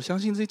 我相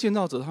信这些建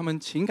造者他们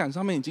情感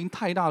上面已经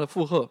太大的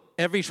负荷，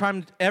 Every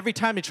time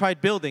they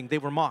tried building, they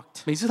were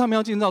mocked. 每次他们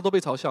要建造都被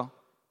嘲笑。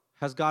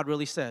 Has God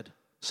really said?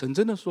 神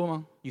真的说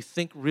吗？ You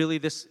think really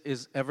this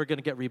is ever going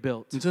to get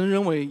rebuilt? 你真的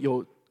认为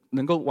有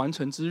能够完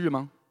成之日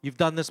吗？ You've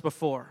done this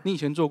before, 你以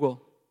前做过，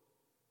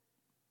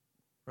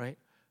 right?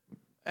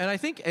 And I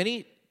think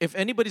if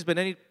anybody's been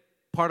any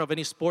part of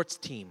any sports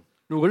team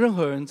如果任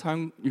何人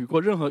参与过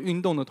任何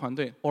运动的团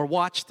队， or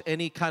watched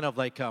any kind of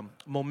like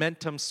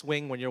momentum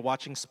swing when you're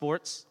watching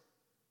sports,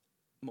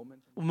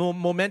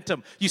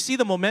 momentum. You see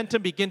the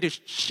momentum begin to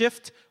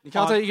shift 你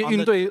看到在一个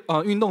on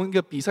the- 运动一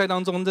个比赛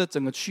当中，这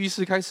整个趋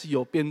势开始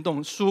有变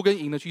动，输跟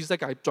赢的趋势在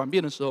转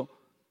变的时候，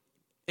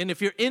 And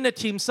if you're in a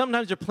team,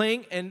 sometimes you're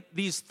playing and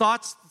these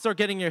thoughts start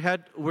getting in your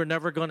head, we're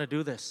never going to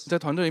do this. 在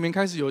团队里面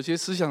开始有一些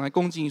思想来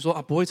攻击你说啊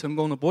不会成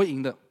功的，不会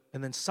赢的， And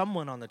then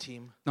someone on the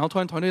team 然后突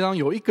然团队当中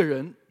有一个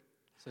人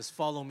says,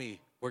 follow me,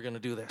 we're going to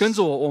do 跟 this.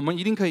 着我，我们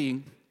一定可以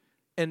赢。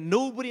 And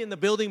nobody in the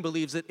building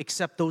believes it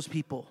except those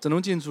people. 整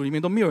栋建筑里面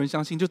都没有人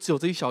相信，就只有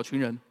这一小群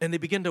人， And they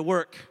begin to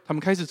work. 他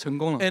们开始成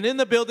功了。 And in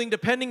the building,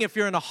 depending if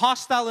you're in a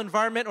hostile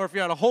environment or if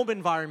you're at a home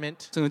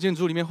environment, 整个建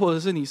筑里面，或者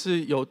是你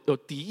是有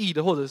敌意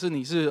的，或者是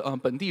你是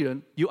本地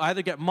人， you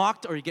either get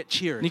mocked or you get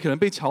你 cheered. 可能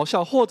被嘲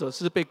笑，或者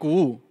是被鼓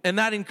舞， And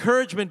that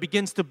encouragement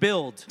begins to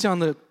build. 这样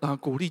的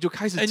鼓励就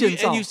开始 And 建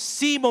造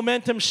you。see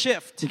momentum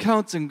shift. 你看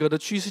到整个的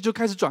趋势就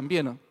开始转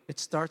变了， It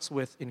starts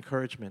with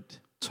encouragement.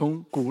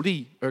 从鼓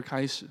励而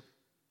开始，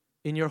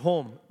 In your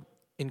home,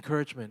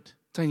 encouragement.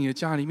 在你的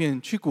家里面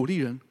去鼓励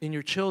人， In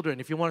your children,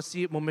 if you want to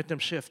see momentum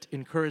shift, 在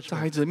encouragement.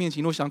 孩子的面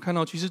前，如果想看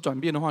到趋势转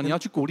变的话，你要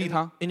去鼓励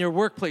他。 In your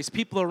workplace,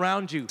 people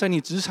around you. 在你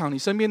职场，你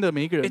身边的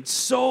每一个人， It's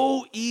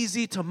so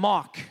easy to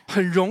mock.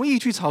 很容易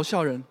去嘲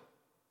笑人，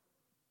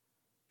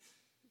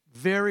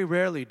 Very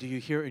rarely do you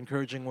hear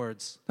encouraging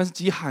words. 但是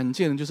极罕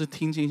见的就是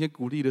听见一些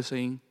鼓励的声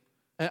音。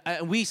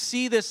And we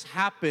see this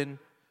happen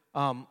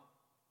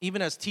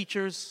even as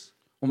teachers.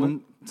 我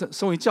们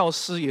身为教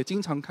师也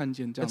经常看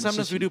见这 And 样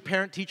的事 sometimes we 情。 do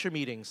parent-teacher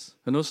meetings.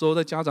 很多时候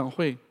在家长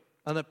会，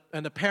 And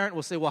the parent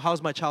will say, well,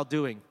 how's my child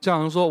doing? 家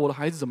长说我的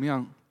孩子怎么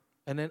样，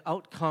 And then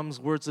out comes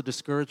words of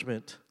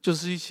discouragement. 就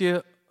是一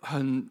些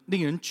很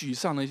令人沮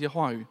丧的一些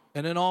话语。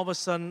 And then all of a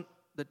sudden,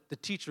 the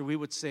teacher, we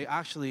would say,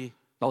 actually,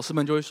 老师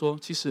们就会说，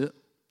其实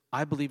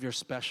I believe you're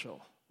special.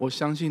 我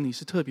相信你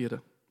是特别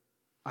的，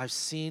 I've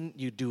seen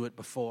you do it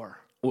before.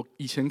 我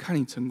以前看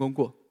你成功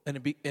过。 And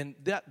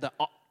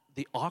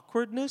the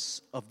awkwardness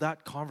of that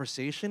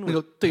conversation 那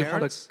个 with 对话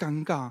的 parents,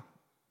 尴尬，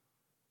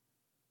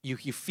 you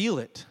feel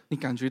it. 你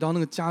感觉到那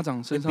个家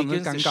长身上的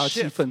It begins to 尴尬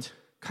气 shift. 氛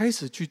开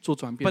始去做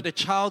转 But 变， the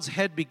child's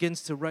head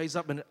begins to rise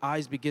up and the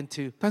eyes begin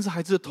to, 但是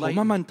孩子的头 Lighten.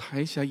 慢慢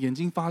抬起来，眼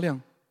睛发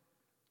亮。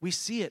 we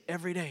see it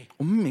every day.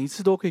 我们每一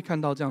次都可以看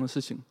到这样的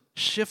事情，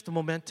 Shift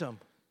momentum,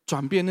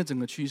 转变那整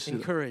个趋势的，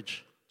 encourage.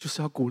 就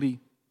是要鼓励。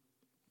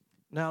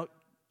 Now,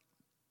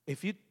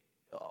 if you,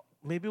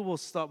 maybe we'll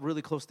stop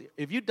really close to,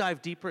 if you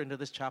dive deeper into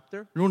this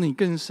chapter, 如果你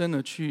更深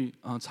的去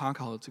查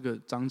考这个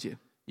章节，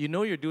 you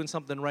know you're doing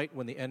something right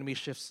when the enemy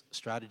shifts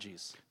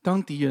strategies.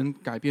 当敌人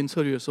改变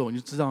策略的时候，你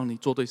就知道你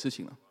做对事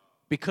情了。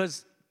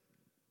 Because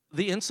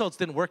the insults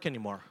didn't work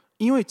anymore.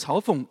 因为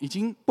嘲讽已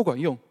经不管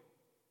用，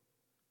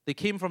 They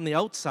came from the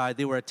outside,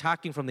 they were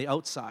attacking from the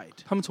outside.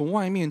 他们从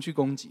外面去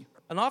攻击。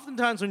 And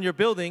oftentimes when you're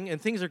building and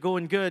things are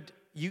going good,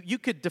 you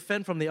could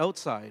defend from the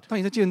outside. 当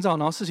你在建造，然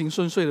后事情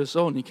顺遂的时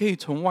候，你可以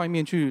从外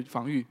面去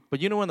防御。 But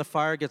you know when the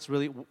fire gets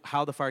really,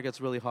 how the fire gets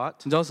really hot?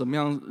 你知道什么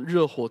样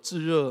热火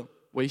炙热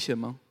危险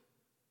吗？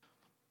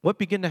 What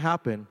began to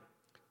happen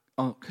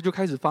就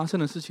开始发生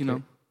的事情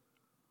呢？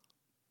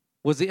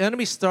 was the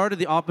enemy started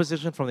the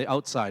opposition from the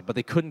outside, but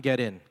they couldn't get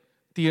in.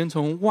 敌人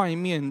从外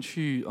面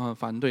去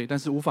反对，但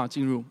是无法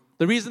进入。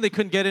 The reason they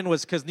couldn't get in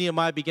was because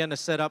Nehemiah began to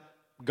set up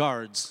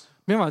guards.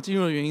 没办法进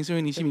入的原因，是因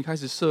为尼希米开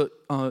始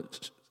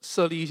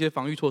设立一些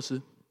防御措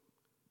施。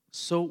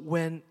 So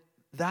when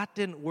that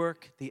didn't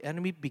work, the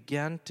enemy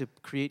began to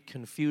create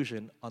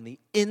confusion on the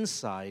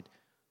inside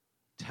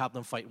to have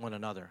them fight one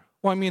another.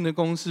 外面的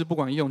公司不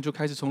管用，就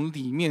开始从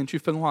里面去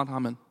分化他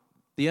们。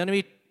 The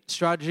enemy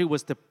strategy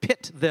was to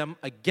pit them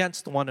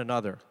against one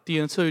another. 敌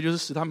人的策略就是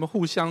使他们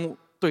互相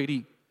对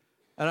立。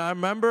 And I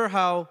remember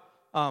how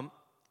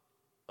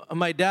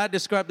my dad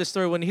described this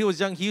story. When he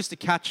was young, he used to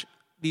catch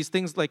these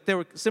things like they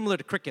were similar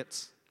to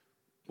crickets.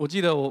 我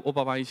记得我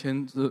爸爸以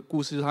前的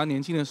故事，他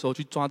年轻的时候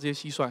去抓这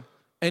些蟋蟀，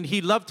 And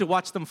he loved to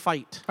watch them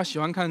fight. 他喜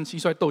欢看蟋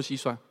蟀斗蟋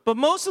蟀。 But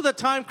most of the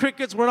time,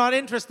 crickets were not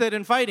interested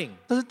in fighting.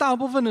 但是大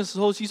部分的时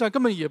候，蟋蟀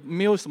根本也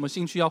没有什么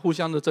兴趣要互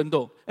相的争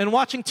斗。 And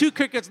watching two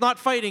crickets not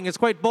fighting is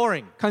quite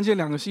boring. 看见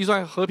两个蟋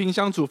蟀和平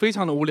相处，非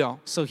常的无聊，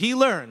 So he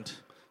learned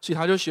所以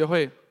他就学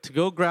会 to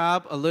go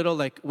grab a little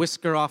like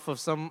whisker off of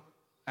some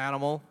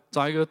animal,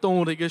 找一个动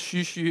物的一个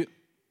须须，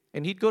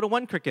 and he'd go to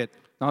one cricket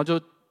然后就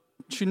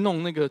去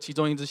弄那个其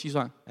中一只蟋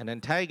蟀， and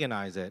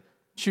antagonize it.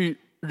 去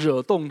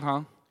惹动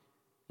它。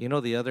 You know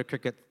the other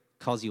cricket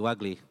calls you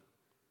ugly.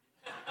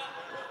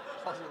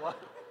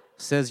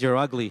 Says you're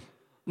ugly.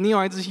 另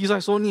外一只蟋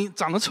蟀说：“你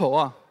长得丑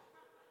啊。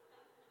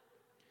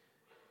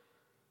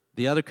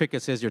 The other cricket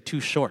says you're too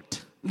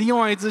short. ”另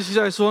外一只蟋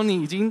蟀说：“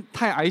你已经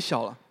太矮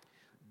小了，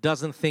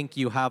 Doesn't think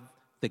you have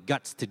the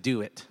guts to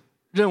do it.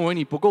 认为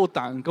你不够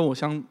胆跟我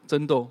相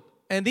争斗。”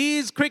 And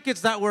these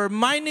crickets that were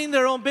minding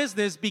their own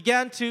business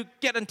began to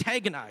get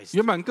antagonized.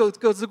 原本各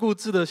自顾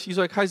自的蟋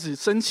蟀开始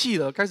生气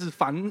了，开始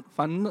烦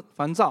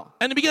躁，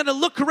 And they began to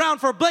look around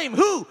for blame.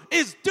 Who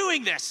is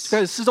doing this?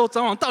 开始四周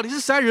张望，到底是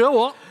谁在惹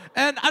我？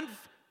 And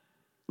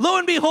lo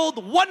and behold,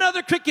 one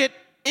other cricket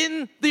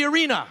in the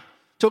arena.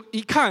 就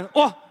一看，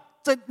哇，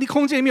在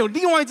空间里面有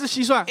另外一只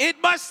蟋蟀， It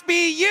must be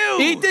一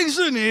you. 定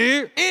是你，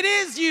 It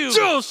is you.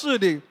 就是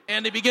你，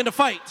 And they begin to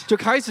fight. 就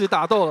开始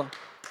打斗了。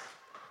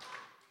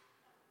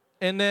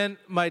 And then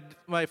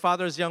my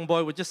father's young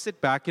boy would just sit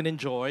back and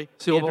enjoy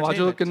所以 the 我爸爸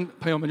就 entertainment. 跟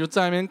朋友们就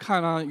在那边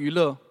看啊，娱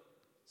乐。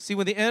 See,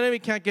 when the enemy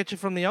can't get you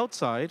from the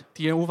outside,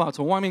 敌人无法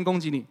从外面攻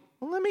击你，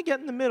 well, let me get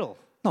in the middle.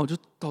 那我就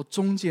到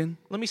中间，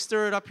 Let me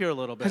stir it up here a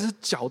little 开 bit. 始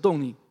搅动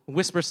你，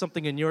 Whisper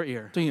something in your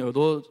ear. 对你耳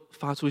朵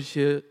发出一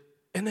些，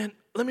 And then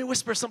let me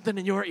whisper something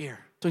in your ear.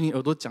 对你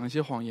耳朵讲一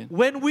些谎言。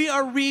 When we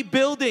are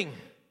rebuilding,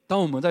 当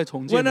我们在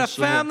重建 when 的 a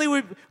时候，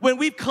 family, when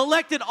we've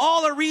collected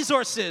all our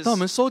resources, 当我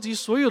们收集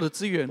所有的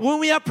资源， when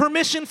we have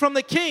permission from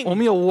the 我 king,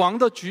 们有王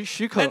的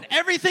许可， and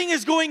everything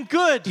is going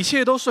good, 一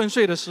切都顺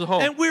遂的时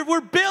候， and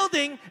we're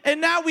building, and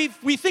now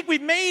we think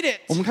we've made it.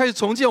 我们开始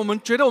重建，我们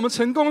觉得我们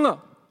成功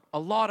了。 A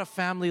lot of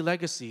family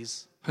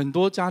legacies, 很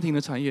多家庭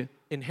的产业，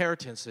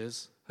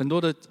 inheritances, 很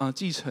多的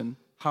继承，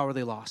 how are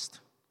they lost?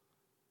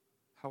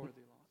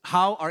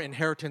 How are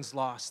inheritance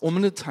lost? 我们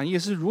的产业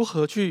是如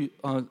何去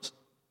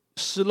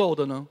失漏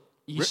的呢？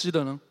遗失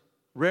的呢？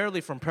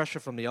 Rarely from pressure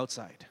from the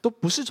outside. 都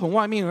不是从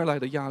外面而来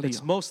的压力 It's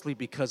啊， mostly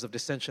because of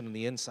dissension in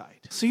the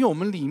inside. 是因为我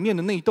们里面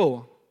的内斗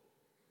啊，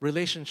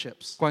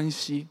 Relationships, 关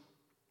系、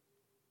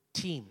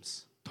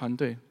 teams, 团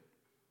队、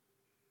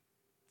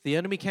The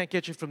enemy can't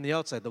get you from the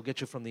outside, they'll get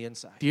you from the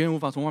inside. 敌人无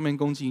法从外面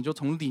攻击你，就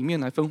从里面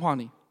来分化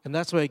你。 And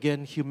that's why,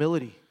 again,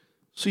 humility,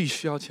 所以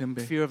需要谦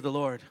卑， fear of the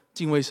Lord,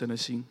 敬畏神的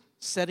心，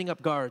 setting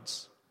up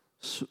guards,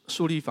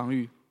 树立防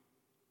御。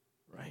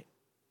 right?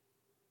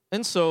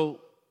 And so,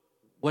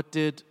 what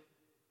did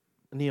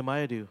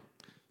Nehemiah do?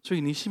 所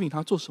以尼希米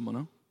他做什么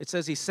呢？ It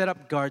says he set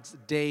up guards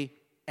day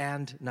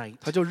and night.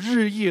 他就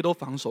日夜都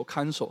防守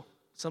看守。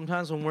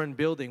 Sometimes when we're in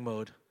building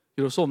mode,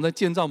 有的时候我们在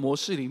建造模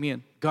式里面，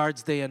 guards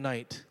day and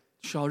night.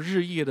 需要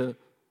日夜的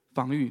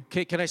防御。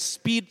 Okay, can I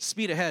speed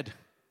ahead?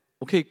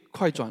 我可以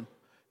快转，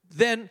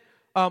 Then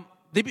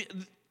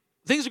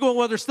things are going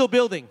well, they're still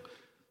building.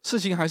 事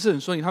情还是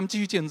很顺利，他们继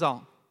续建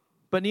造。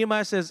 But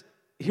Nehemiah says,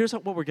 here's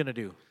what we're going to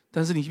do.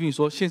 但是尼希米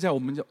说，现在我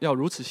们要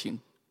如此行，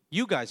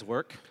 You guys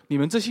work. 你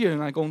们这些人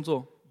来工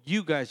作，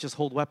 You guys just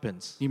hold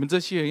weapons. 你们这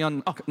些人要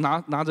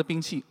拿着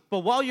兵器。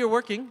 But while you're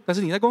working, 但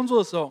是你在工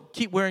作的时候，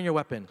 keep wearing your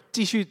weapon.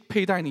 继续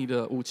佩戴你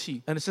的武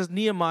器。 And it says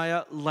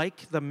Nehemiah,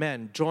 like the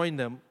men, joined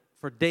them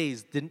for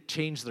days, didn't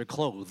change their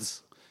clothes.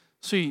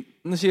 所以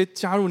那些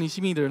加入尼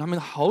希米的人，他们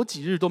好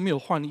几日都没有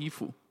换衣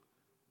服。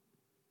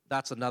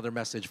 That's another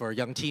message for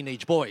young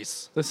teenage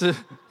boys. 这是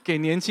给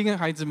年轻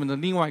孩子们的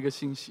另外一个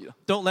信息了。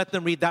 Don't let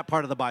them read that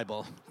part of the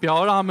Bible. 不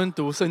要让他们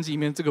读圣经里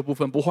面这个部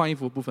分，不换衣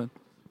服的部分。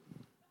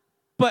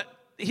 But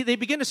they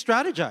begin to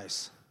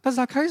strategize. 但是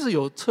他开始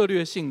有策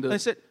略性 They 的，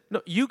 said,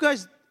 no, you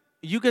guys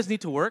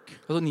need to work.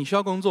 他说你需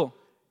要工作，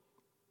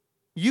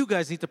 You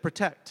guys need to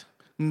protect.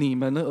 你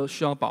们呢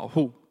需要保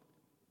护。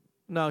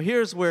 Now,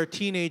 here's where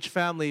teenage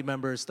family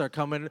members start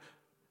coming.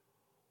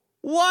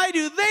 Why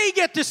do they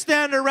get to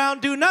stand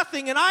around, do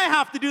nothing, and I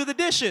have to do the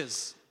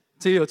dishes?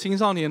 这也有青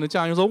少年的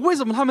家人说，为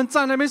什么他们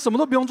站那边什么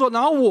都不用做，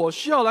然后我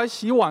需要来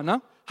洗碗呢？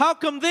 How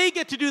come they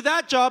get to do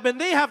that job and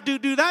they have to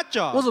do that 为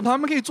job? 什么他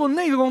们可以做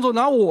那个工作，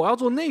然后我要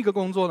做那个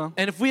工作呢？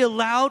 And if we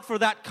allowed for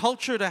that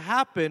culture to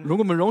happen, 如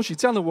果我们容许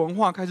这样的文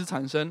化开始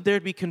产生，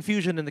 there'd be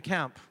confusion in the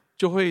camp.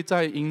 就会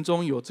在营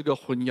中有这个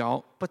混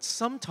淆。 But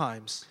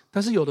sometimes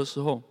但是有的时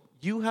候，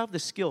 you have the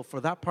skill for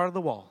that part of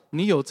the wall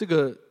你有这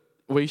个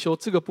维修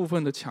这个部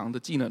分的墙的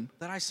技能，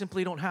 that I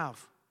simply don't have.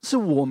 是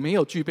我没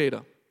有具备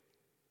的，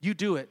 You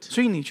do it.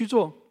 所以你去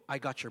做， I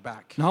got your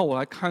back. 然后我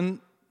来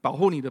保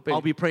护你的背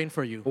I'll，be praying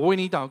for you. 我为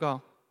你祷告，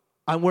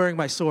 I'm wearing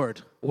my sword.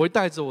 我会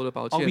带着我的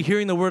宝 I'll be 剑，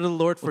 hearing the word of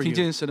the Lord 我 for 听 you.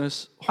 见神的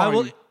话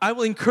I 语，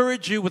 will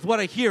encourage you with what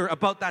I hear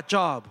about that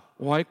job.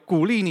 我还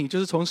鼓励你，就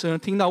是从神的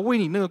听到为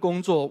你那个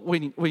工作，为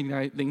你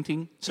来聆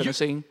听神的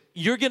声音，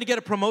 You're going to get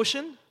a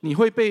promotion. 你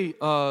会被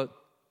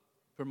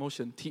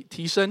promotion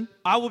提升，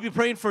 I will be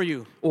praying for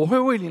you. 我会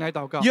为你来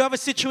祷告。 You have a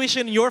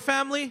situation in your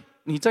family.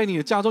 你在你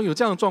的家中有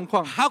这样的状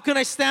况， How can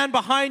I stand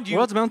behind 我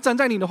要 you? 怎么样站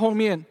在你的后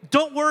面？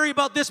 Don't worry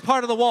about this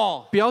part of the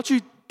wall. 不要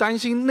去担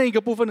心那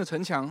个部分的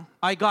城墙，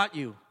 I got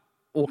you.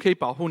 我可以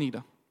保护你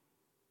的。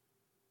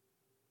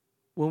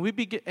 When we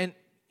begin, and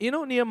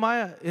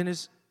Nehemiah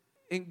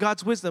in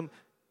God's wisdom,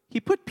 he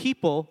put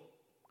people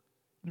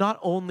not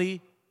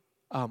only,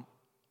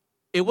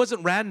 it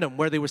wasn't random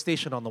where they were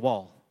stationed on the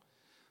wall.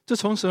 这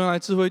从神而来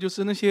智慧，就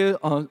是那些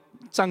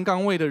站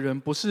岗位的人，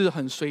不是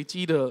很随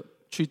机的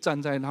去站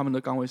在他们的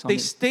岗位上 They 面。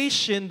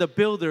 stationed the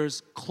builders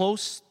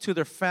close to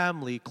their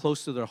family,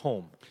 close to their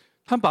home.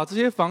 他把这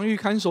些防御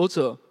看守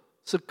者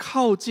是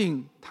靠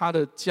近他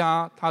的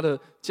家、他的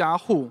家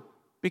户，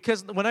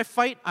 Because when I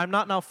fight, I'm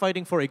not now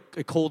fighting for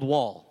a cold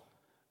wall.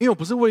 因为我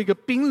不是为一个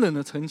冰冷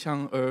的城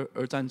墙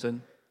而战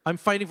争， I'm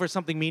fighting for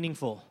something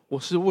meaningful. 我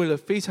是为了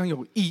非常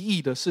有意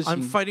义的事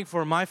I'm 情 fighting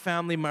for my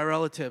family, my 而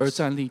relatives.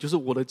 站立，就是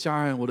我的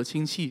家人、我的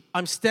亲戚。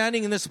 I'm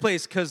standing in this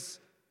place because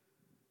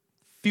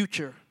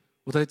future.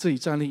 我在这里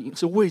站立，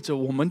是为着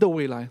我们的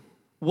未来。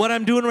 What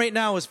I'm doing right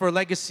now is for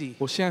legacy,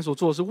 我现在所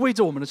做的是为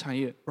着我们的产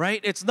业，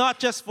 right? It's not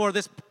just for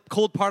this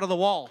cold part of the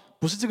wall.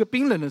 不是这个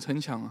冰冷的城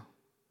墙啊。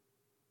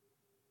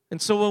 And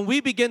so when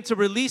we begin to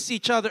release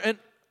each other, and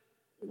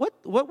what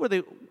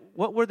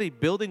were they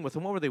building with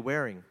and what were they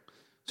wearing?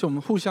 所以我们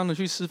互相的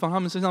去释放他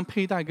们身上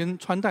佩戴跟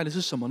穿戴的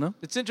是什么呢？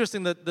 It's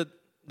interesting that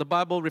the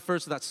Bible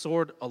refers to that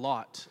sword a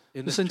lot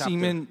in this 圣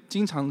经里 chapter. 面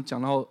经常讲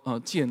到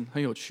剑，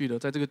很有趣的，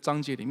在这个章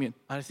节里面，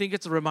 And I think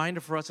it's a reminder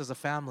for us as a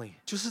family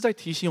就是在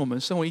提醒我们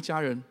身为一家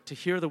人， to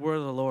hear the word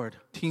of the Lord,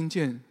 听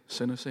见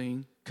神的声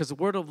音， because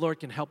the word of the Lord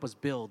can help us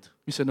build.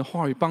 与神的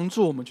话语帮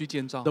助我们去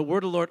建造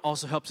The，word of the Lord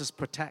also helps us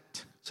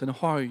protect. 神的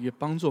话语也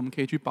帮助我们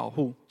可以去保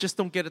护， Just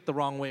don't get it the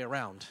wrong way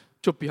around.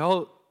 就不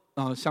要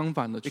相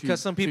反的去 Because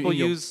some 去 people 应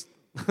用 use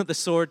the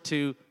sword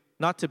to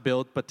not to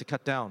build but to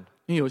cut down.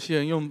 因为有些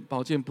人用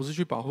宝剑不是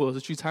去保护，而是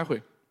去拆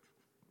毁。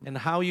 And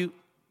how you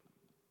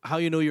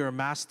know you're a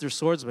master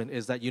swordsman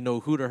is that you know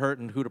who to hurt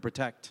and who to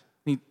protect.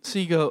 你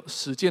是一个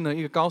使剑的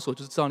一个高手，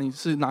就知道你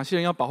是哪些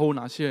人要保护，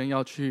哪些人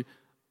要去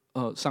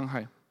伤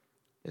害。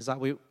 Is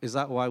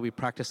that why we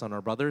practice on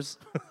our brothers?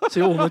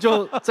 所以我们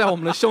就在我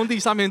们的兄弟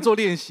上面做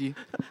练习。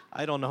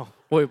 I don't know.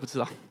 我也不知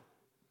道。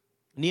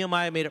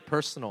 Nehemiah made it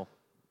personal,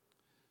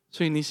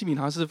 所以尼希米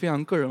他是非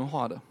常个人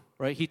化的。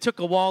 right? He took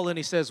a wall and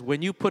he says,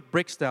 when you put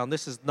bricks down,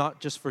 this is not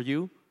just for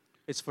you.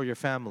 it's for your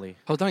family.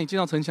 好，当你建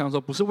造城墙的时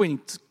候，不是为你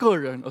个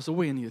人，而是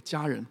为你的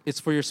家人， It's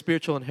for your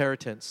spiritual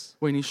inheritance.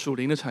 为你属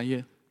灵的产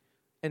业。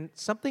 And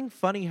something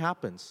funny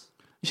happens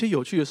一些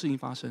有趣的事情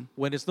发生，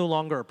 when it's no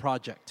longer a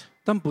project,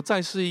 但不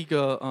再是一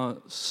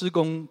个施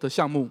工的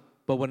项目。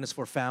 but when it's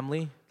for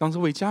family 当是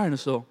为家人的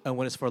时候， and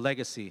when it's for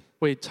legacy.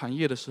 为产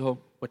业的时候，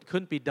 What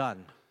couldn't be done,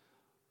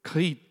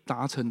 可以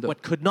达成的，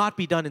 what could not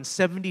be done in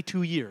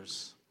 72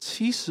 years,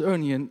 72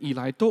年以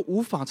来都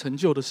无法成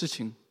就的事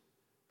情，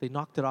 they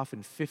knocked it off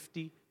in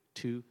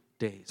 52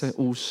 days. 在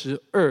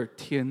52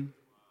天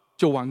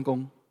就完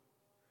工。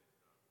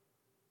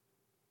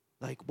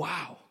 Like,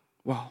 wow.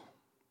 哇！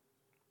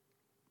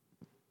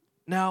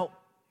 Now,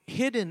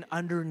 hidden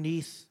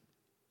underneath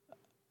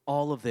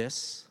all of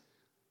this,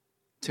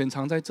 潜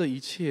藏在这一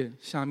切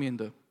下面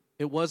的，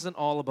 it wasn't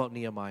all about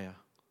Nehemiah.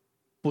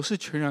 不是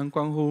全然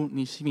关乎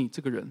尼西米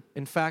这个人。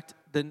 In fact,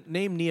 the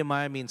name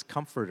Nehemiah means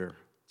comforter.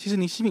 其实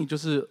尼西米就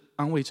是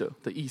安慰者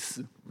的意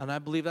思。 And I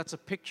believe that's a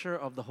picture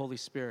of the Holy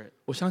Spirit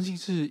我相信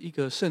是一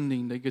个圣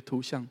灵的一个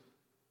图像。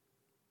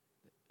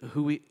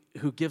 who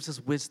gives us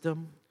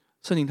wisdom,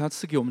 圣灵他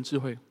赐给我们智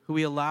慧， who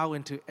we allow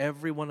into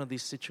every one of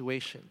these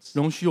situations.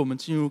 容许我们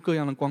进入各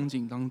样的光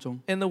景当中。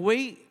 And the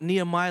way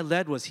Nehemiah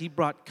led was he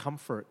brought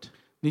comfort,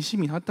 尼西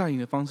米他带领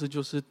的方式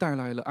就是带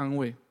来了安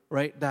慰，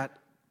 right? That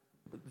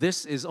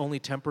this is only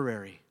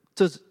temporary.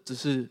 这只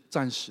是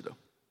暂时的，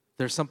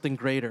 There's something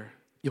greater.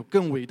 有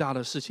更伟大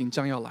的事情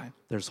将要来，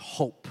 There's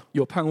hope.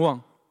 有盼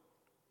望，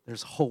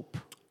 There's hope.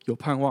 有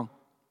盼望。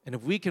 And if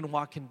we can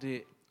walk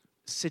into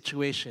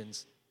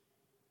situations,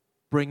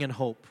 bring in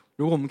hope,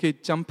 如果我们可以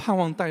将盼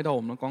望带到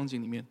我们的光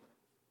景里面，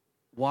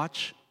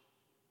 watch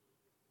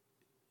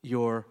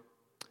your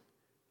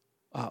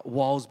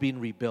walls being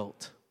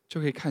rebuilt. 就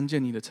可以看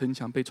见你的城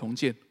墙被重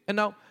建。 And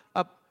now,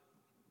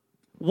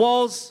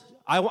 walls,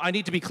 I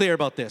need to be clear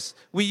about this.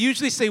 We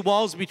usually say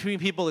walls between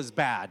people is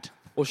bad.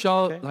 我需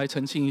要来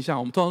澄清一下，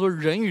我们通常说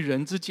人与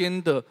人之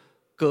间的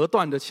隔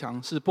断的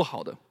墙是不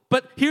好的，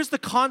 But here's the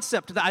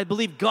concept that I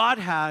believe God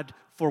had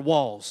for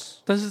walls.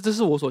 但是这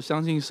是我所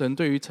相信神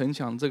对于城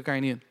墙这个概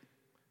念。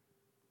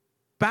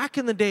 Back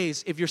in the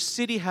days, if your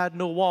city had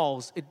no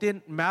walls, it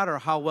didn't matter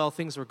how well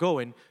things were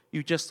going,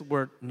 you just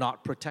were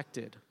not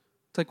protected.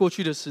 在过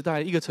去的时代，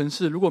一个城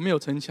市如果没有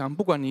城墙，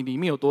不管你里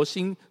面有多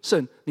兴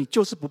盛，你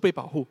就是不被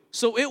保护。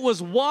 So it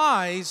was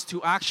wise to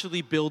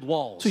actually build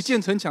walls. 所以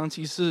建城墙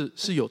其实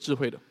是有智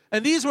慧的，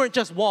 And these weren't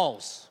just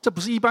walls. 这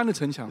不是一般的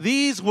城墙，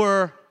 These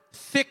were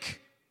thick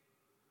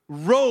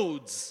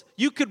roads.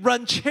 You could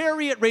run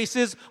chariot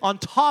races on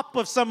top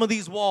of some of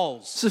these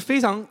walls. 是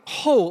非常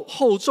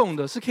厚重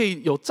的，是可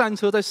以有战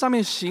车在上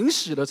面行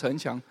驶的城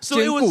墙， So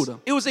坚固的，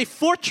 it was a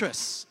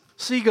fortress.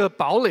 是一个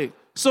堡垒。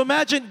 So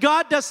imagine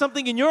God does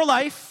something in your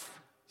life,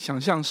 想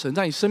象神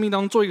在你生命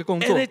当中做一个工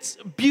作 and，it's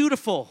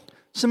beautiful,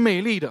 是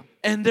美丽的，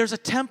 and there's a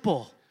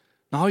temple,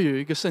 然后有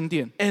一个圣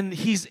殿， and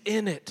He's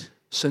in it,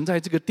 神在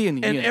这个殿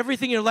里 and 面，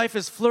 everything in your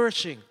life is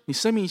flourishing, 你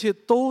生命一切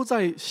都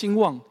在兴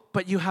旺，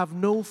 but you have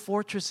no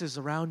fortresses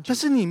around you 但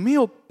是你没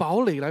有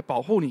堡垒来保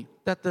护你，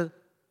 that the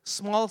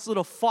smallest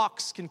little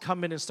fox can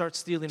come in and start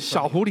stealing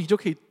小 from you. 狐狸就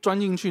可以钻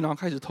进去，然后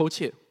开始偷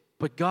窃。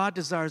 But God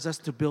desires us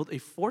to build a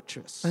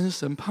fortress 但是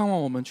神盼望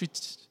我们去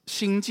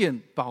兴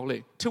建堡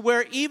垒， to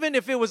where even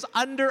if it was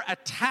under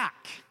attack,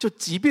 就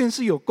即便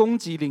是有攻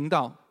击临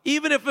到，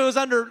 even if it was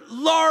under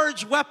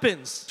large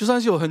weapons, 就算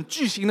是有很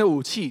巨型的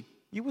武器，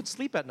 you would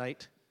sleep at night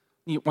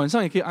你晚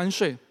上也可以安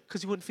睡，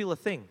 because you wouldn't feel a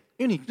thing.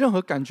 因为你任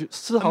何感觉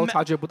丝毫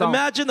察觉不到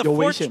Imagine 有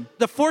危险。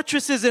 the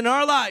fortresses in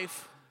our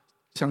life,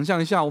 想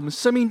象一下，我们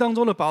生命当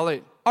中的堡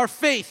垒， our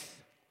faith,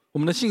 我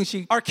们的信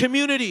心， our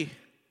community,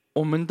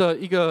 我们的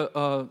一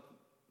个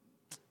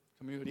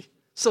community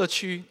社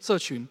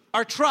群，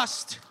 our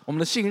trust, 我们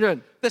的信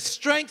任， the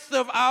strength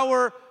of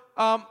our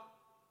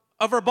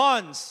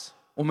bonds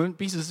我们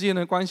彼此之间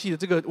的关系的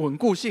这个稳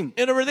固性，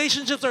 and our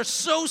relationships are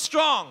so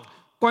strong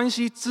关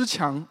系之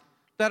强。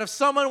 that if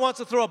someone wants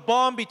to throw a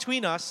bomb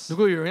between us, 如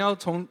果有人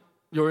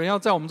要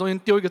在我们中间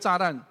丢一个炸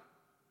弹，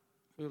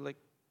 we're like,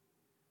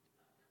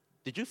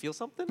 did you feel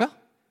something? 啊，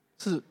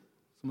是什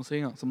么声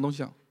音啊？什么东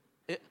西啊？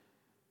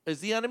 Is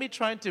the enemy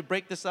trying to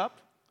break this up?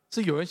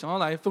 是有人想要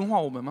来分化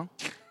我们吗？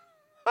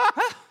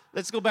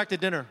 Let's go back to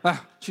dinner.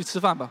 哎，去吃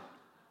饭吧。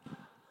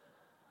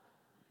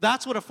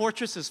 That's what a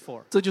fortress is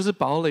for. 这就是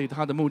堡垒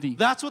它的目的，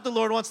 That's what the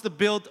Lord wants to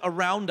build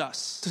around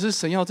us 这是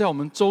神要在我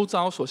们周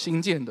遭所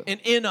兴建的， and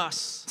in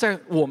us 在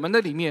我们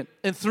的里面，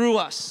 and through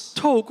us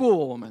透过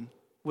我们，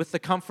 with the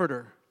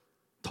comforter,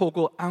 透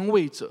过安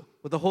慰者，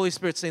 with the Holy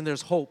Spirit saying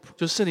there's hope.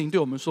 就圣灵对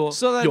我们说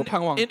So that 有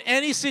盼望， in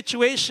any 在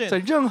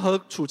situation, 任何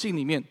处境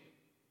里面，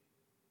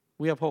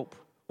 we have hope.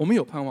 我们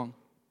有盼望，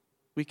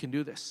 We can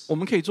do this 我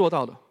们可以做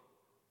到的，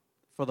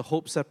 for the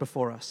hope set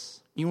before us.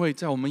 因为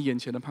在我们眼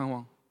前的盼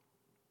望。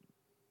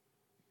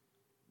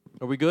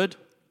 Are we good?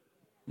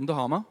 你们都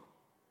好吗？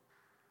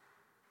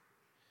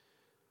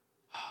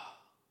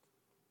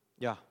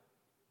 Yeah.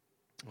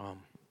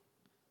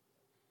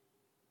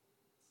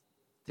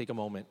 Take a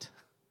moment.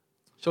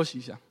 休息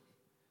一下。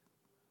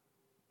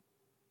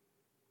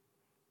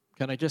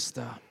 Can I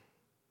just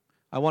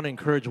I want to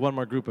encourage one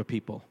more group of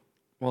people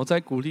我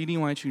在鼓励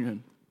另外一群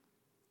人，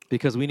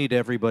 because we need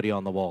everybody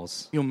on the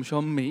walls. 因为我们需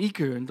要每一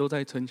个人都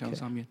在城墙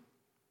上面。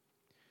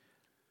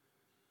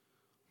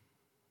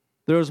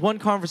There was one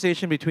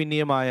conversation between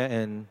Nehemiah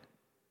and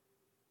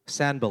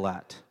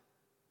Sanballat.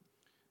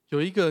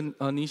 有一个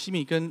尼西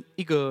米跟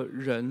一个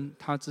人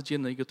他之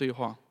间的一个对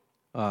话，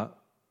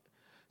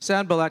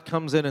 Sanballat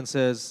comes in and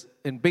says,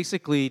 and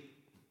basically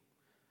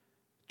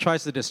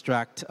tries to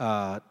distract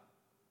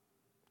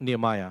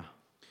Nehemiah.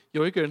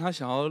 有一个人他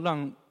想要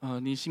让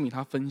尼西米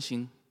他分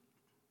心，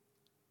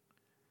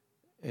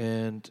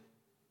 And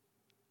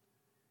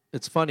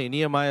it's funny,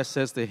 Nehemiah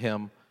says to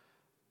him,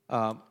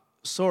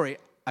 sorry,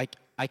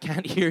 I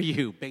can't hear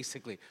you,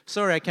 basically.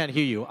 Sorry, I can't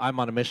hear you. I'm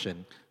on a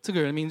mission. 这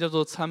个人名叫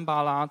做参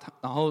巴拉，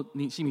然后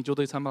尼西米就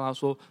对参巴拉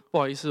说：“不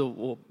好意思，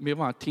我没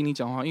办法听你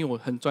讲话，因为我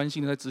很专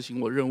心的在执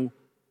行我的任务。”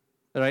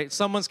 Right?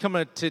 Someone's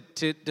coming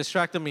to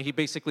distract him, and he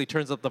basically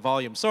turns up the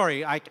volume.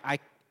 Sorry, I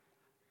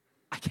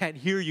can't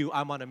hear you.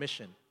 I'm on a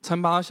mission.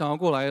 参巴拉想要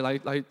过来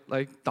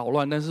捣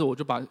乱，但是我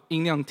就把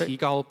音量提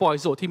高。不好意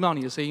思，我听不到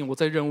你的声音，我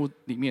在任务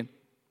里面。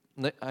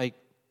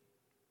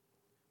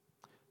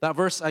That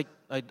verse I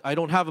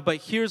don't have it, but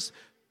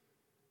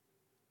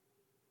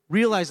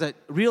realize that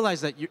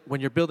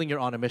when you're building, you're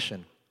on a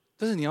mission.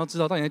 但是你要知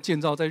道，当你在建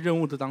造在任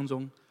务的当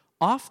中，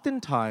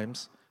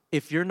 Oftentimes,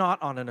 if you're not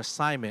on an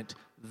assignment,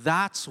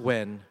 that's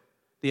when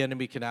the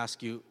enemy can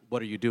ask you,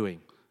 "What are you doing?"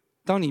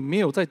 当你没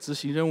有在执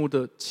行任务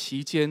的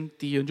期间，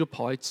敌人就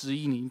跑来质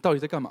疑你，你到底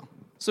在干嘛？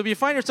 So if you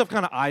find yourself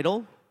kind of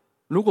idle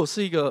如果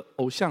是一个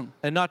偶像，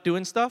 and not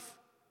doing stuff,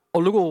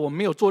 如果我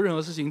没有做任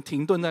何事情，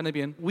停顿在那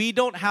边， we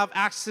don't have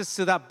access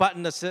to that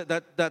button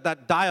that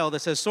dial that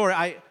says, "Sorry,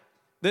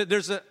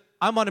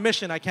 I'm on a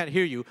mission. I can't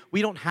hear you."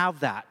 We don't have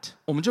that.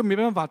 我们就没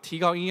办法提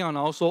高音量，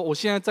然后说我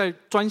现在在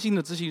专心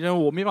的执行任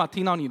务，我没办法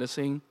听到你的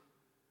声音。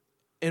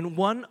 And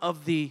one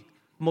of the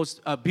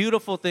most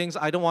beautiful things,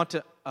 I don't want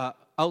to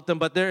out them,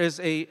 but there is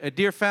a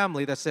dear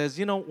family that says,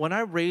 when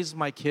I raise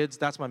my kids,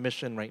 that's my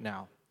mission right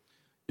now.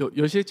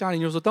 有一些家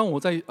庭就说，当我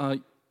在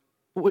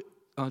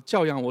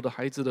教养我的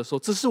孩子的时候，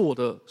这是我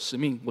的使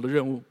命，我的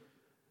任务。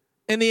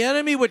 And the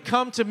enemy would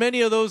come to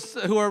many of those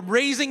who are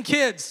raising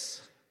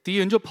kids 敌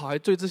人就跑来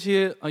对这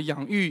些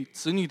养育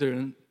子女的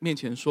人面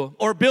前说，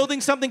 or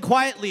building something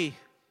quietly.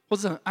 或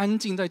是很安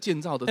静在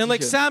建造的 And 之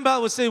like 前，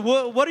 Sanballat would say,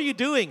 what are you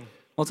doing?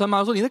 参巴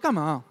拉说你在干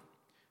嘛？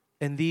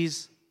 And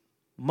these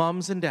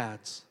moms and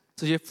dads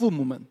这些父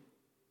母们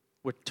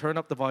would turn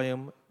up the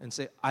volume and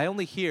say, I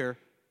only hear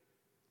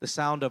the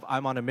sound of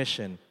I'm on a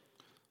mission.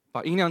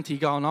 把音量提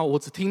高，然后我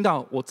只听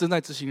到我正在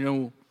执行任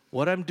务。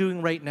 What I'm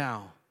doing right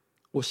now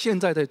我现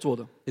在在做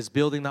的 is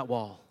building that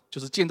wall.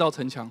 就是建造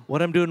城墙，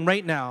 What I'm doing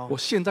right now 我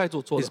现在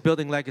做 is 的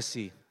building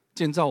legacy.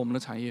 建造我们的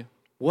产业。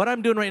 What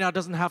I'm doing right now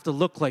doesn't have to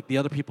look like the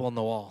other people on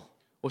the wall.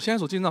 我现在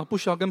所建造不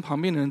需要跟旁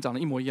边的人长得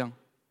一模一样，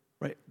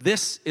 Right?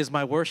 This is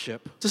my worship.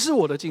 这是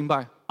我的敬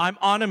拜。 I'm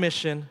on a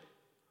mission.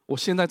 我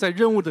现在在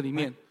任务的里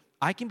面，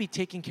 I can be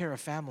taking care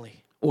of family.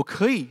 我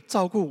可以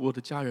照顾我的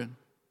家人，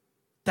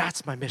 That's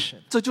my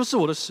mission. 这就是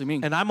我的使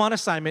命。 And I'm on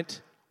assignment.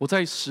 我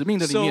在使命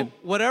的里 So 面，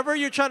 whatever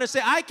you're trying to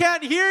say, I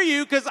can't hear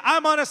you because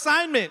I'm on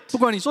assignment. 不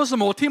管你说什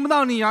么，我听不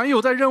到你啊，因为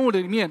我在任务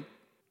的里面。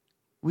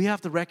 We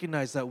have to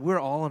recognize that we're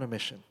all on a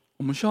mission.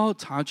 我们需要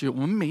察觉，我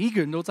们每一个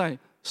人都在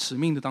使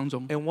命的当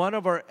中。 And one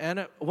of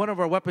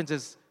our weapons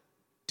is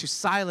to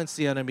silence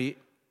the enemy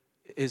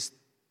is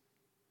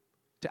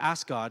to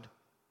ask God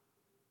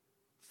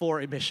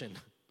for a mission.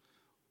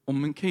 我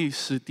们可以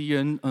使敌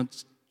人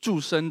助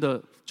身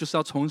的，就是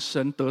要从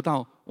神得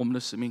到我们的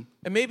使命。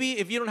 And maybe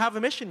if you don't have a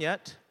mission yet,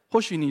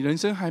 或许你人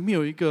生还没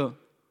有一个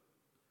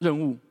任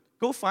务，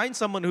 go find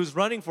someone who's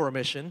running for a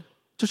mission.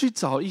 就去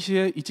找一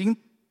些已经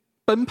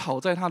奔跑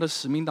在他的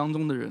使命当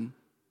中的人。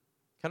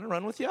 Can I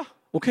run with you?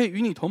 我可以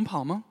与你同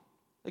跑吗？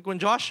 Like when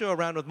Joshua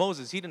ran with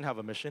Moses, he didn't have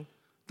a mission.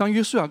 当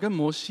约书亚跟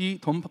摩西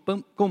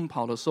共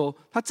跑的时候，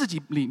他自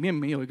己里面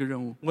没有一个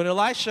任务； When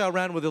Elisha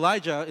ran with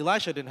Elijah,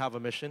 Elisha didn't have a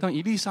mission. 当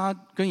以利沙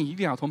跟以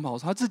利亚同跑的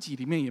时候，他自己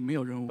里面也没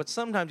有任务。 But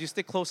sometimes you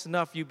stick close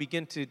enough, you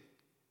begin to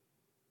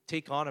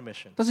take on a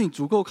mission. 但是你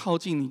足够靠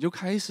近，你就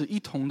开始一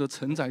同的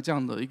承载这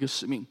样的一个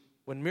使命。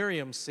 When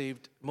Miriam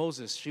saved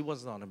Moses, she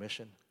wasn't on a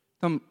mission.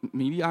 当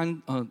米利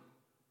安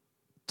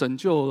拯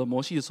救了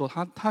摩西的时候，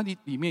他里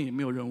面也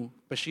没有任务，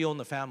 But she owned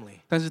the family.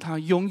 但是他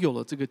拥有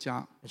了这个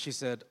家。 And she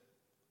said,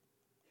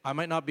 I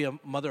might not be a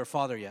mother or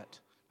father yet,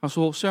 他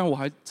说：“虽然我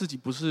还自己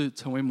不是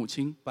成为母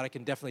亲， but I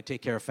can definitely take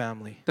care of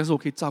family. 但是我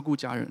可以照顾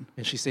家人。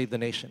 And she saved the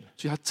nation. ”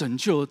所以他拯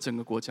救了整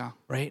个国家，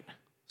 Right?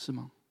 是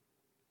吗？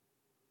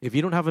 If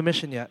you don't have a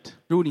mission yet,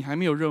 如果你还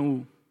没有任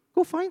务，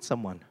 go find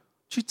someone.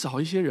 去找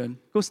一些人，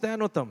 Go stand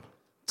with them.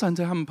 站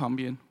在他们旁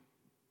边。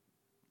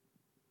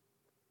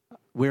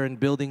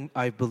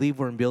 I believe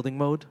we're in building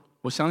mode.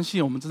 我相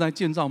信我们正在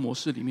建造模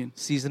式里面，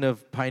 Season of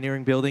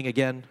pioneering building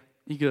again.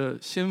 一个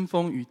先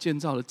锋与建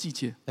造的季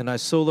节。 And I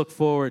so look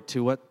forward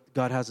to what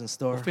God has in 我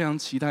store. 非常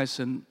期待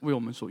神为我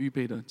们所预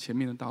备的前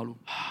面的道路。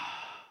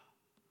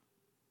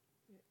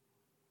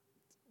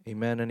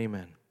 Amen and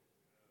amen.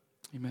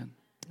 Amen。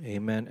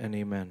Amen and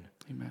amen.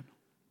 Amen。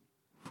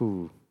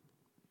 Whew.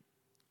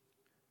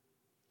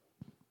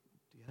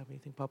 Do you have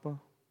anything, Papa?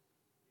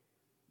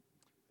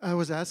 I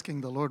was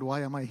asking the Lord,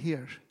 why am I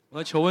here? 我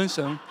在求问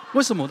神，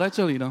为什么我在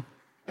这里呢？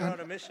 You're on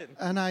a mission.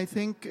 And I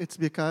think it's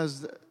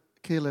because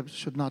Caleb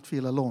should not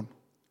feel alone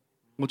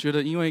我觉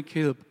得因为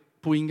Caleb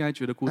不应该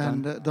觉得孤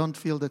单 and，don't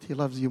feel that he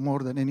loves you more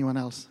than anyone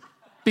else.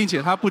 并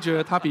且他不觉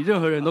得他比任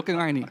何人都更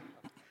爱你。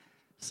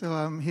 So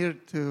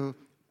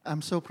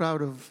I'm so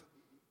proud of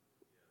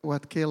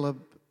what Caleb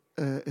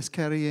is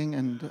carrying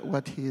and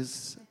what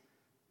he's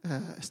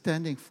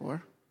standing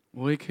for.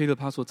 我为 Caleb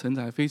他所承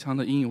载非常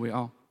的引以为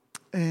傲。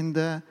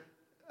 And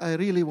I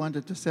really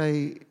wanted to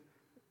say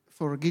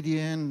for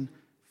Gideon,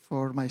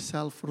 for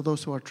myself, for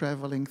those who are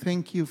traveling,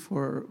 thank you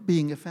for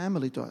being a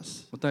family to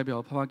us. 我代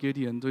表 Papa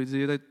Gideon 对这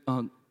些在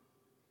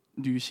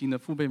旅行的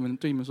父辈们，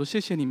对你们说，谢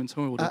谢你们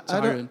成为我的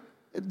I 家人。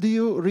 Do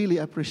you really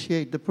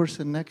appreciate the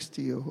person next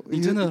to you?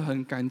 你真的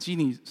很感激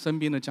你身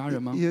边的家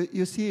人吗？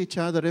 You see each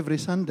other every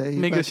Sunday.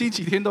 每个 but 星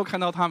期天都看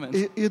到他们。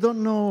 you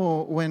don't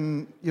know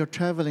when you're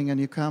traveling and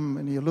you come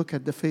and you look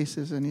at the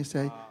faces and you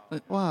say,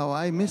 wow,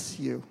 I miss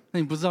you. 那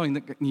你不知道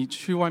你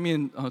去外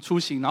面出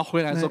行，然后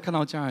回来的时候看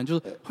到家人，就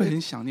是会很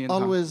想念他。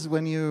 Always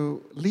when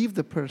you leave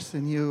the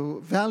person,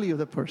 you value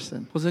the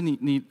person. 或者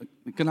你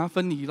跟他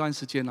分离一段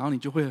时间，然后你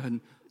就会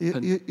很 You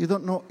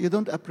don't know, you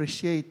don't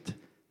appreciate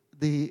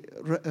the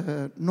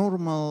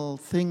normal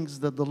things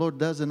that the Lord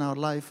does in our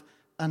life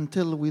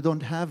until we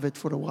don't have it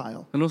for a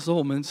while. 很多时候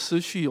我们失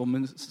去我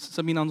们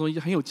生命当中一些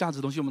很有价值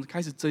的东西，我们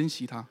开始珍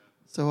惜它。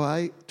 So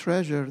I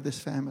treasure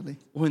this family.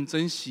 我很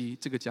珍惜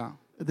这个家，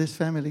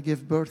 This family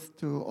gave birth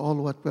to all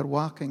what we're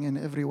walking in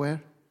everywhere.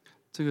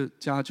 这个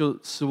家就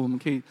使我们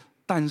可以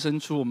诞生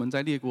出我们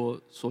在列国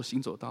所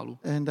行走的道路。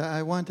 And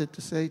I wanted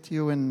to say to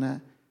you when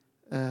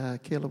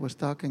Caleb was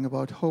talking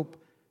about hope,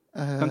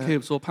 当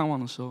Caleb 说盼望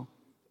的时候，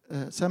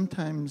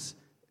 sometimes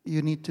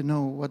you need to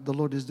know what the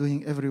Lord is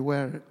doing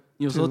everywhere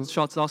有时候需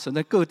要知道神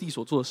在各地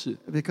所做的事，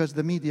 because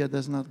the media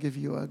does not give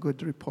you a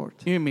good report.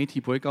 因为媒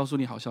体不会告诉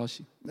你好消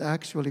息，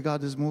 Actually,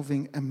 God is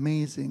moving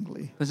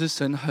amazingly. 但是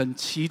神很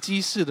奇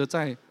迹式的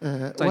在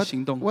What,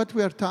 行动。 what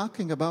we are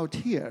talking about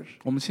here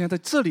我们现在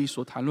在这里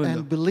所谈论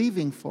and 的、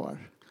 believing for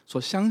所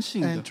相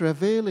信 and 的、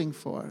 travailing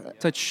for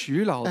在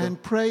取劳的、 and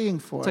praying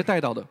for, 在带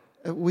导的，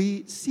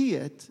 we see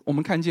it 我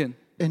们看见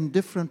in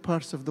different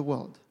parts of the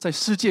world. 在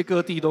世界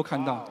各地都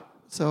看到。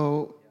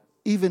 So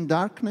even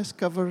darkness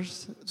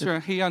covers 虽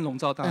然黑暗笼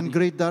罩大 and 地，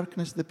 great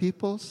darkness the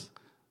peoples,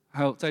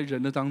 还有在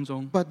人的当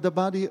中， but the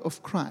body of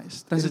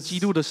Christ, 但是 is- 基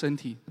督的身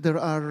体 there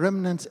are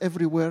remnants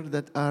everywhere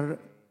that are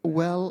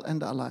well and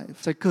alive.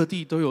 在各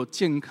地都有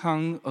健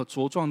康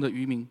茁壮的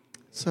渔民。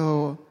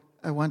 So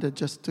I wanted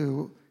just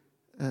to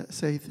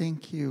say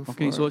thank you 我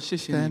跟你 for 说，谢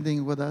谢你，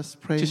 standing with us,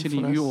 谢 praying 谢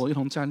你 for 与 us. 我一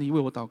同站立，为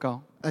我祷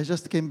告。 I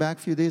just came back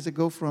a few days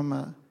ago from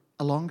a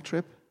long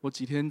trip. 我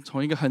几天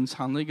从一个很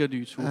长的一个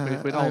旅途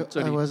回到 I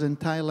这里 was in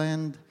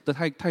Thailand. 的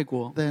泰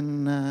国，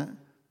 Then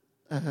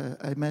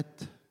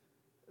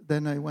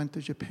Then I went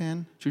to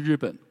Japan. 去日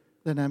本，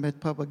 Then I met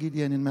Papa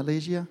Gideon in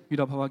Malaysia, 遇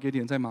到 Papa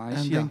Gideon 在马来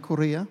and 西 then 亚，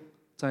 Korea,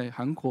 在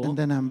韩国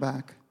and，then I'm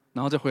back.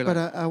 然后再回 But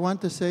来。 I want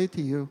to say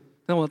to you,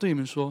 但我对你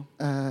们说，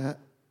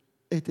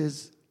 it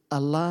is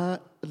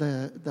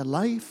the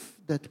life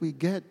that we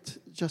get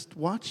just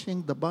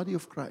watching the body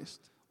of Christ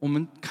我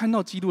们看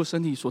到基督的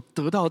身体所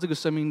得到的这个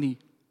生命力，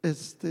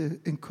 is to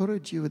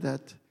encourage you that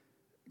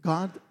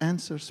God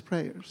answers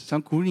prayers.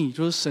 想鼓励你，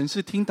就是神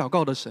是听祷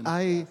告的神。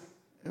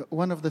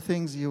 One of the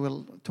things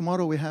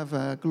tomorrow we have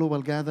a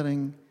global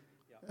gathering,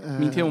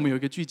 明天我们有一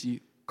个聚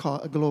集，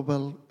 a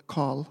global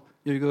call,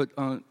 有一个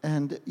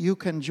and you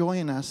can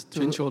join us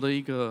全 to 球的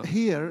一个，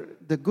 hear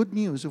the good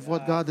news of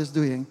what God is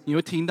doing. 你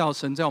会听到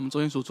神在我们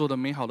中间所做的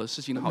美好的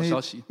事情的好消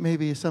息。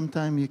 Maybe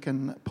sometime you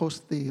can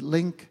post the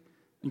link.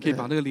 你可以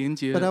把这个连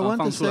接 But I want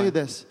放 to 出来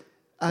say。this.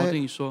 我对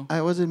你说，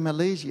 I was in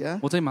Malaysia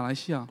我在马来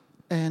西亚，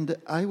 and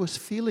I was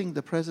feeling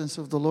the presence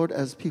of the Lord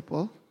as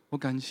people. 我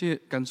感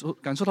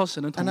受到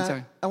神的同 And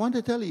在。 I want to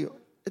tell you,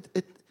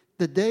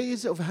 the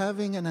days of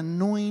having an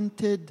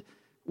anointed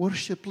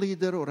worship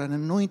leader or an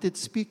anointed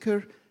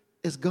speaker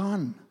is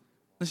gone.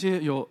 那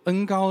些有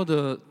恩高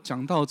的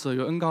讲道者、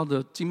有恩高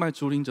的敬拜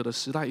主领者的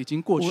时代已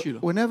经过去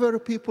了。 Whenever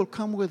people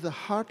come with a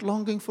heart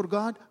longing for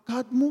God,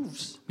 God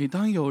moves. 每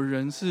当有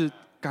人是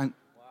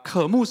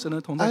渴慕神的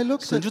同在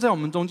I，looked at- 神就在我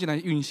们中间来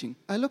运行。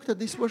 I looked at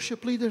these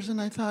worship leaders and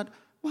I thought,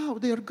 wow,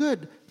 they are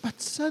good. But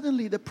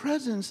suddenly the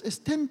presence is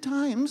 10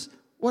 times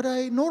what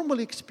I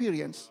normally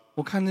experience.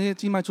 我看那些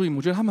敬拜主领，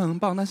我觉得他们很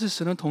棒，但是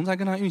神的同在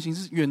跟他运行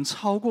是远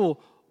超过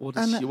我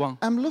的 And 期望。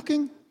 I'm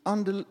looking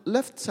on the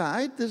left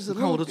side, there's a 我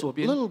看我的左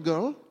边。 little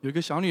girl. 有一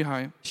个小女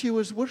孩， She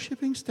was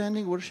worshiping,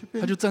 standing 她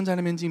worshiping. 就站在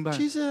那边敬拜，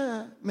 She's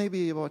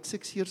maybe about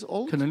 6 years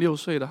old. 可能6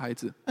岁的孩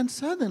子， And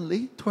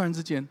suddenly 突然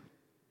之间，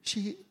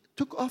 she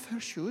took off her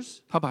shoes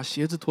她把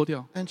鞋子脱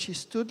掉， and she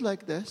stood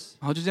like this.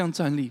 然后就这样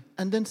站立。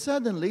 And then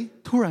suddenly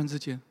突然之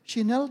间，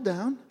 she knelt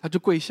down 她就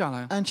跪下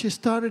来， and she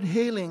started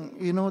hailing,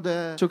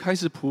 the. 就开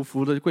始匍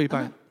匐的跪 And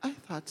拜。 I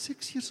thought,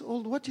 6 years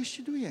old, what is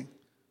she doing?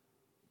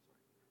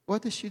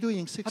 What is she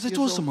doing? 6他在 years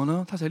做什 old. 么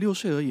呢？他才6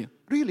岁而已。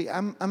 Really,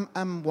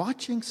 I'm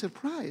watching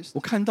surprised.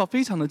 我看到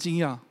非常的惊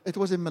讶， It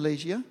was in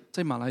Malaysia.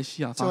 在马来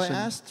西亚 So 发 I 生。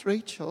 asked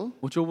Rachel,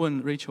 我就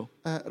问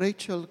Rachel，Rachel，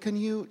 Rachel, can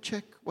you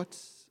check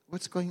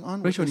what's going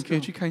on with 你 this 可以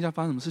girl? 去看一下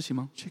发生什么事情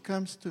吗？ She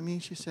comes to me,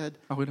 she said,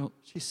 他回头，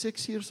 she's 6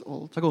 years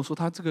old, 他跟我说，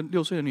他这个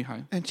6岁的女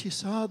孩， and she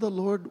saw the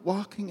Lord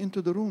walking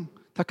into the room.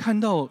 她看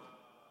到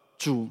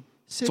主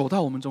Six- 走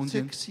到我们中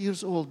间。 6 years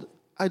old.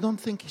 I don't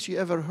think she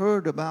ever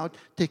heard about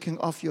taking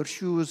off your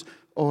shoes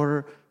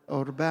or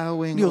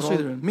bowing. 6 or 岁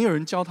的 all. 人，没有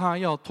人教她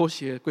要脱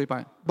鞋跪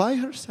拜， By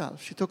herself,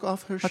 she took off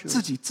her 她自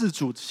shoes, 己自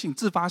主性、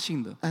自发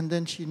性的 and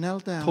then she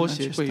knelt down 脱 and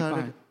鞋 she 跪拜，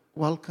 started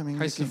welcoming 开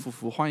the 始 king. 俯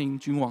伏欢迎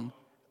君王。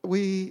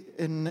 We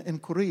in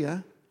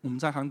Korea, 我们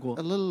在韩国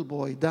a，little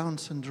boy, Down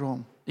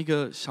syndrome. 一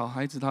个小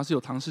孩子他是有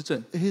唐氏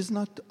症， He's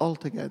not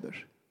altogether.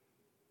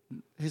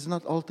 He's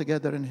not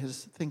altogether in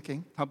his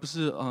thinking. 他不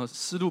是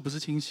思路不是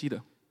清晰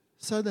的。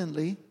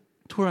 Suddenly,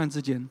 突然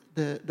之间，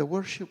 the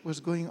worship was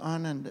going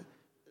on and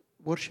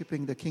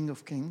worshiping the King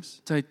of Kings.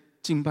 在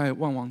敬拜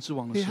万王之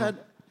王的 He 时候，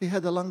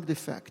 had a lung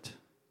defect.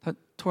 他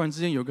突然之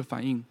间有一个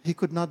反应， He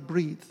could not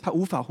breathe. 他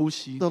无法呼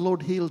吸， The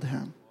Lord healed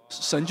him.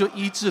 神就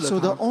医治 So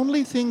了 the 他。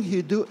 only thing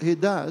he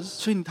does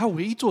所以他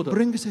唯一做的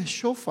brings his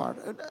shofar.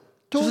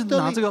 就是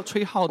拿这 Totally. 个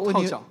吹号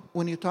When 脚。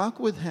 when you talk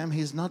with him,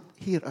 he's not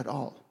here at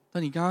all.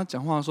 但你跟他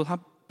讲话的时候，他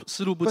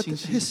思路不 But 清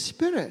晰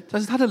his，spirit.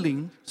 但是他的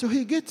灵， So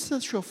he gets the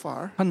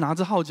shofar, 他拿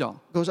着号角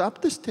goes up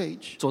the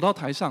stage, 走到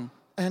台上，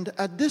 and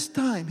at this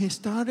time he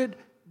started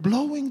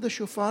blowing the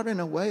shofar in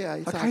a way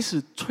I 他开 thought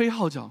始吹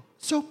号角，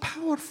 so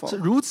powerful. 是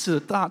如此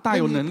大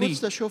有 Then 能 he 力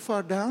puts。the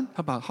shofar down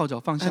他把号角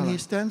放下 and 来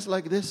he，stands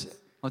like this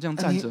然后这样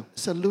and 站 he 着，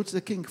 salutes the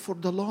king for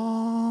the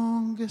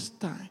longest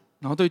time.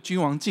 然后对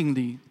君王敬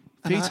礼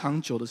And 非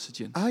常久的时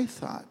间。 I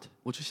thought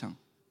我就想，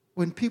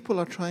 when people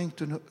are trying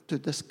to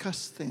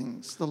discuss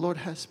things, the Lord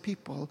has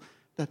people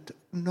that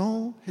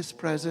know His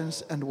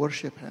presence and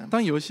worship Him.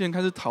 当有一些人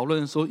开始讨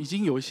论的时候，已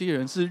经有一些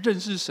人是认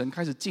识神，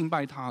开始敬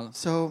拜他了。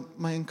 So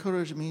my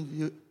encouragement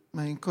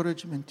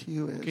to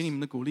you 给你 is 们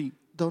的鼓励，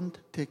 don't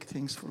take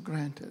things for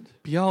granted.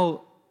 不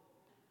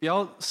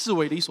要视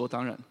为理所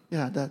当然，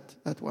 Yeah,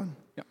 that one.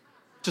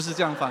 就是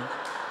这样翻。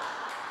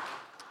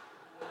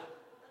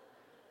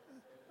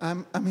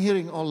 I'm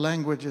hearing all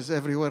languages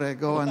everywhere I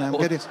go, and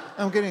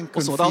I'm getting 我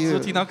所到处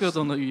听到 confused. 各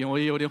种的语言，我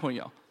也有点混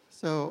淆。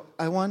 So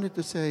I wanted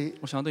to say,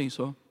 我想要对你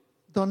说，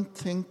 don't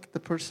think the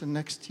person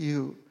next to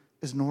you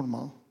is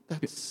normal.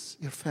 That's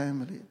your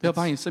family. 不要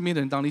把你身边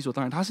的人当理所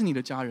当然，他是你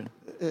的家人。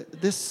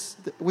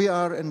 We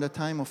are in the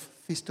time of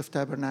Feast of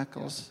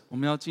Tabernacles. 我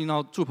们要进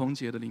到祝棚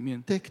节的里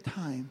面， Take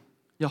time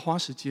要花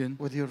时间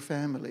with your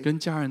family. 跟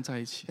家人在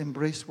一起，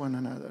 Embrace one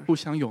another. 互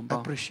相拥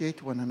抱， Appreciate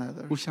one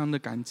another. 互相的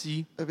感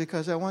激。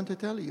 Because I want to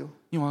tell you,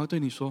 因为我要对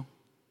你说，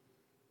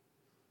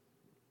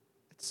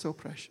 it's so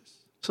precious.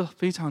 这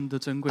非常的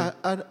珍贵。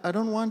 I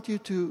don't want you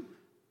to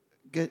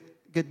get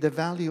the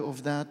value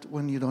of that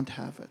when you don't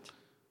have it.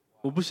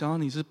 我不想要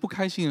你是不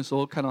开心的时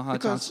候看到它的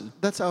价 Because 值，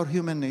 that's our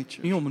human 因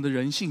nature. 为我们的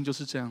人性就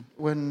是这样，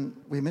 When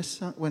we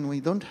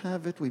don't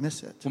have it, we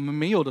miss it. 我们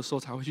没有的时候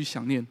才会去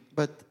想念，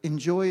 But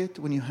enjoy it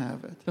when you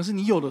have it. 但是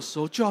你有的时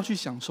候就要去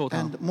享受它。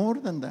 And more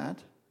than that,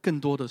 更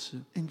多的是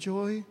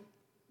enjoy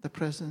the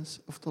presence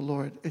of the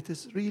Lord. It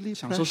is really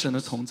享受神的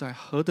precious. 同在，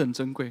何等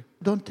珍贵！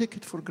 Don't take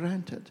it for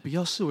granted. 不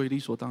要视为理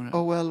所当然。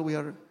 Oh, well, we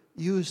are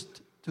used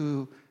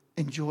to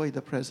enjoy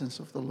the presence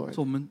of the Lord.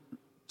 我们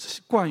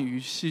惯于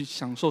去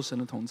享受神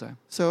的同在。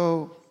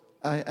 So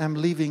I am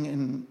leaving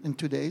in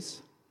 2 days.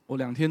 我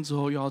2天之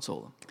后又要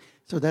走了，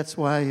 So that's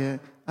why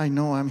I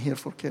know I'm here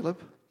for Caleb.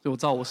 所以我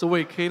知道我是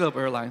为 Caleb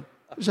而来，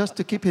 Just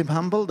to keep him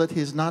humble that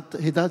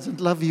he doesn't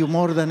love you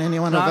more than any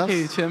one 让 of 他可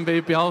以 us. 谦卑，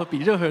不要比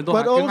任何人都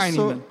还 But 更爱你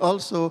们。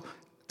 also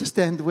to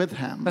stand with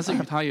him. 但是与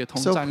他也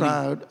同 So 站立。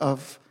 proud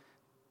of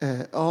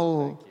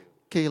all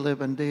Caleb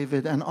and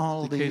David and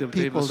all the Caleb,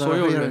 people David, that 所 are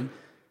有 here. 人。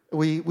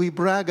 We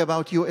brag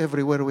about you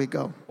everywhere we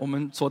go. 我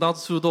们走到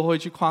处都会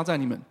去夸赞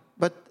你们。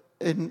 But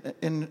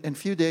in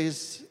few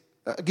days,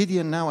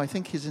 Gideon now, I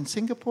think he's in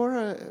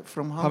Singapore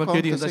from 他 Hong 们 Kong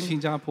Gideon to 在 Singapore. 新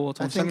加坡， I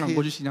从香 think 港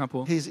过去新加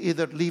坡， he's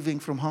either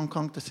leaving from Hong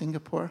Kong to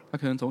Singapore. 他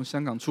可能从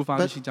香港出发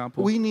去 But 新加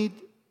坡。 we need,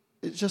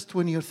 just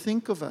when you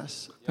think of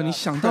us, 但你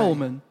想到我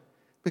们，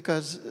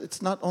 because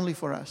it's not only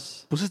for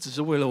us, 不是只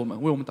是为了我们，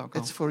为我们祷告，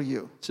 it's for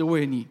you. 是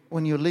为你。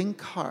 When you link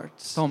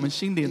hearts, 当我们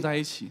心连在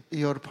一起，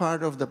 you're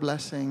part of the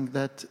blessing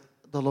that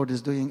the Lord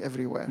is doing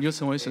everywhere. 你就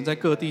成为神在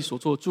各地所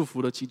做祝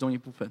福的其中一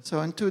部分。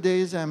 So in 2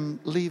 days, I'm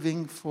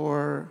leaving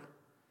for,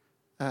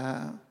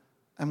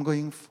 I'm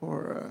going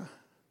for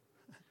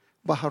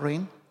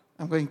Bahrain.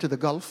 I'm going to the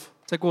Gulf.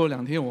 再过了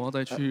2天，我要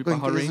再去巴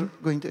哈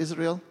Going to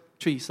Israel.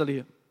 去以色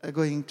列，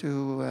 Going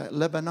to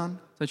Lebanon.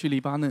 再去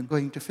黎巴嫩，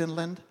 Going to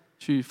Finland.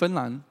 去芬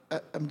兰，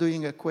 I'm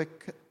doing a quick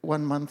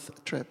 1-month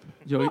trip.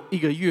 有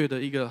1个月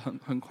的一个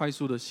很快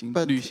速的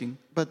旅行。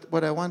 But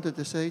what I wanted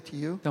to say to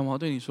you, 但我要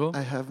对你说，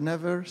 I have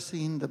never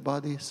seen the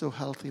body so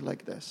healthy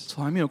like this.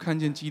 从来没有看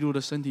见基督的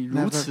身体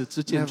如此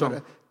之健壮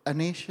Never. A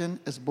nation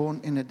is born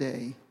in a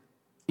day.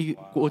 一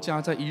个国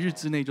家在一日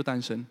之内就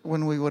诞生。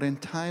 When we were in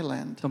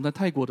Thailand, 当我们在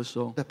泰国的时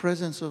候， the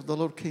presence of the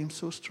Lord came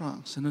so strong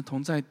神的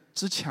同在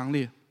之强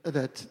烈，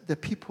 that the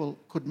people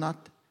could not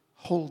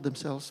hold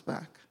themselves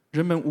back.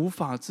 人们无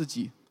法自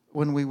己。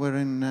 When we were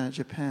in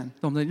Japan,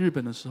 当我们在日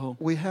本的时候，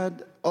 we had,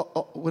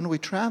 when we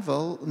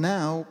travel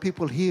now,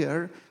 people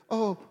hear,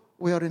 oh,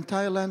 we are in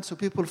Thailand, so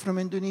people from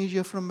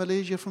Indonesia, from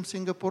Malaysia, from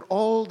Singapore,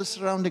 all the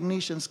surrounding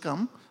nations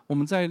come. 我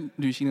们在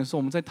旅行的时候，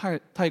我们在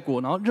泰国，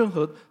然后任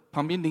何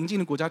旁边邻近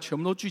的国家全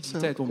部都聚集 So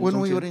在我们 when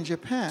中 we 间。 were in 所以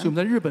我 Japan, 们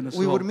在日本的时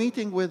we 候 were，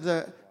 meeting with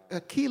a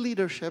key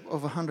leadership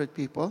of 100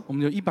 people. 我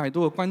们有100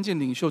多个关键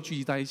领袖聚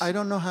集在一起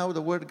I。don't know how the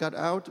word got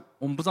out.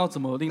 我们不知道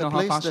怎么令 The 到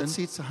它 place 发 that 生，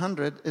 seats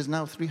 100 is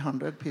now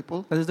 300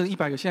 people. 但是这个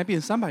100个现在变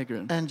成300个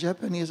人。 And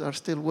Japanese are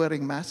still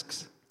wearing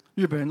masks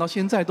日本人到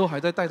现在都还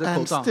在戴着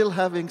口 and 罩， still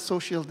having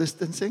social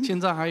distancing. 现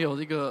在还有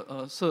这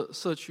个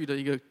社区的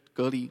一个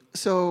隔离，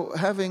 So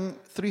having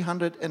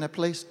 300 in a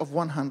place of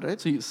 100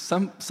所以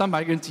300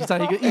个人挤在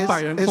一个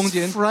100人空 is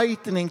间，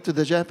 frightening to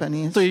the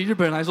Japanese. 对于日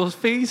本人来说是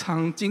非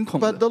常惊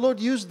恐 But 的。 the Lord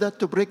used that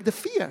to break the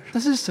fear.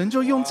 但是神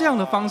就用这样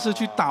的方式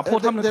去打破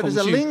他们的 There 恐 is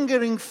a 惧。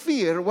 lingering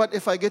fear. What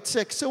if I get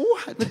sick? So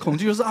what? 那恐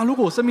惧就是啊，如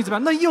果我生病怎么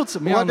样？那又怎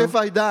么样 What 呢？ if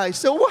I die?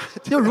 So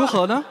what? 又如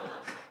何呢？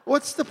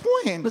 What's the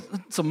那 point?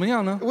 怎么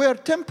样呢？ We are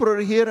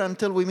temporary here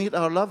until we meet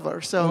our lover.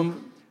 So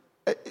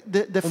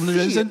the 我们的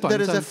人 fear, 生短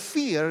there is 暂。 a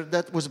fear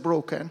that was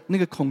broken. 那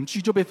个恐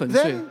惧就被粉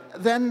碎。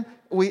 Then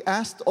we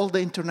asked all the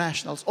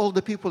internationals, all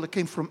the people that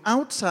came from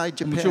outside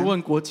我们就 Japan.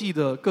 问国际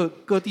的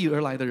各地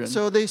而来的人，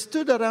 So they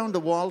stood around the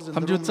walls in 他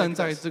the 们就 room 站 like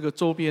在 this. 这个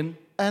周边，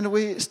 And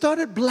we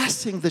started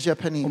blessing the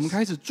我们 Japanese.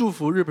 开始祝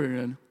福日本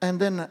人。 And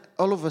then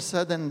all of a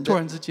sudden, 突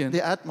然之间， the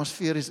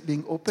atmosphere is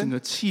being 整 opened. 个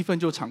气氛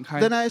就敞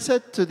开。 Then I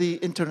said to the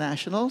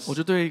internationals, 我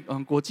就对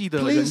国际的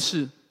人 please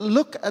士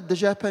look at the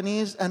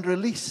Japanese and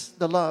release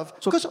the love.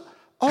 说 Because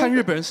看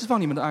日本人释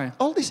放你们的爱。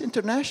 all these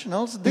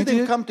internationals 这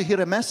些 didn't come to hear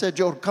a message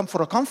or come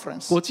for a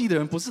conference. 国际的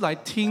人不是来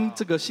听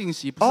这个信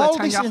息，不是来 All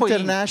参 these 加会议。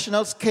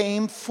 internationals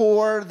came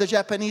for the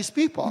Japanese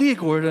people. 列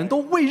国的人都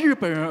为日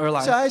本人而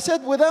So 来， I said,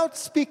 without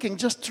speaking,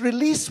 just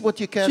release what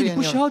you 所以 carry 你 in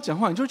不需 your. 要讲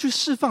话，你就去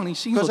释放你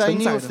心所 Because I 承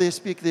knew 载 if 的。 they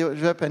speak, the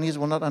Japanese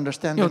will not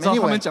understand 因为我 them 知道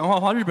他们 anyway. 讲话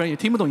的话，日本人也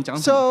听不懂你讲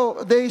什么。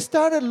 So they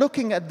started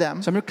looking at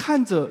them, 小妹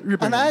看着日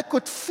本 and I 人，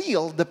 could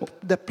feel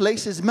the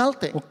place is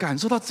melting. 我感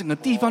受到整个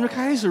地方就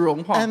开始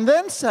融化。 And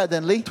then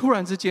suddenly, 突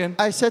然之间，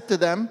 I said to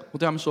them, 我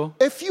对他们说：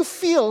 if you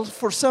feel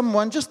for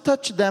someone, just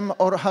touch them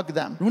or hug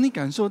them. 如果你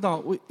感受到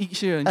为一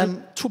些人就 And-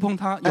 触碰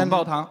他、拥 And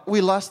抱他， we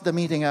lost the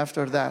meeting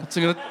after that.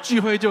 整个聚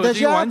会就 The 已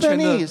经完全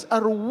的 Japanese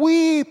are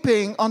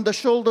weeping on the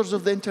shoulders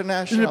of the 日本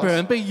internationals.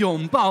 人被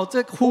拥抱，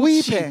在哭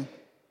泣、 Weeping.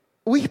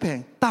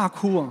 Weeping. 大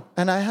哭啊！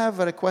 And I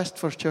have a request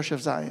for Church of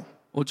Zion.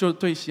 我就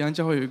对西安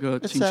教会有一个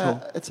It's 请求，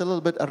 a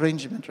little bit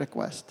arrangement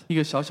request. 一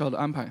个小小的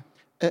安排。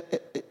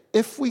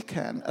 If we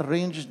can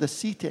arrange the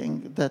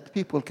seating that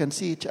people can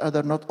see each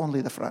other, not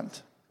only the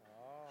front.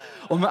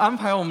 我们安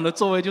排我们的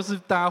座位，就是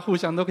大家互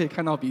相都可以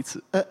看到彼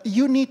此。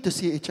 You need to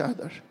see each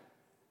other.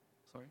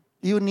 Sorry.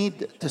 You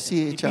need to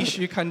see 你 each 必 other.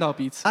 须看到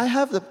彼此。 I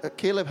have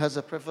Caleb has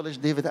the privilege,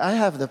 David, I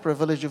have the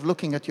privilege of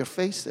looking at your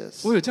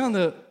faces. 我有这样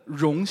的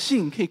荣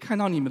幸，可以看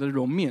到你们的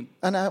容面。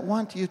 And I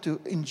want you to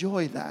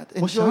enjoy that.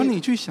 我想要 Enjoy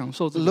你去享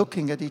受这个，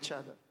 looking at each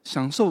other.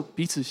 享受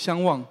彼此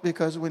相望。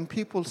 Because when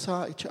people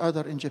saw each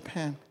other in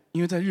Japan,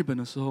 因为在日本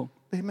的时候，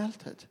 they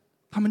melted.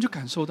 他们就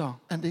感受到，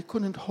 And they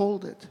couldn't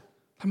hold it.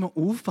 他们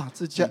无法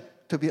自己。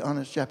 To be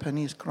honest,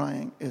 Japanese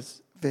crying is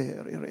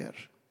very rare.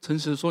 诚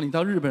实说，你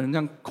到日本人这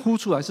样哭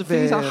出来是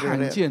非常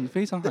罕见，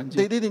非常罕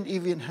They 见。 didn't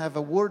even have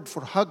a word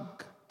for hug.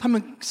 他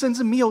们甚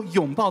至没有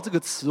拥抱这个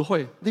词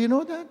汇， Do you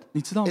know that?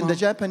 你知道 In 吗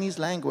the？Japanese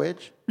language,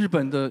 日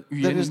本的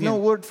语 there 言里 is no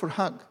面 word for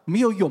hug 没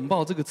有拥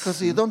抱这个 because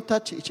词， you don't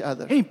touch each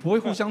other. 哎，你不会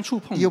互相触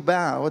碰， You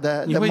bow.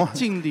 你会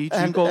敬礼鞠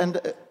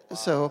躬，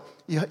 So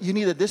you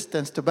need a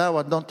distance to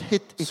bow and don't hit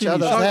所 each 以你需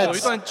other's 要有一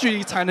heads. 段距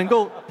离才能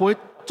够不会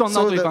撞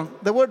到 So 对方。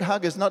 the word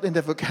hug is not in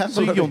the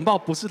所以拥 vocabulary. 抱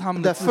不是他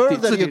们 The 的字典 further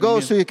字 you 典里 go,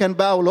 面， so you can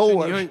bow 所以你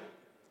lower. 会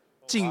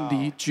敬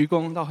礼鞠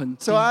躬到很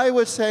低 So。I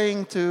was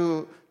saying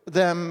to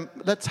them,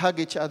 let's hug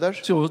each other.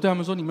 所以我对他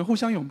们说：“你们互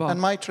相拥抱。 And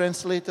my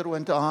translator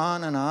went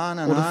on and on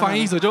and 我的 on. 翻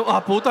译者就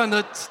不断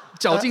的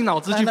绞尽脑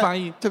汁去 And 翻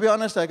译， to be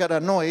honest, I got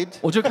annoyed.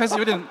 我就开始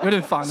有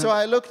点烦 So 了。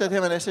 I looked at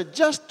him and I said,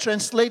 just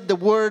translate the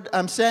word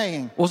I'm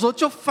saying. 我说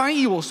就翻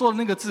译我说的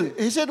那个字，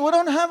 He said, we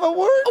don't have a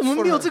word 我们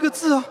for 没有 it. 这个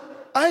字啊，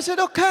 I said,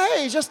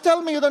 okay, just tell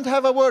me you don't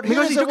have a word. 没 Here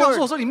关 is 系， a 就告诉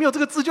我 word. 说你没有这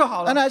个字就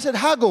好 And 了。 I said,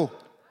 hago.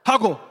 哈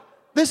果，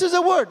 This is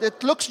a word.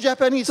 It looks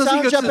Japanese, 这是一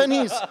sounds 个字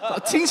Japanese.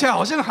 听起来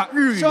好像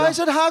日语 So 啊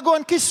I，said, hago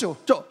and kisu.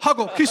 就哈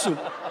果 kiss。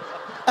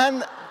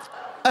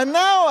 And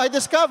now I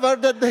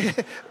discovered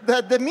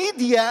that the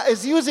media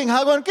is using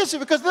hago and kisu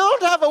because they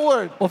don't have a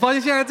word. 我发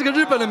现现在这个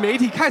日本的媒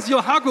体开始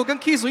用哈果跟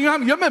kiss，因为他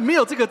们原本没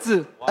有这个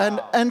字。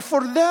 And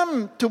for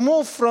them to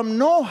move from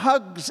no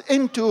hugs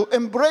into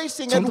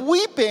embracing and 对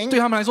weeping,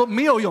 他们来说，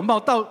没有拥抱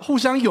到互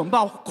相拥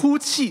抱、哭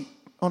泣，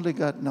 only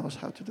God knows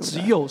how to do 只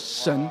that. 有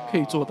神可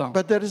以做到。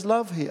 But there is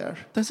love here.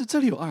 但是这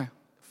里有爱，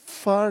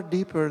 far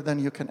deeper than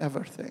you can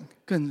ever think.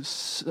 更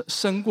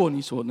深过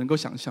你所能够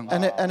想象的。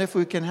 And if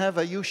we can have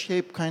a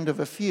U-shaped kind of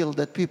a field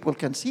that people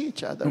can see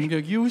each 我 other, 们有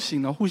U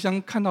型的，互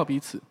相看到彼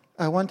此。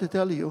 I want to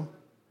tell you,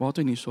 我要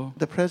对你说，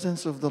 the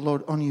presence of the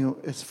Lord on you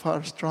is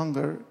far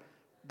stronger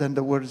than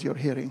the words you're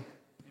hearing.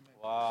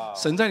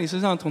 神在你身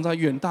上的同在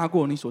远大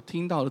过你所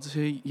听到的这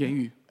些言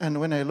语。 And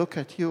when I look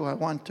at you, I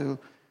want to,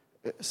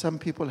 some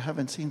people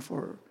haven't seen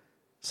for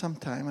some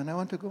time, and I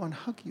want to go and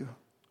hug you.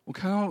 我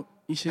看到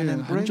一些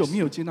人很久没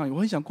有见到你，我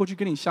很想过去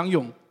跟你相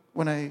拥。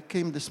 When I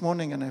came this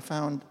morning and I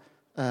found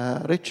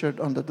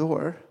Richard on the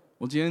door,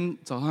 我今天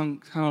早上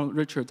看到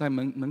Richard 在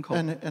门口，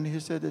 and he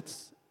said,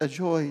 it's a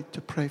joy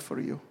to pray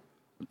for you.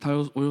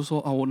 我就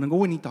说啊，我能够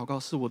为你祷告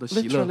是我的喜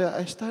Literally,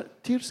 乐。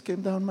 tears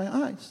came down my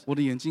eyes 我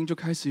的眼睛就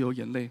开始有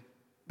眼泪，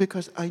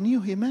 because I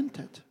knew he meant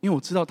it, 因为我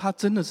知道他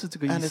真的是这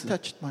个意 and it 思，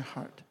 touched my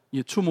heart.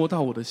 也触摸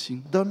到我的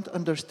心。 Don't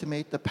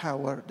underestimate the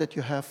power that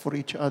you have for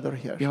each other 不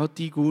here. 要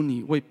低估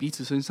你为彼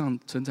此身上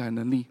承载的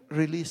能力，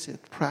 Release it,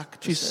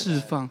 去 practice 释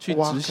it, 放，去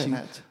walk 执 in 行，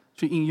 it,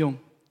 去应用，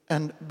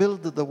 and build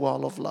the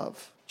wall of love.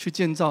 去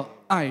建造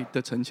爱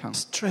的城墙，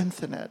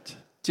 Strengthen it.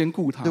 坚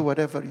固它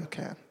Do，whatever you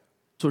can.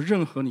 做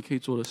任何你可以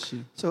做的事。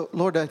 So,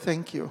 Lord, I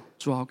thank you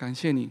主啊，感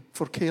谢你，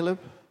 for Caleb.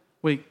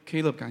 为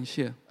Caleb 感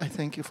谢， I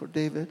thank you for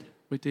David.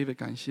 为 David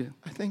感谢，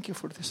 I thank you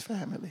for this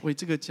family. 为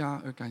这个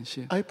家而感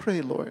谢。 I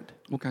pray, Lord,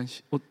 我感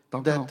谢，我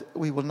祷告， that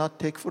we will not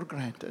take for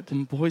granted 我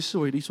们不会视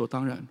为理所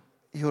当然。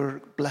 your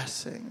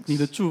你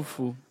的 blessings. 祝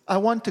福， I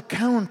want to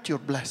count your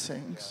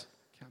blessings.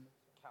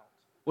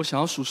 我想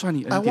要数算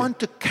你 I 恩典， want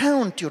to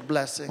count your 我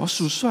要 blessings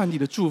数算你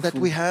的祝 that 福。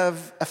 we have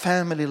a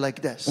family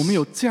like this. 我们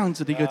有这样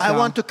子的一个 I 家，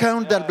 want to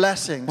count their 我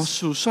blessings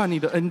数算你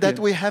的恩典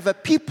that。we have a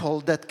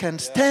people that can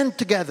stand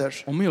together.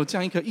 我们有这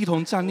样一个一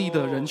同站立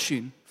的人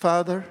群。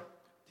 Father,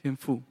 天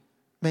父，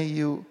 may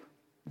you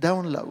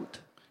download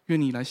愿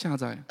你来下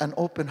载 an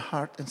open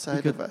heart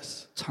inside of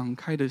us. 敞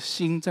开的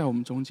心在我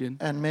们中间，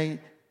 And may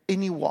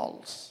any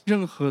walls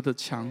任何的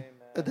墙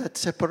that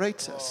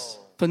separates us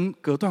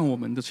隔断我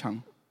们的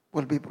墙，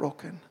 will be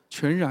broken.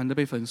 全然的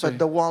被粉碎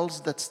But，the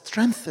walls that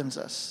strengthens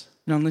us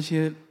让那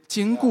些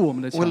坚固我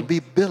们的 will 墙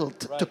be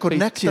built to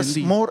connect us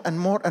建立。 more and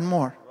more and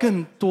more.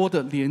 更多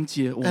的连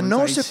接我 And 们 no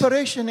在一起，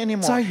 separation 再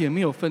anymore. 也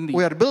没有分离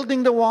We。are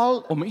building the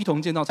wall 我们一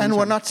同建造城 and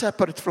we're 墙， not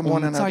separate from 我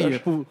one 们再也 another.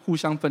 不互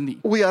相分离，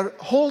 We are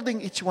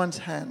holding each one's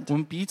hand 我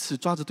们彼此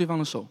抓着对方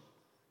的手，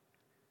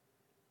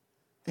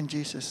 in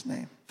Jesus'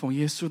 name. 奉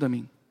耶稣的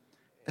名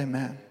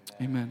Amen.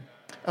 ，Amen。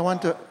 I want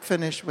to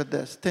finish with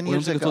this. 10我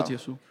用 years 这个做 ago, 结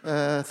束。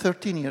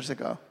 13 years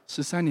ago,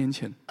 13年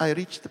前， I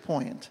reached the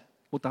point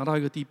我达到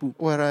一个地步，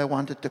 where I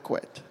wanted to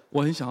quit.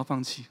 我很想要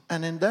放弃。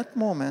 And in that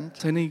moment,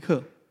 在那一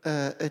刻，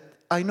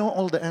 I know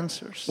all the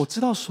answers. 我知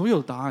道所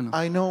有的答案了，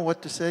 I know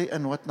what to say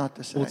and what not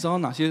to 我 say. 知道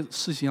哪些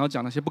事情要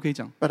讲，哪些不可以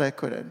讲， But I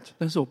couldn't.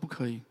 但是我不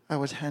可以， I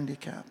was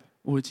handicapped.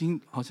 我已经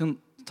好像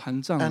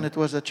残障 And 了。 it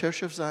was a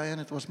church of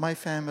Zion. It was my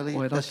family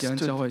我来到 that 喜安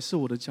教 stood. 会，是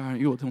我的家人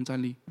与我同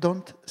站立，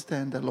 Don't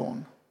stand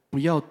alone. 不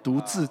要独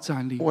自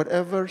站立。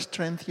 Whatever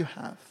strength you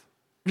have,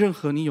 任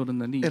何你有的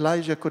能力，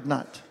 Elijah could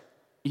not.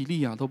 以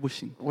利亚都不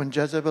行。 When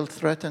Jezebel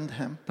threatened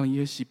him, 当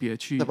耶洗别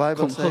去 the Bible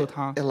恐吓 says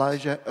他，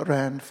 Elijah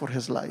ran for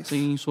his life. 圣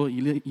经说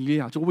以利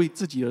亚就为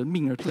自己的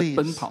命而奔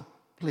Please, 跑。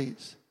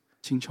 please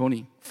请求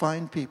你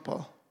find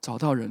people, 找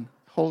到人，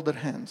 hold their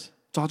hands,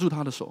 抓住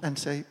他的手， and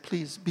say,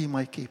 please be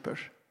my keeper.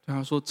 对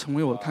他说成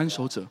为我的看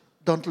守者，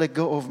 Don't let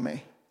go of me.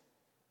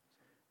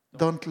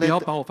 Don't 不要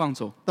let, 把我放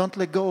走。 don't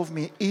let go of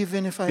me,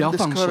 even if 不要 I'm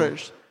放手。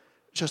 discouraged.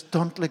 Just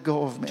don't let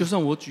go of me. 就算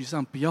我沮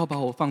丧，不要把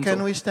我放走。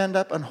 Can we stand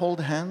up and hold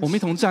我们一 hands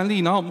同站立，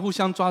然后我们互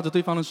相抓着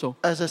对方的手，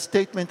 as a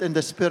statement in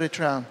the spirit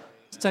realm?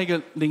 在一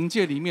个灵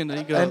界里面的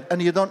一个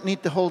And you don't need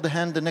to hold the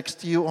hand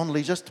next to you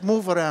only. Just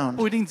move around.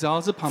 不一定只要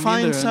是旁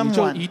边的 Find 人，你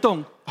就 someone 移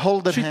动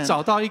Hold their 去 hand.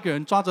 找到一个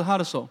人，抓着他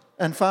的手。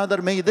 And Father,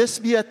 may this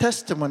be a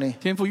testimony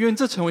天父，愿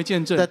这成为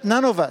见证， that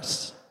none of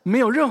us 没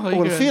有任何一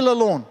个 will 人 feel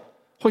alone.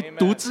 会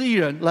独自一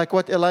人， Like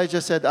what Elijah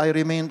said, I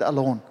remained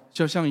alone.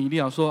 就像以利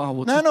亚说啊，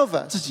我 None of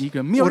自 us 己一个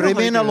人，没有 will 任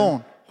何一 remain 个 alone.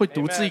 人会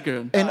独自一个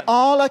人。 In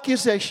all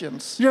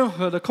accusations 任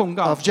何的控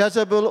告 of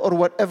Jezebel or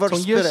whatever 从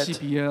耶洗 spirit,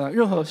 别来，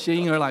任何谐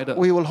音而来的，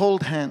 we will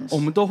hold hands 我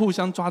们都互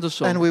相抓着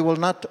手， and we will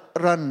not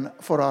run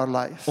for our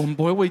life. 我们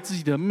不会为自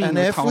己的命 And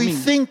而 if 逃 we 命。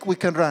 think we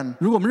can run,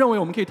 如果我们认为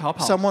我们可以逃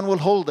跑， someone will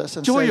hold us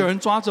and 就会有 say, 人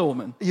抓着我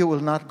们， you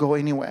will not go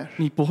anywhere.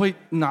 你不会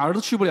哪儿都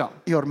去不了，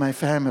 You're my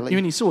因为 family.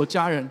 你是我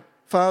家人。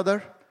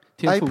 Father,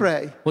 天 I 父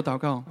pray 我祷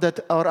告， that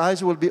our eyes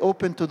will be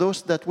open to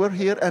those that were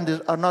here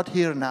and are not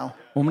here now.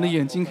 我们的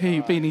眼睛可以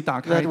被你打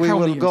开， That we 看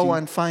我们的 will 眼 go 睛，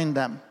 and find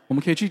them. 我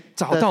们可以去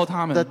找到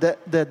他 That,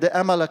 们。 the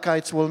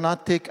Amalekites will not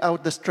take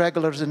out the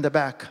stragglers in the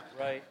back.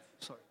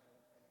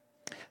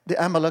 The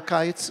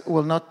Amalekites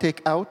will not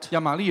take out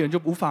亚玛利人就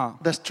无法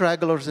the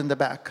stragglers in the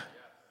back.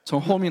 从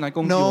后面来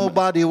攻击我们，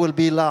 Nobody will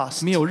be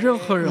lost. 没有任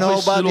何人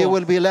会失 Nobody 落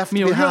will，be left 没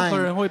有任何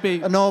人 behind. 会被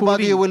孤 Nobody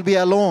立， will be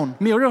alone.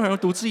 没有任何人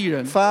独自一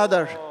人。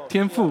 Father,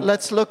 天父，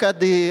 let's look at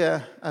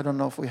the, I don't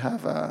know if we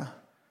have a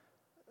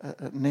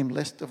name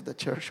list of the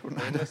church or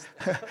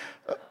not.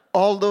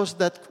 All those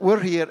that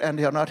were here and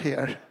they are not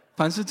here.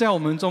 凡是在我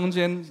们中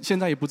间，现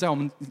在也不在我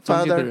们中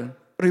间的 Father, 人，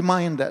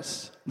 remind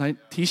us 来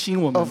提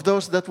醒我们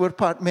of，those that were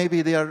part.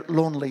 Maybe they are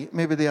lonely.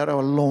 Maybe they are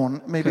alone.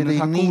 可 Maybe 能 they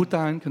他孤 need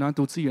单，可能他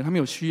独自一人，他们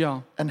有需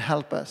要， and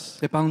help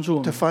us 来帮助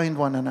我 to 们 find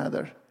one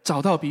another.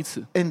 找到彼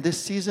此， In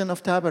this season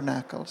of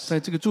tabernacles, 在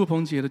这个祝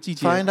棚节的季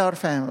节， find our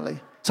family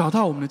找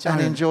到我们的家 and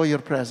人， enjoy your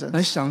来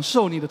presence. 享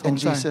受你的同 In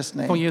在 Jesus'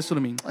 name.，奉耶稣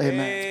的名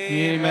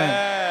Amen. Amen.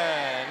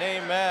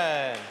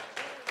 Amen.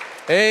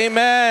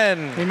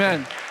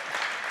 Amen.，Amen，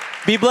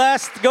 Be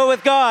blessed. Go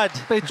with God.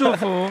 被祝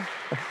福。